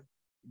 remember,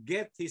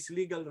 get his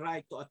legal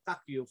right to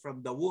attack you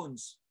from the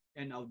wounds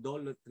and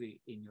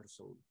idolatry in your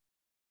soul.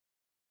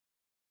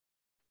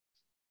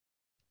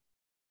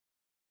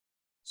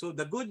 So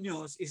the good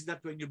news is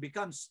that when you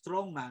become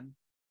strong man,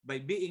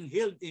 by being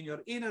healed in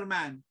your inner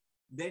man,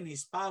 then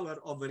his power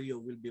over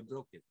you will be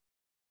broken.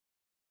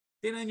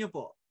 Tingnan niyo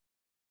po,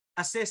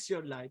 assess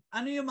your life.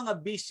 Ano yung mga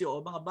bisyo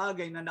o mga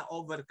bagay na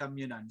na-overcome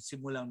nyo na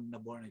simulang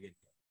na-born again?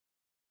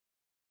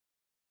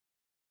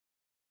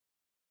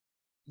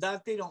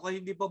 Dati, nung ako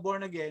hindi pa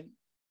born again,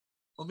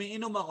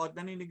 umiinom ako at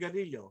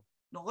naninigarilyo.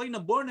 Nung ako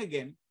na-born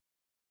again,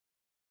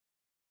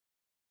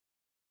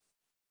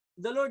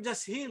 the Lord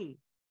just healed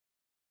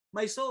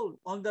my soul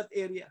on that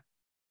area.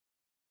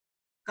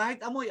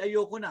 Kahit amoy,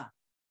 ayoko na.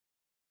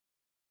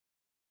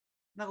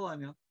 Nakuha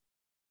niyo?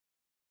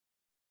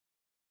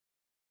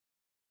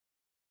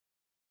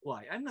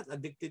 Why? I'm not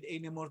addicted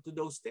anymore to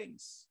those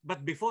things.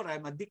 But before,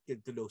 I'm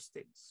addicted to those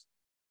things.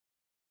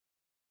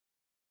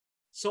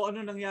 So ano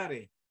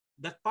nangyari?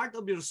 That part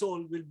of your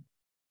soul will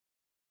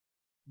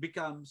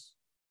becomes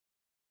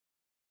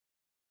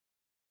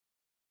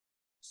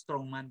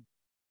strong man.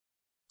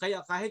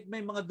 Kaya kahit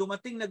may mga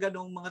dumating na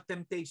ganong mga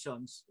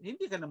temptations,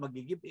 hindi ka na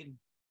mag-give in.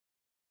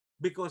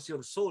 Because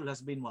your soul has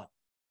been what?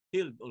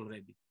 Healed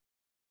already.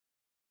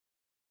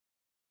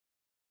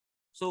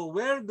 So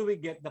where do we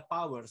get the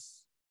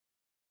powers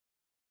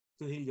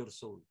to heal your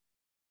soul?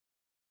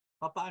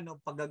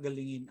 Paano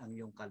pagagalingin ang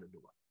iyong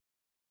kaluluwa?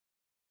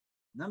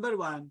 Number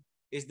 1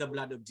 is the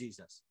blood of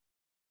Jesus.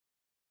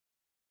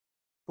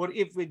 For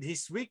if with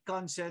his weak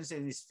conscience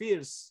and his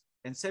fears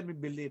and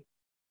semi-belief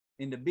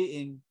in the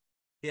being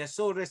he has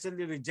so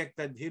recently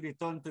rejected, he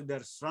returned to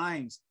their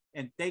shrines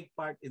and take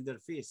part in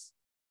their feasts.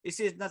 Is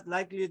it not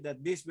likely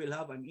that this will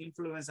have an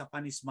influence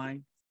upon his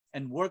mind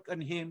and work on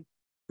him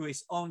to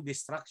his own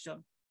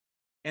destruction,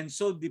 and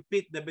so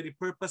defeat the very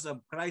purpose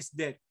of Christ's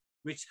death,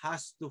 which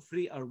has to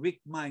free our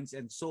weak minds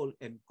and soul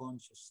and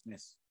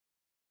consciousness?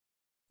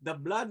 The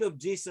blood of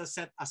Jesus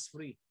set us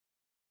free.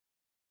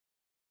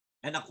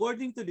 And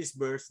according to this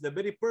verse, the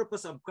very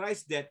purpose of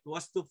Christ's death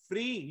was to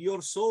free your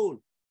soul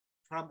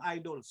from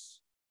idols.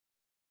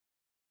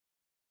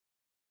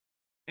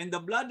 And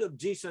the blood of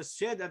Jesus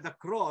shed at the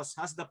cross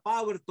has the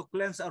power to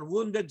cleanse our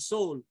wounded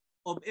soul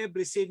of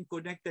every sin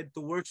connected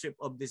to worship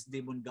of these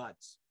demon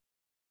gods.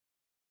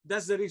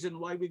 That's the reason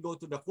why we go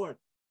to the court.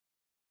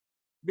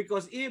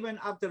 Because even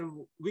after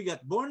we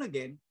got born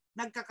again,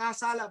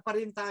 nagkakasala pa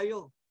rin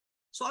tayo.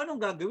 So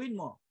anong gagawin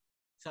mo?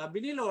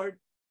 Sabi ni Lord,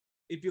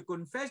 if you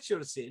confess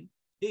your sin,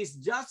 He is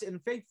just and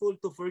faithful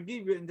to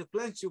forgive you and to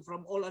cleanse you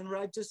from all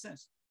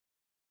unrighteousness.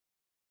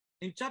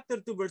 In chapter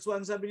 2, verse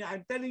 1, sabi niya,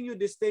 I'm telling you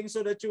these things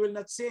so that you will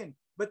not sin.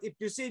 But if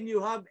you sin, you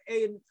have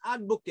an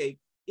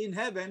advocate in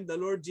heaven, the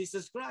Lord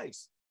Jesus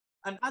Christ.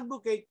 An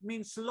advocate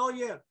means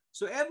lawyer.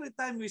 So every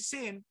time we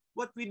sin,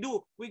 what we do,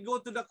 we go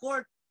to the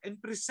court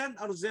and present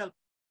ourselves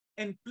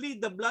and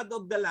plead the blood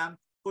of the Lamb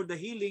for the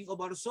healing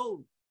of our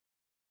soul.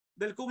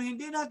 Dahil kung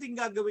hindi natin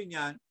gagawin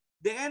yan,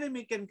 the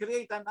enemy can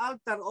create an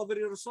altar over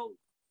your soul.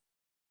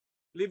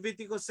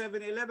 Leviticus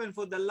 7:11,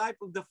 for the life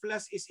of the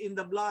flesh is in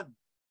the blood,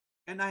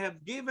 and I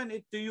have given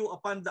it to you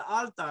upon the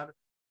altar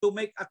to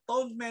make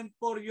atonement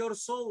for your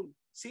soul.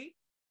 See,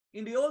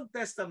 in the Old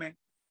Testament,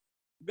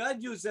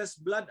 God uses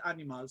blood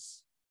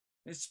animals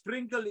and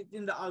sprinkle it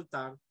in the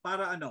altar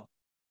para ano?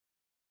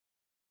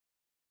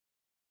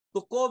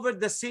 To cover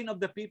the sin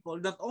of the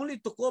people, not only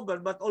to cover,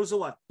 but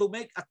also what? To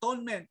make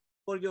atonement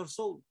for your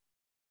soul.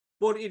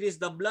 For it is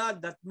the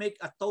blood that make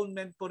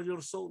atonement for your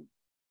soul.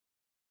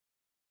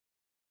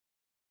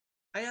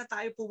 Kaya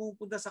tayo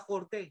pumupunta sa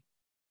korte.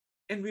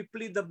 And we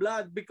plead the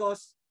blood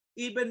because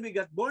even we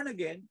got born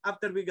again,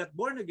 after we got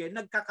born again,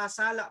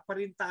 nagkakasala pa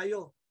rin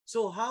tayo.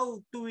 So how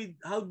do we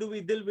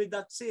deal with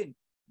that sin?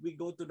 We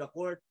go to the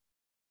court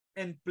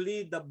and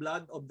plead the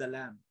blood of the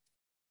Lamb.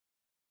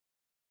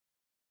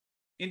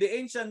 In the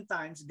ancient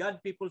times, God's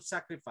people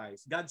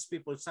sacrifice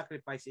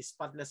a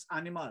spotless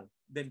animal,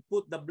 then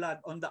put the blood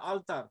on the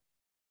altar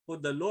for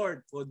the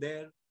Lord for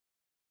their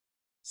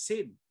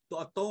sin,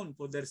 to atone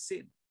for their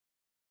sin.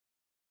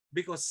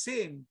 Because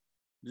sin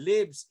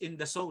lives in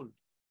the soul,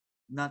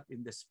 not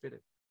in the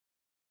spirit.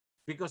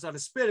 Because our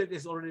spirit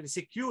is already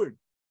secured.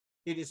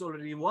 It is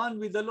already one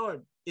with the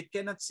Lord. It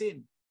cannot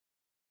sin.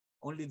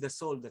 Only the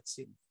soul that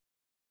sins.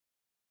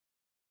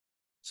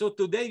 So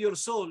today your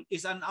soul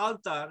is an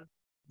altar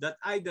that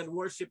either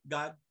worship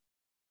God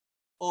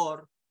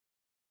or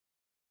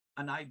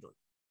an idol.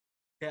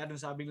 Kaya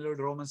anong sabi ng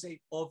Lord, Romans 8,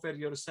 offer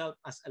yourself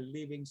as a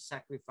living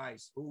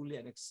sacrifice, holy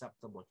and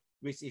acceptable,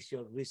 which is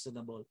your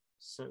reasonable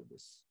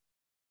service.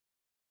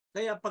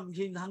 Kaya pag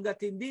hanggat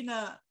hindi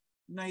na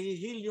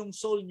nahihil yung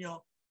soul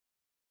nyo,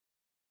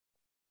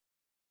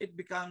 it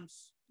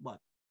becomes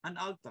what? An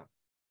altar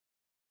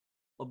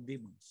of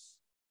demons.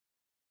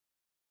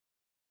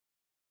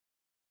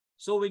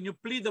 So when you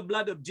plead the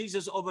blood of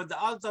Jesus over the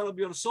altar of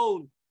your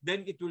soul,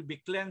 then it will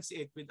be cleansed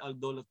with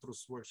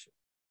idolatrous worship.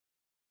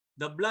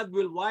 The blood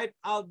will wipe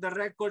out the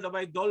record of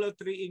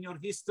idolatry in your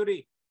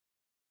history.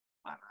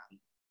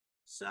 Parang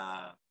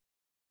sa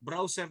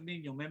browser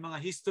ninyo, may mga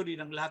history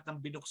ng lahat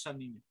ng binuksan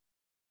ninyo.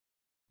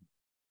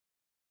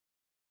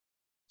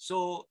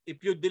 So,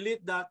 if you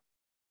delete that,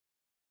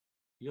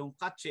 yung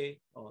cache,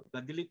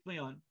 na-delete mo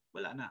yon,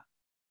 wala na.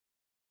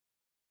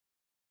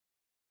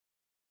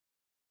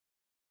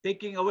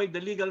 Taking away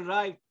the legal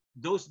right,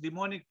 those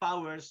demonic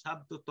powers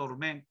have to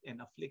torment and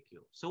afflict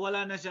you. So,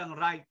 wala na siyang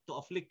right to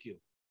afflict you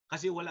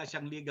kasi wala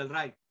siyang legal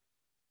right.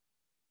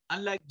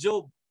 Unlike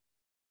Job,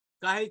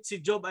 kahit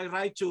si Job ay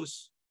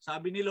righteous,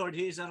 sabi ni Lord,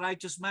 he is a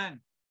righteous man.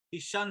 He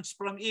shuns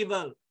from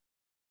evil.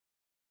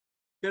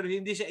 Pero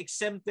hindi siya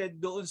exempted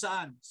doon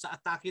saan? Sa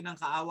atake ng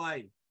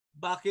kaaway.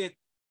 Bakit?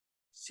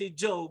 Si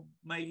Job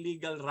may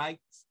legal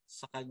rights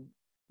sa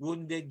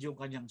wounded yung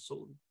kanyang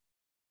soul.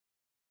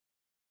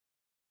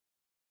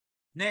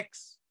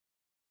 Next,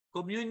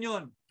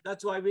 communion.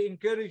 That's why we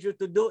encourage you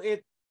to do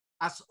it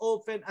as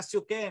often as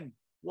you can.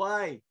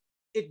 Why?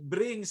 It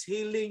brings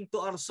healing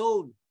to our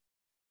soul.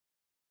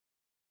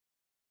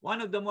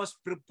 One of the most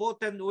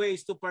potent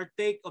ways to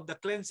partake of the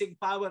cleansing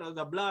power of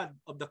the blood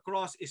of the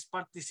cross is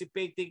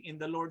participating in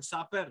the Lord's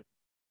Supper.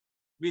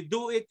 We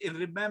do it in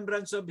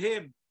remembrance of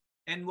Him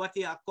and what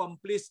He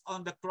accomplished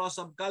on the cross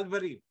of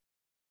Calvary.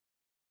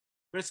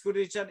 1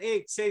 Corinthians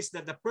 8 says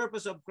that the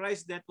purpose of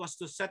Christ's death was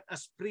to set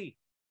us free,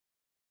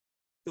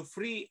 to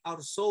free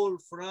our soul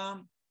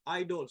from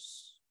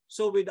idols.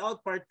 So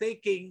without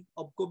partaking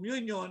of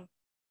communion,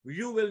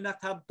 you will not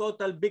have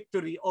total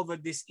victory over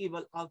these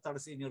evil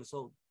altars in your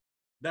soul.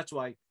 That's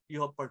why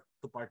you have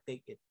to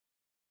partake it.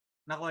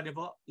 Nakuha niyo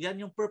po? Yan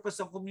yung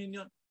purpose ng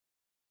communion.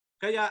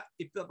 Kaya,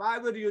 if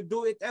ever you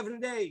do it every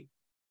day,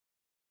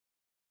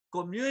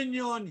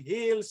 Communion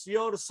heals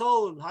your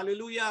soul.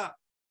 Hallelujah.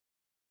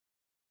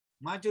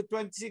 Matthew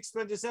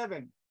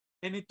 26:27.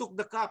 And he took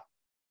the cup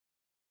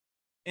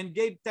and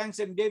gave thanks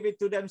and gave it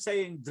to them,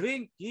 saying,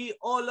 Drink ye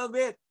all of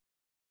it,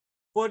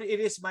 for it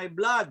is my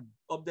blood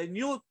of the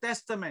New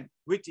Testament,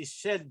 which is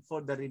shed for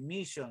the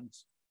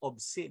remissions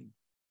of sin.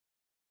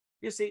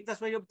 You see,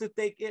 that's why you have to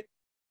take it.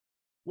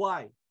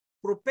 Why?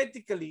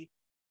 Prophetically,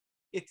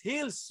 it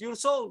heals your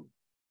soul.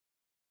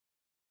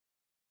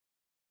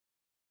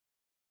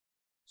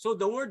 So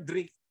the word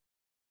drink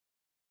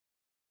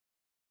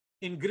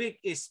in Greek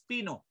is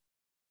pino.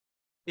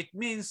 It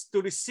means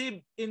to receive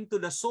into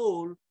the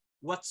soul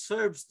what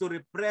serves to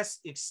repress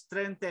it,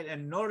 strengthen,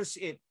 and nourish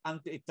it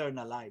unto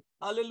eternal life.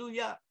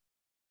 Hallelujah.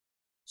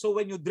 So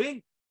when you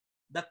drink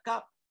the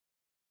cup,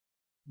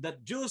 the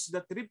juice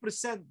that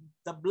represent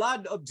the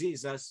blood of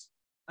Jesus,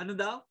 ano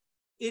daw?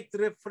 It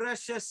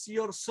refreshes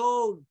your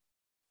soul.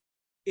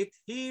 It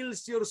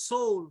heals your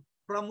soul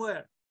from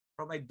where?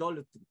 From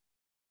idolatry,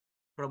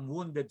 from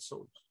wounded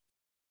souls.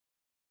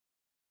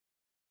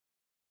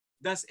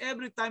 Thus,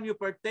 every time you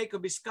partake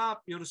of his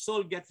cup, your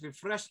soul gets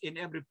refreshed in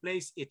every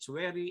place it's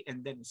weary,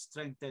 and then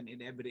strengthened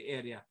in every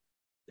area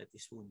that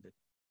is wounded.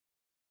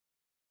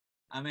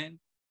 Amen.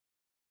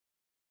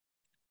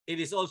 It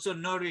is also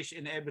nourished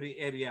in every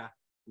area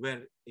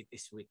where it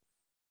is weak.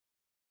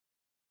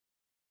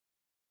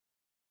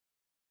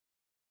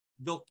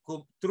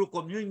 Through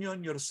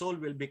communion, your soul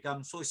will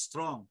become so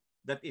strong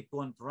that it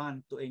won't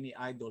run to any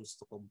idols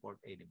to comfort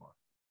anymore.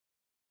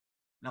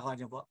 Nakuha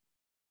niyo po?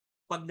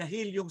 Pag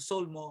na-heal yung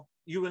soul mo,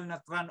 you will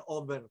not run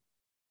over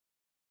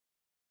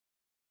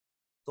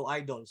to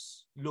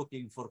idols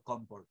looking for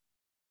comfort.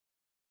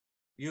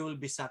 You will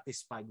be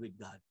satisfied with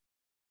God.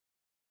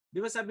 Di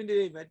ba sabi ni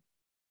David,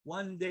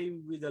 one day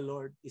with the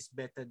Lord is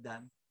better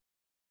than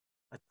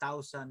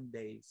 1,000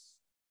 days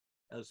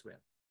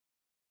elsewhere.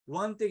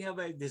 One thing have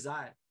I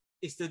desire,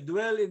 is to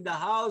dwell in the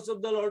house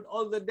of the Lord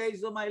all the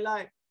days of my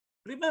life.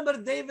 Remember,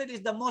 David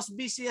is the most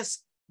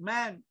busiest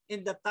man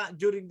in the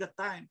during the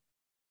time.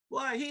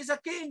 Why? He is a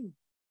king.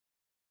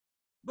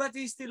 But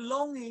he's still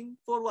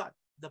longing for what?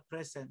 The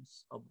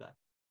presence of God.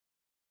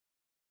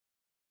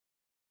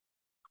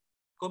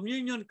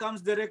 Communion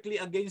comes directly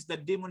against the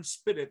demon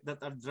spirit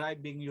that are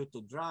driving you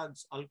to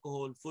drugs,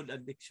 alcohol, food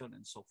addiction,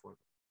 and so forth.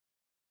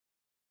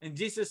 And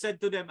Jesus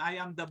said to them,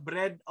 I am the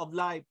bread of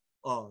life.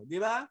 Oh, di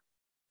ba?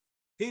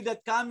 He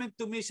that cometh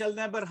to me shall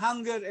never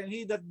hunger, and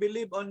he that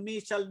believe on me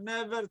shall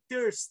never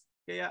thirst.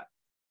 Kaya,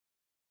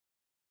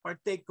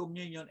 partake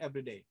communion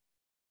every day.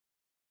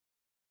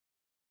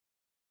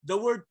 The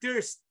word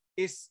thirst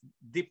is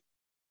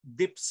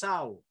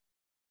dipsao.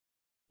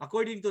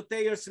 According to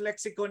Thayer's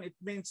lexicon, it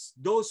means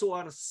those who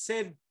are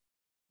said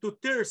to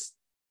thirst,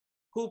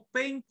 who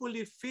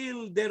painfully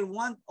feel their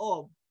want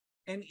of,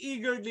 and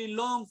eagerly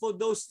long for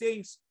those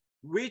things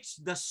which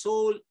the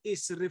soul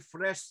is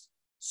refreshed,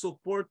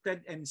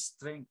 supported, and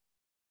strength.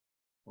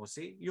 O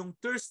see, yung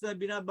thirst na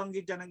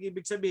binabanggit dyan, ang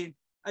ibig sabihin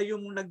ay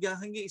yung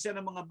naghahingi siya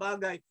ng mga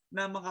bagay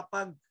na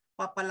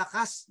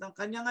makapagpapalakas ng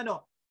kanyang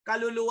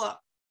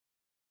kaluluwa.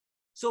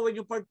 So when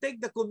you partake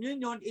the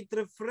communion, it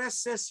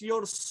refreshes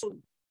your soul.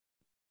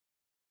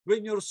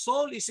 When your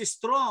soul is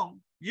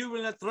strong, you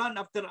will not run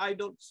after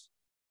idols.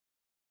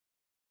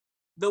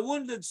 The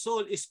wounded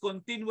soul is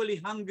continually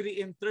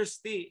hungry and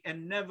thirsty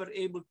and never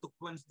able to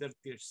quench their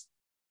thirst.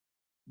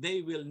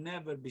 They will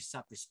never be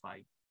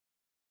satisfied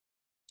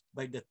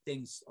by the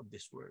things of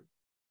this world.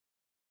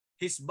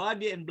 His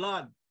body and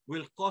blood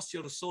will cause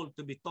your soul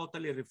to be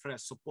totally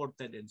refreshed,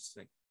 supported, and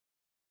strengthened.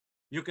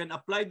 You can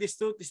apply this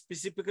truth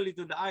specifically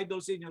to the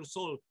idols in your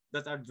soul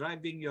that are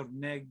driving your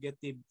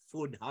negative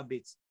food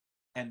habits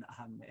and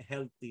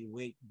healthy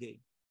weight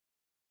gain.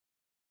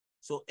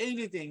 So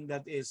anything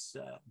that is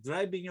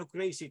driving you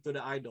crazy to the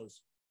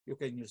idols, you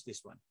can use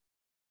this one.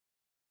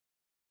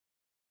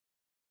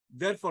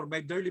 Therefore,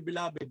 my dearly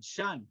beloved,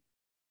 shun,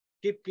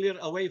 keep clear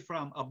away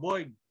from,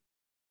 avoid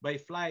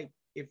by flight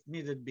if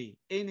needed be,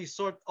 any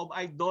sort of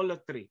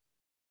idolatry.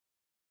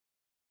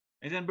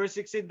 And then verse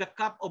 16, the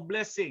cup of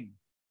blessing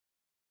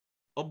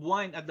of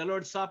wine at the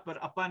Lord's Supper,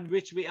 upon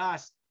which we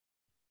ask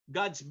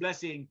God's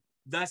blessing,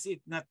 does it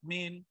not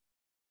mean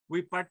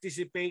we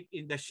participate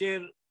in the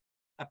share,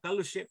 a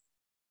fellowship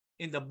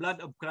in the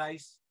blood of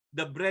Christ?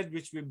 The bread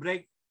which we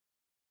break,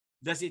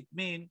 does it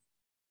mean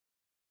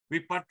we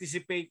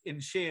participate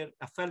and share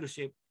a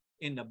fellowship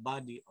in the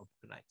body of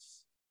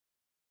Christ?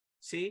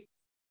 See?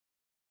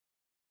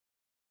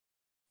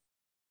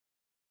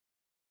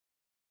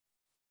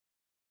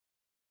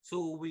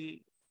 So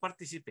we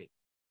participate.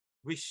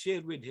 We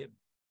share with Him.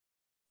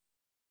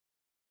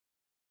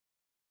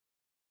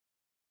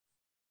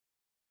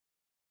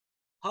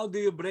 How do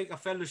you break a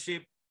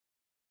fellowship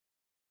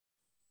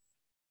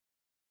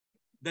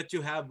that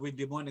you have with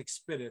demonic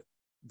spirit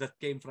that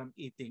came from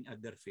eating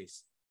at their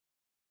feast?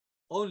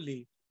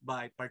 Only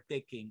by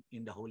partaking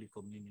in the Holy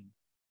Communion.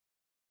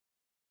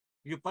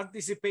 You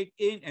participate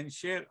in and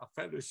share a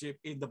fellowship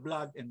in the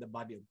blood and the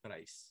body of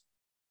Christ.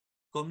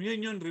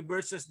 Communion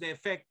reverses the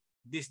effect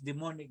these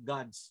demonic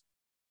gods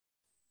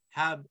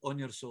have on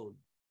your soul.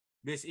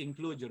 This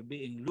includes your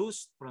being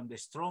loosed from the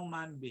strong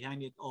man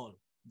behind it all,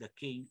 the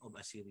king of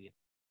Assyria.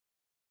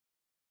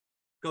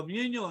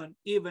 Communion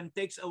even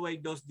takes away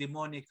those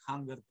demonic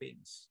hunger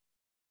pains.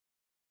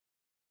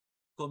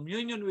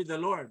 Communion with the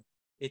Lord,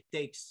 it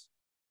takes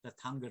that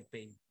hunger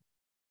pain.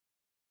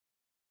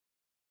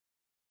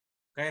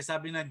 Kaya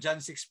sabi na John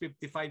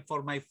 6:55,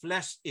 for my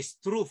flesh is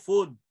true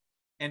food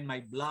and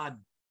my blood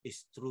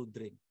is true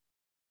drink.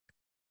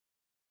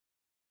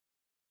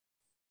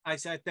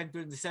 Isaiah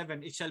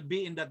 10:27, it shall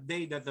be in that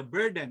day that the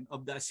burden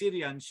of the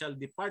Assyrian shall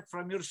depart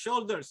from your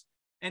shoulders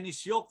and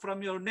his yoke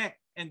from your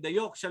neck, and the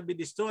yoke shall be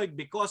destroyed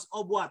because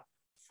of what?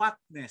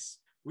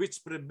 Fatness,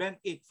 which prevent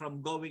it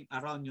from going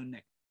around your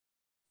neck.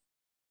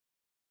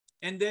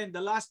 And then the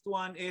last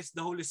one is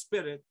the Holy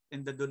Spirit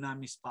and the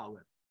dunamis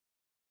power.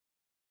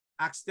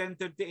 Acts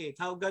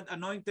 10:38, how God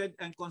anointed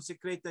and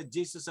consecrated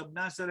Jesus of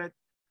Nazareth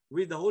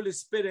with the Holy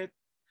Spirit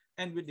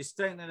and with the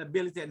strength and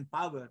ability and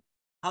power.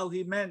 How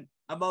he meant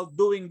about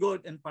doing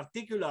good, in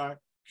particular,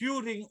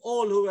 curing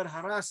all who were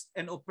harassed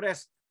and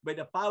oppressed by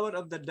the power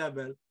of the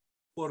devil,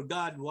 for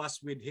God was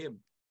with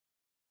him.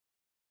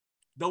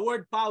 The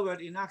word power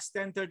in Acts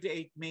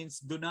 10:38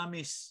 means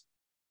dunamis.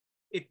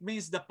 It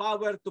means the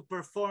power to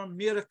perform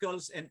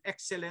miracles and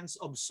excellence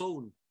of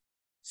soul.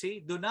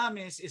 See,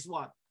 dunamis is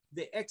what?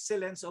 The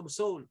excellence of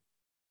soul.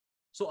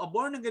 So a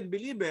born-again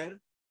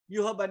believer,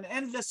 you have an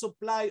endless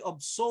supply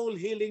of soul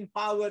healing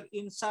power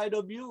inside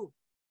of you.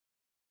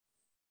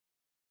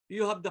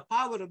 You have the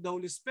power of the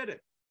Holy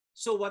Spirit.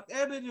 So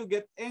whatever you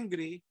get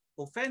angry,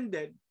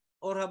 offended,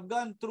 or have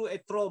gone through a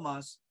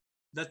traumas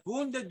that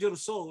wounded your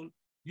soul,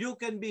 you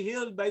can be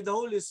healed by the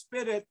Holy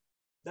Spirit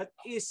that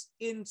is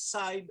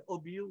inside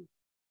of you.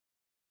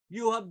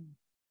 You have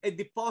a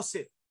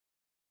deposit,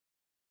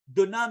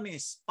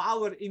 dunamis,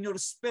 power in your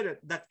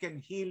spirit that can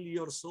heal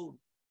your soul.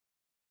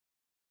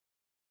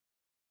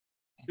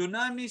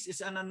 Dunamis is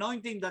an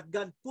anointing that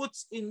God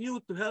puts in you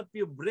to help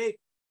you break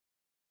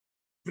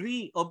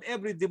free of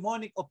every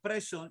demonic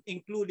oppression,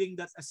 including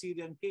that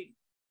Assyrian king.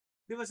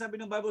 Di ba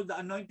sabi ng Bible, the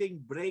anointing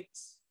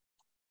breaks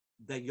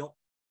the yoke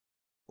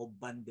of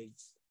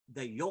bondage.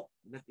 The yoke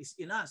that is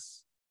in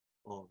us,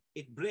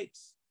 it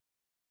breaks.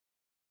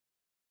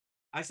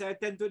 Isaiah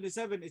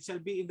 10:27, it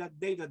shall be in that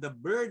day that the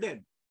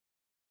burden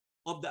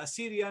of the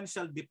Assyrian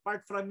shall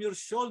depart from your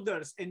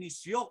shoulders and his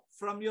yoke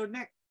from your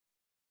neck.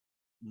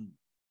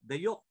 The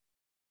yoke,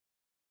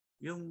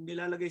 yung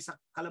nilalagay sa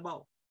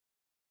kalabaw.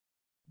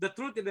 The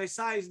truth in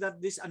Isaiah is that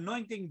this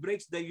anointing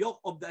breaks the yoke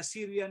of the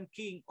Assyrian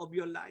king of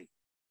your life.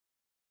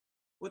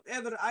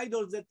 Whatever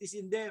idols that is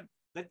in them,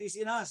 that is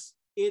in us,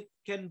 it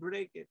can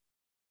break it.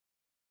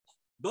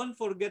 Don't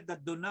forget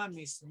that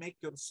dunamis make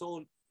your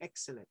soul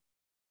excellent.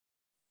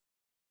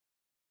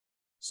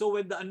 So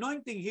when the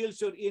anointing heals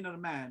your inner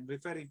man,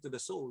 referring to the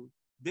soul,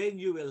 then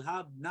you will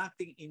have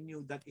nothing in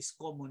you that is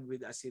common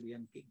with the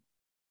Assyrian king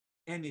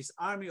and his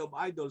army of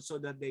idols, so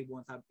that they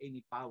won't have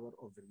any power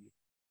over you.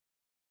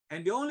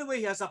 And the only way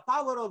he has a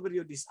power over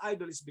you, this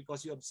idol, is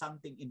because you have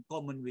something in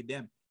common with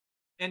them.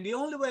 And the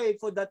only way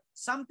for that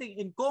something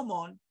in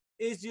common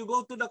is you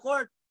go to the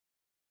court.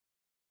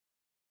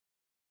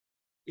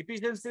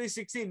 Ephesians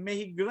 3:16, may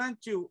he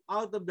grant you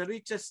out of the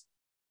rich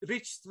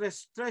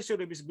treasure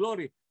of his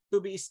glory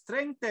to be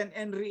strengthened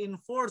and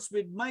reinforced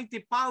with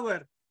mighty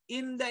power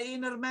in the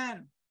inner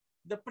man.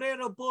 The prayer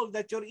of Paul,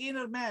 that your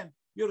inner man,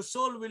 your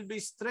soul will be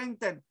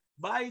strengthened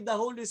by the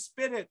Holy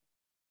Spirit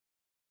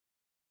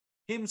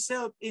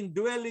himself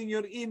indwelling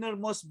your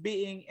innermost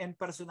being and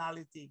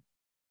personality.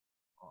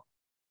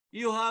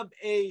 You have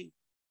a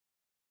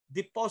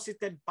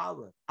deposited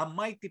power, a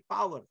mighty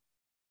power,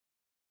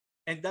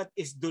 and that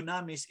is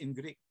dunamis in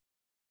Greek.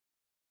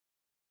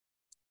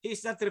 He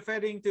is not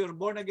referring to your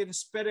born-again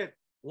spirit.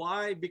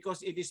 Why?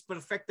 Because it is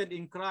perfected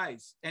in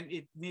Christ and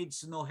it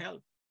needs no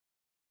help.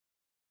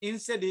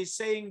 Instead, he's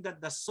saying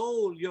that the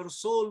soul, your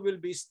soul will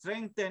be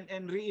strengthened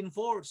and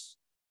reinforced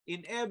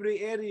in every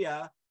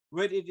area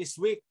where it is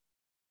weak,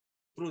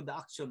 through the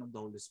action of the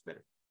Holy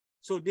Spirit.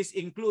 So this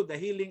includes the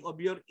healing of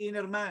your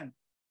inner man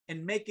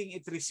and making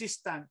it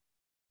resistant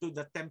to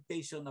the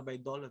temptation of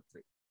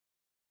idolatry.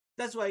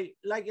 That's why,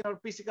 like in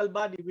our physical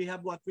body, we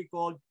have what we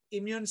call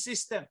immune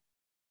system.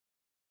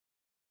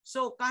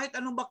 So kahit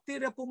anong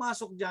bacteria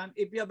pumasok dyan,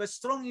 if you have a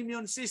strong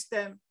immune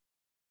system,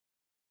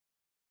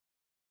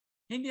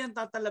 hindi yan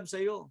tatalab sa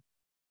iyo.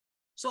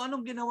 So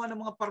anong ginawa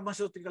ng mga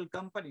pharmaceutical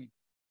company?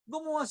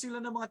 Gumawa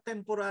sila ng mga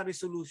temporary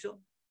solution.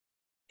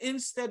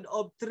 Instead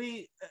of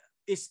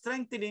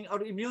strengthening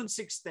our immune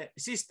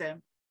system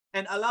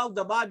and allow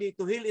the body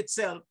to heal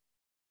itself.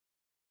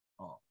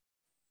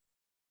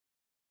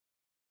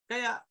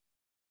 Kaya,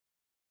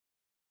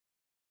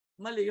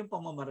 mali yung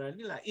pamamaraan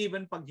nila.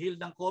 Even pag-heal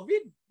ng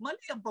COVID, mali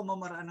ang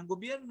pamamaraan ng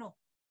gobyerno.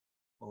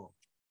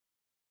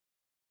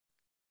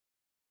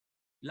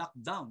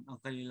 Lockdown ang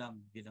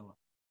kanilang ginawa.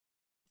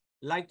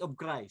 Light of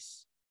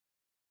Christ.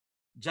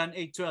 John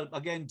 8:12,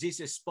 again,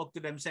 Jesus spoke to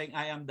them saying,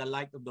 I am the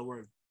light of the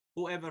world.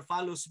 Whoever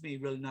follows me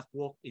will not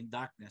walk in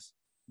darkness,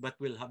 but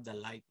will have the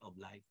light of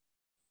life.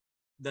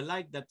 The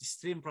light that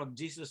streams from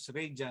Jesus'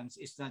 radiance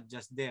is not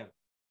just there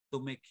to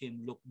make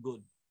him look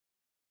good.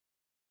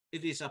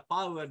 It is a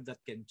power that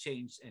can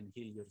change and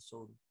heal your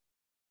soul.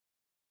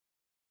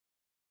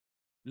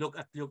 Look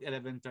at Luke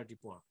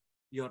 11:34.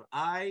 Your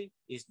eye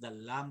is the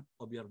lamp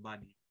of your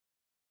body.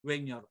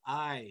 When your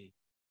eye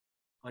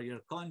or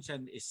your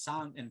conscience is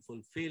sound and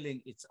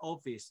fulfilling its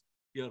office,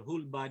 your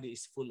whole body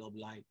is full of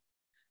light.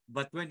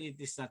 But when it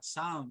is not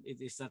sound,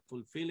 it is not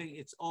fulfilling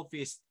its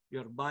office,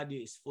 your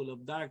body is full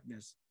of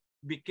darkness.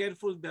 Be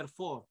careful,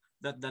 therefore,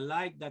 that the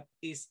light that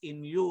is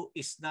in you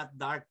is not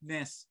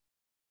darkness.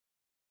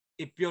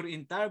 If your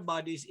entire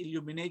body is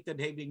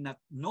illuminated, having not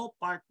no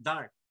part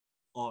dark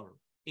or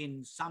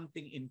in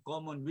something in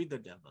common with the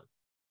devil,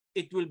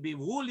 it will be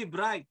wholly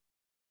bright,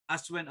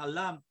 as when a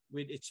lamp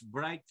with its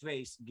bright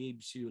rays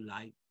gives you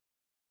light.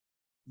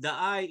 The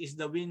eye is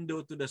the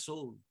window to the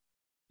soul.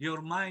 Your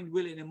mind,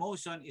 will, and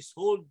emotion is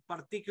hold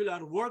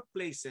particular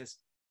workplaces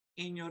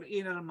in your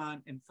inner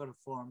man and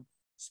perform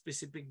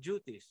specific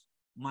duties.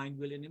 Mind,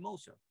 will, and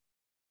emotion.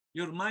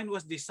 Your mind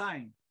was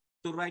designed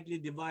to rightly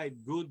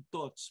divide good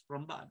thoughts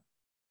from bad.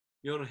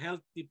 Your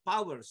healthy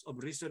powers of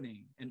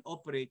reasoning and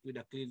operate with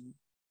a clean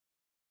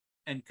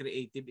and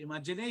creative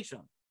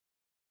imagination.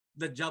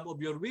 The job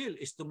of your will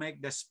is to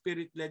make the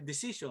spirit-led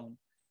decision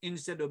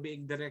instead of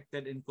being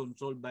directed and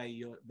controlled by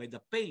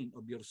the pain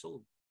of your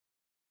soul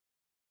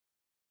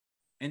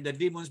and the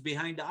demons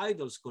behind the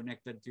idols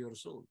connected to your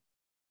soul.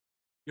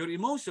 Your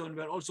emotions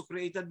were also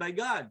created by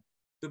God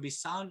to be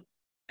sound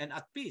and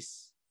at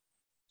peace.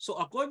 So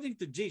according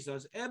to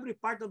Jesus, every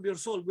part of your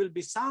soul will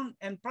be sound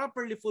and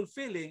properly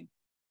fulfilling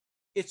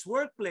its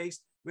workplace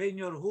when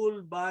your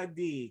whole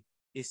body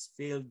is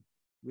filled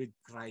with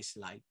Christ's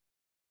light.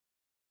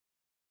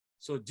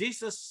 So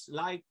Jesus'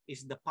 light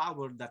is the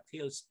power that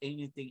heals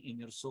anything in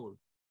your soul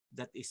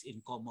that is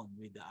in common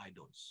with the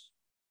idols.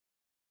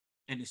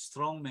 And a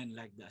strong man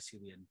like the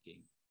Assyrian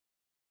king.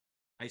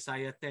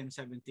 Isaiah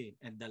 10:17,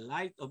 and the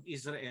light of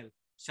Israel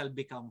shall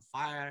become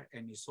fire,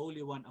 and his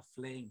Holy One a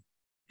flame,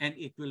 and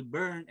it will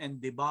burn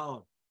and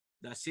devour.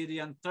 The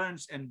Assyrian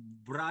turns and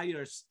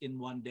briars in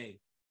one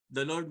day.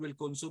 The Lord will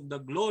consume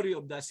the glory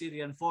of the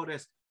Assyrian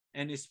forest,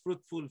 and his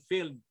fruitful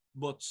field,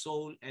 both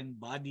soul and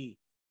body.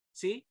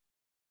 See?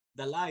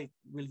 The light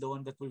will the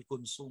one that will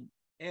consume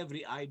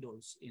every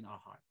idols in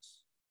our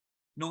hearts.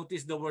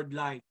 Notice the word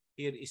light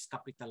here is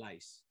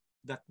capitalized.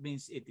 That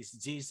means it is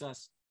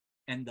Jesus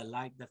and the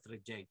light that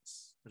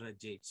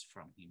radiates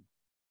from him.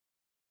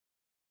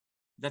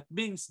 That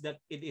means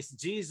that it is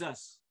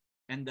Jesus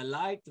and the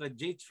light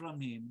radiates from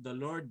him. The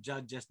Lord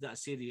judges the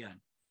Assyrian,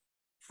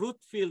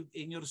 fruit-filled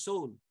in your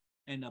soul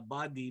and a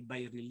body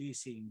by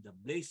releasing the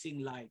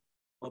blazing light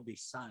of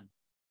his Son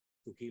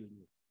to heal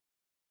you.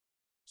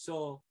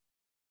 So,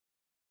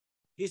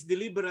 his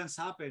deliverance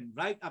happened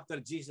right after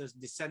Jesus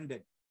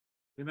descended.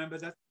 Remember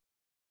that?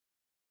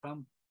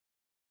 From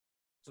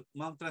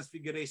Mount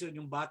Transfiguration,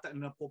 yung bata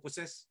na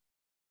napoposes.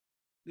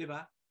 Di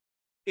ba?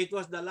 It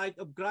was the light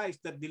of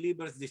Christ that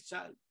delivers this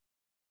child.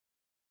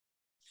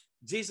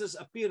 Jesus'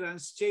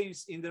 appearance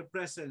changed in their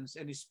presence,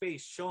 and his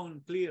face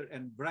shone clear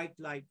and bright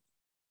light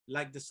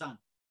like the sun.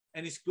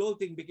 And his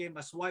clothing became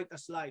as white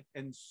as light,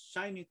 and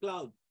shining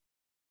cloud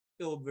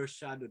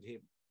overshadowed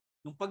him.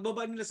 Nung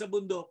pagbaba nila sa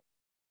bundok,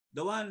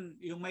 the one,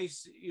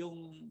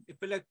 yung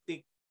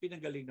epileptic,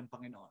 pinagaling ng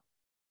Panginoon.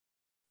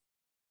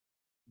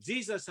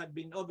 Jesus had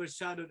been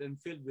overshadowed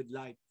and filled with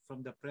light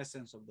from the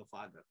presence of the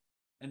Father.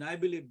 And I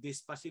believe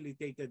this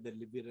facilitated the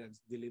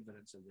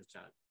deliverance of the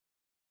child.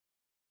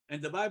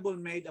 And the Bible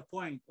made a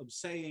point of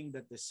saying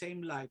that the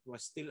same light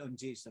was still on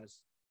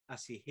Jesus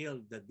as he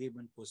healed the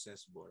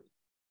demon-possessed boy.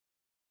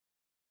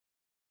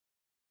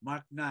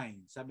 Mark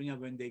 9, sabi niya,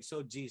 when they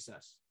saw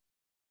Jesus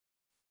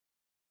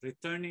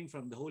returning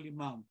from the Holy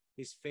Mount,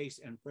 his face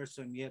and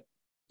person yet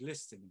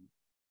glistening.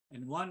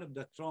 And one of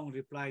the throng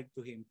replied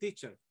to him,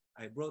 Teacher,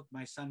 I brought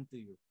my son to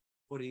you,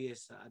 for he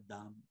is a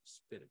dumb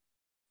spirit.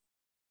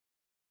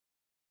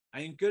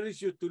 I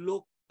encourage you to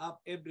look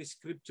up every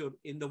scripture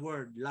in the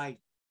word light,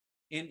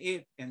 in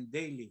it and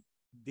daily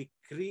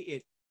decree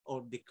it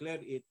or declare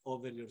it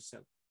over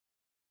yourself.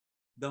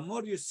 The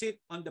more you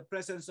sit on the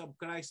presence of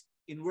Christ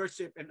in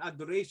worship and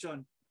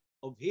adoration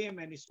of him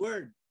and his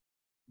word,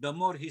 the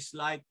more his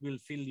light will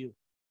fill you.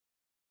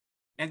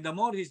 And the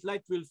more his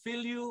light will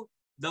fill you,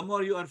 the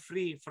more you are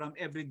free from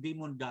every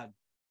demon god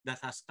that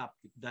has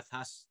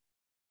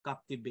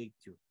captivated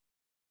you.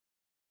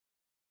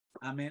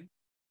 Amen.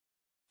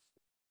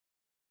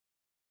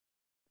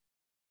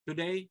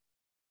 Today,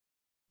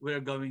 we're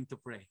going to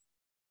pray.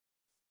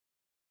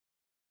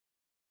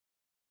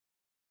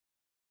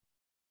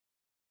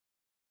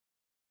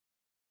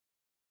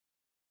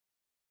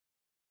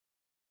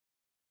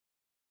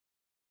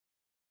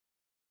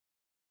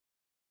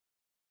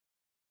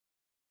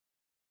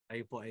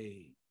 Tayo po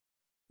ay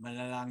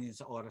manalangin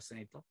sa oras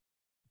na ito.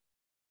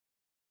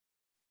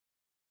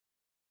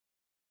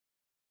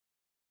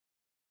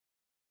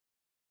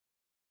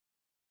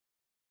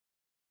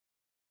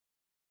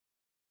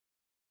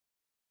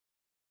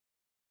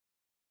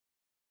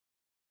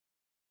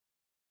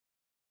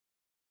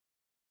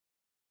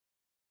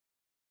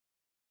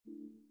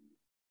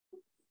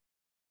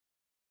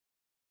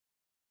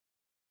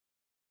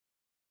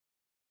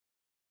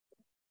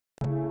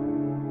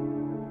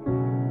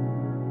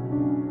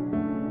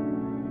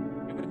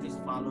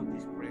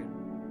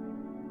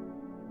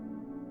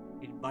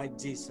 invite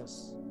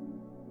Jesus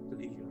to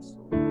heal your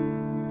soul.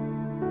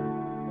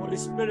 Holy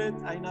Spirit,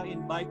 I now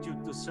invite you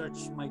to search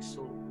my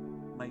soul,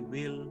 my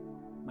will,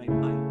 my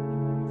mind,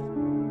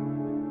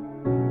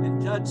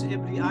 and judge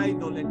every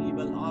idol and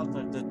evil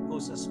altar that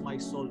causes my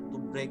soul to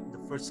break the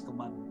first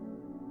commandment.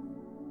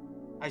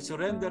 I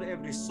surrender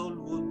every soul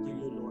wound to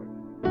you, Lord,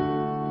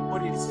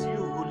 for it is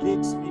you who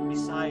leads me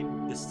beside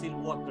the still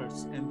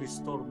waters and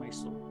restore my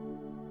soul.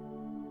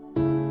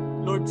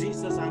 Lord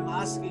Jesus, I'm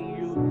asking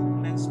you to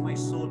cleanse my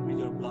soul with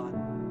your blood,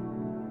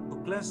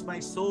 to cleanse my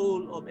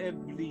soul of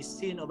every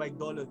sin of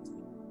idolatry,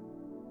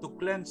 to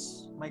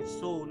cleanse my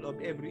soul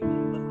of every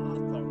evil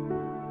altar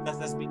that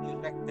has been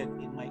erected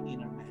in my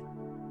inner man.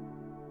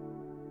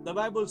 The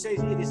Bible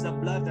says it is the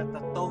blood that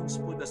atones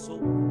for the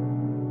soul.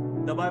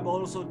 The Bible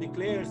also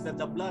declares that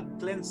the blood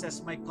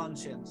cleanses my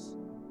conscience.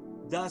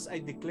 Thus I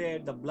declare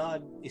the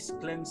blood is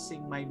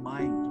cleansing my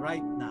mind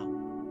right now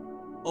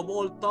of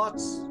all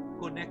thoughts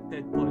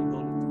connected to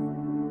idolatry.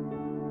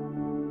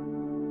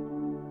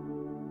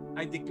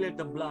 I declare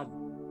the blood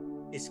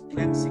is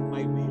cleansing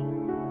my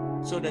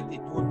will so that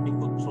it won't be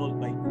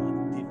controlled by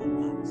evil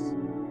gods.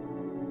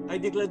 I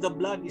declare the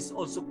blood is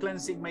also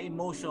cleansing my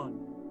emotion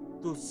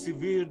to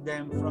sever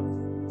them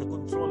from the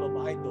control of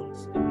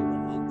idols and evil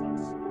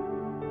altars.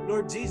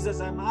 Lord Jesus,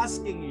 I'm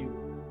asking you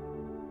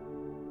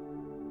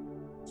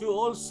to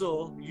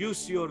also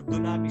use your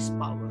dunamis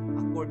power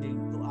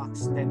according to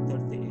Acts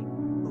 10:38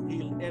 to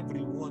heal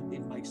every wound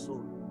in my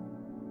soul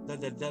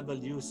that the devil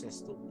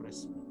uses to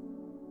oppress me.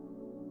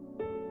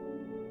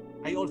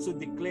 I also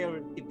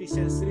declare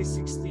Ephesians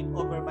 3:16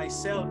 over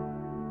myself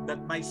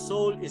that my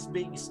soul is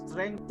being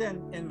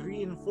strengthened and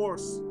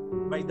reinforced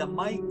by the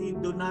mighty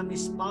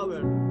dunamis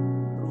power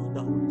through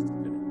the Holy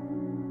Spirit.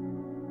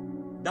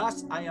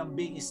 Thus, I am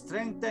being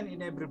strengthened in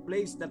every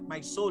place that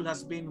my soul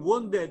has been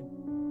wounded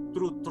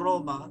through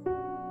trauma,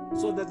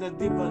 so that the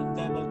devil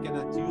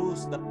cannot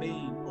use the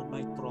pain of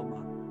my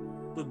trauma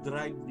to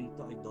drive me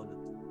to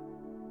idolatry.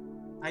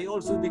 I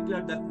also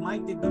declare that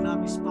mighty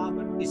dunamis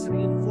power is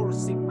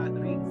reinforcing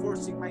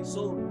my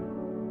soul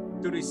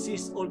to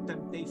resist all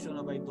temptation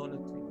of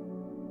idolatry.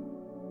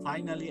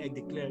 Finally, I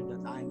declare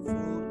that I am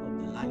full of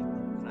the light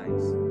of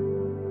Christ,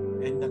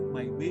 and that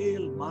my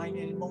will, mind,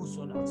 and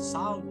emotion are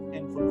sound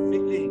and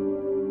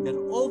fulfilling their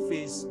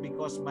office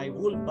because my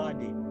whole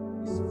body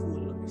is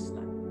full of His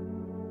light.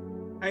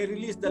 I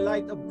release the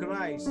light of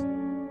Christ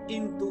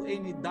into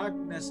any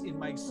darkness in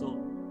my soul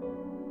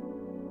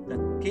that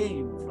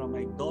came from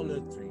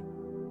idolatry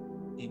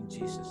in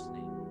Jesus'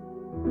 name.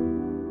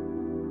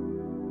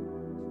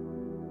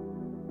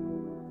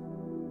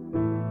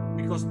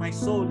 Because my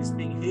soul is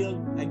being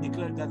healed, I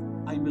declare that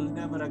I will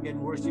never again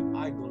worship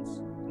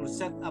idols or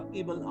set up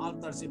evil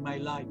altars in my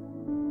life,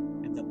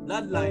 and the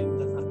bloodline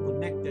that are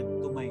connected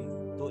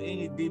to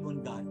any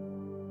demon god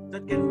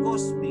that can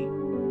cause me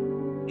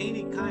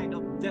any kind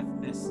of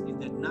deafness in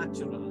the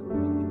natural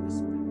and in the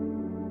spirit.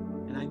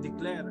 And I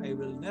declare I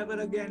will never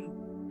again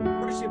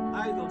worship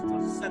idols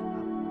or set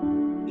up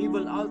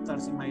evil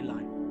altars in my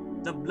life,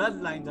 the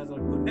bloodline that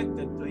are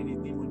connected to any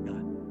demon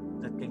god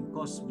that can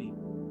cause me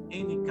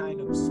any kind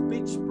of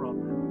speech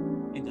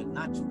problem in the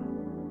natural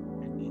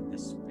and in the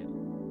spirit.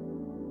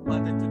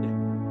 Father, today,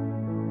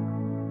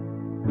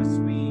 as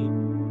we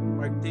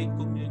partake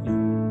communion,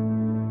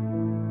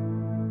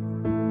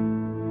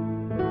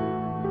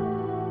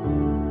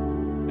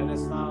 let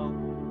us now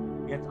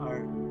get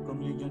our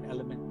communion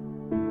element.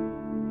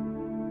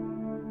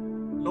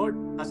 Lord,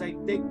 as I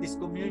take this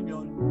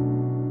communion,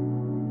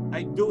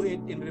 I do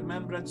it in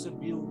remembrance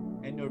of you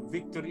and your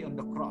victory on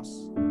the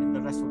cross and the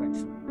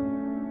resurrection.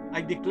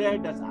 I declare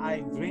that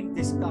I drink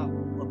this cup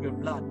of your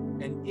blood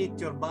and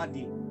eat your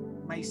body.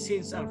 My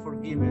sins are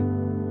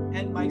forgiven,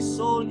 and my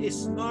soul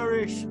is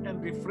nourished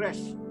and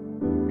refreshed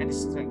and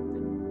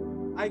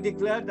strengthened. I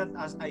declare that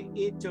as I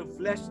eat your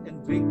flesh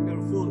and drink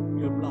your food,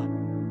 your blood,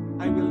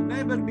 I will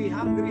never be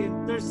hungry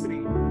and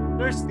thirsty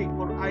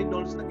for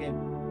idols again.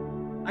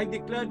 I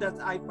declare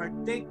that I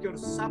partake your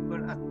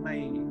supper at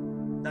my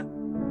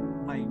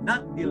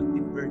not guilty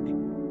verdict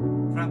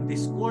from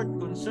this court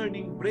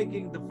concerning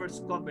breaking the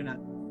first covenant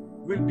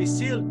will be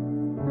sealed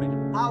by the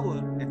power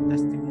and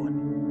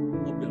testimony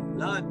of your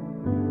blood,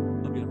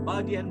 of your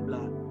body and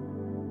blood,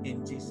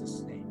 in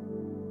Jesus' name.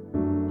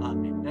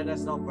 Amen. Let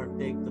us now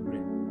partake the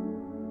bread.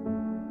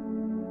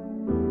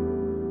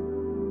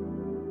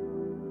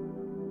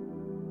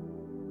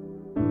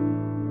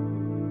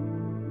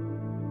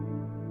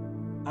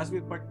 As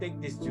we partake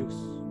this juice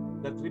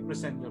that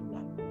represents your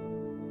blood,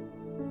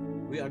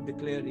 we are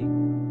declaring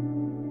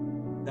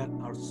that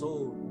our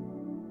soul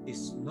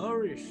is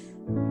nourished,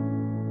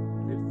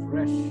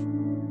 refreshed,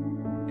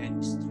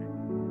 and strengthened.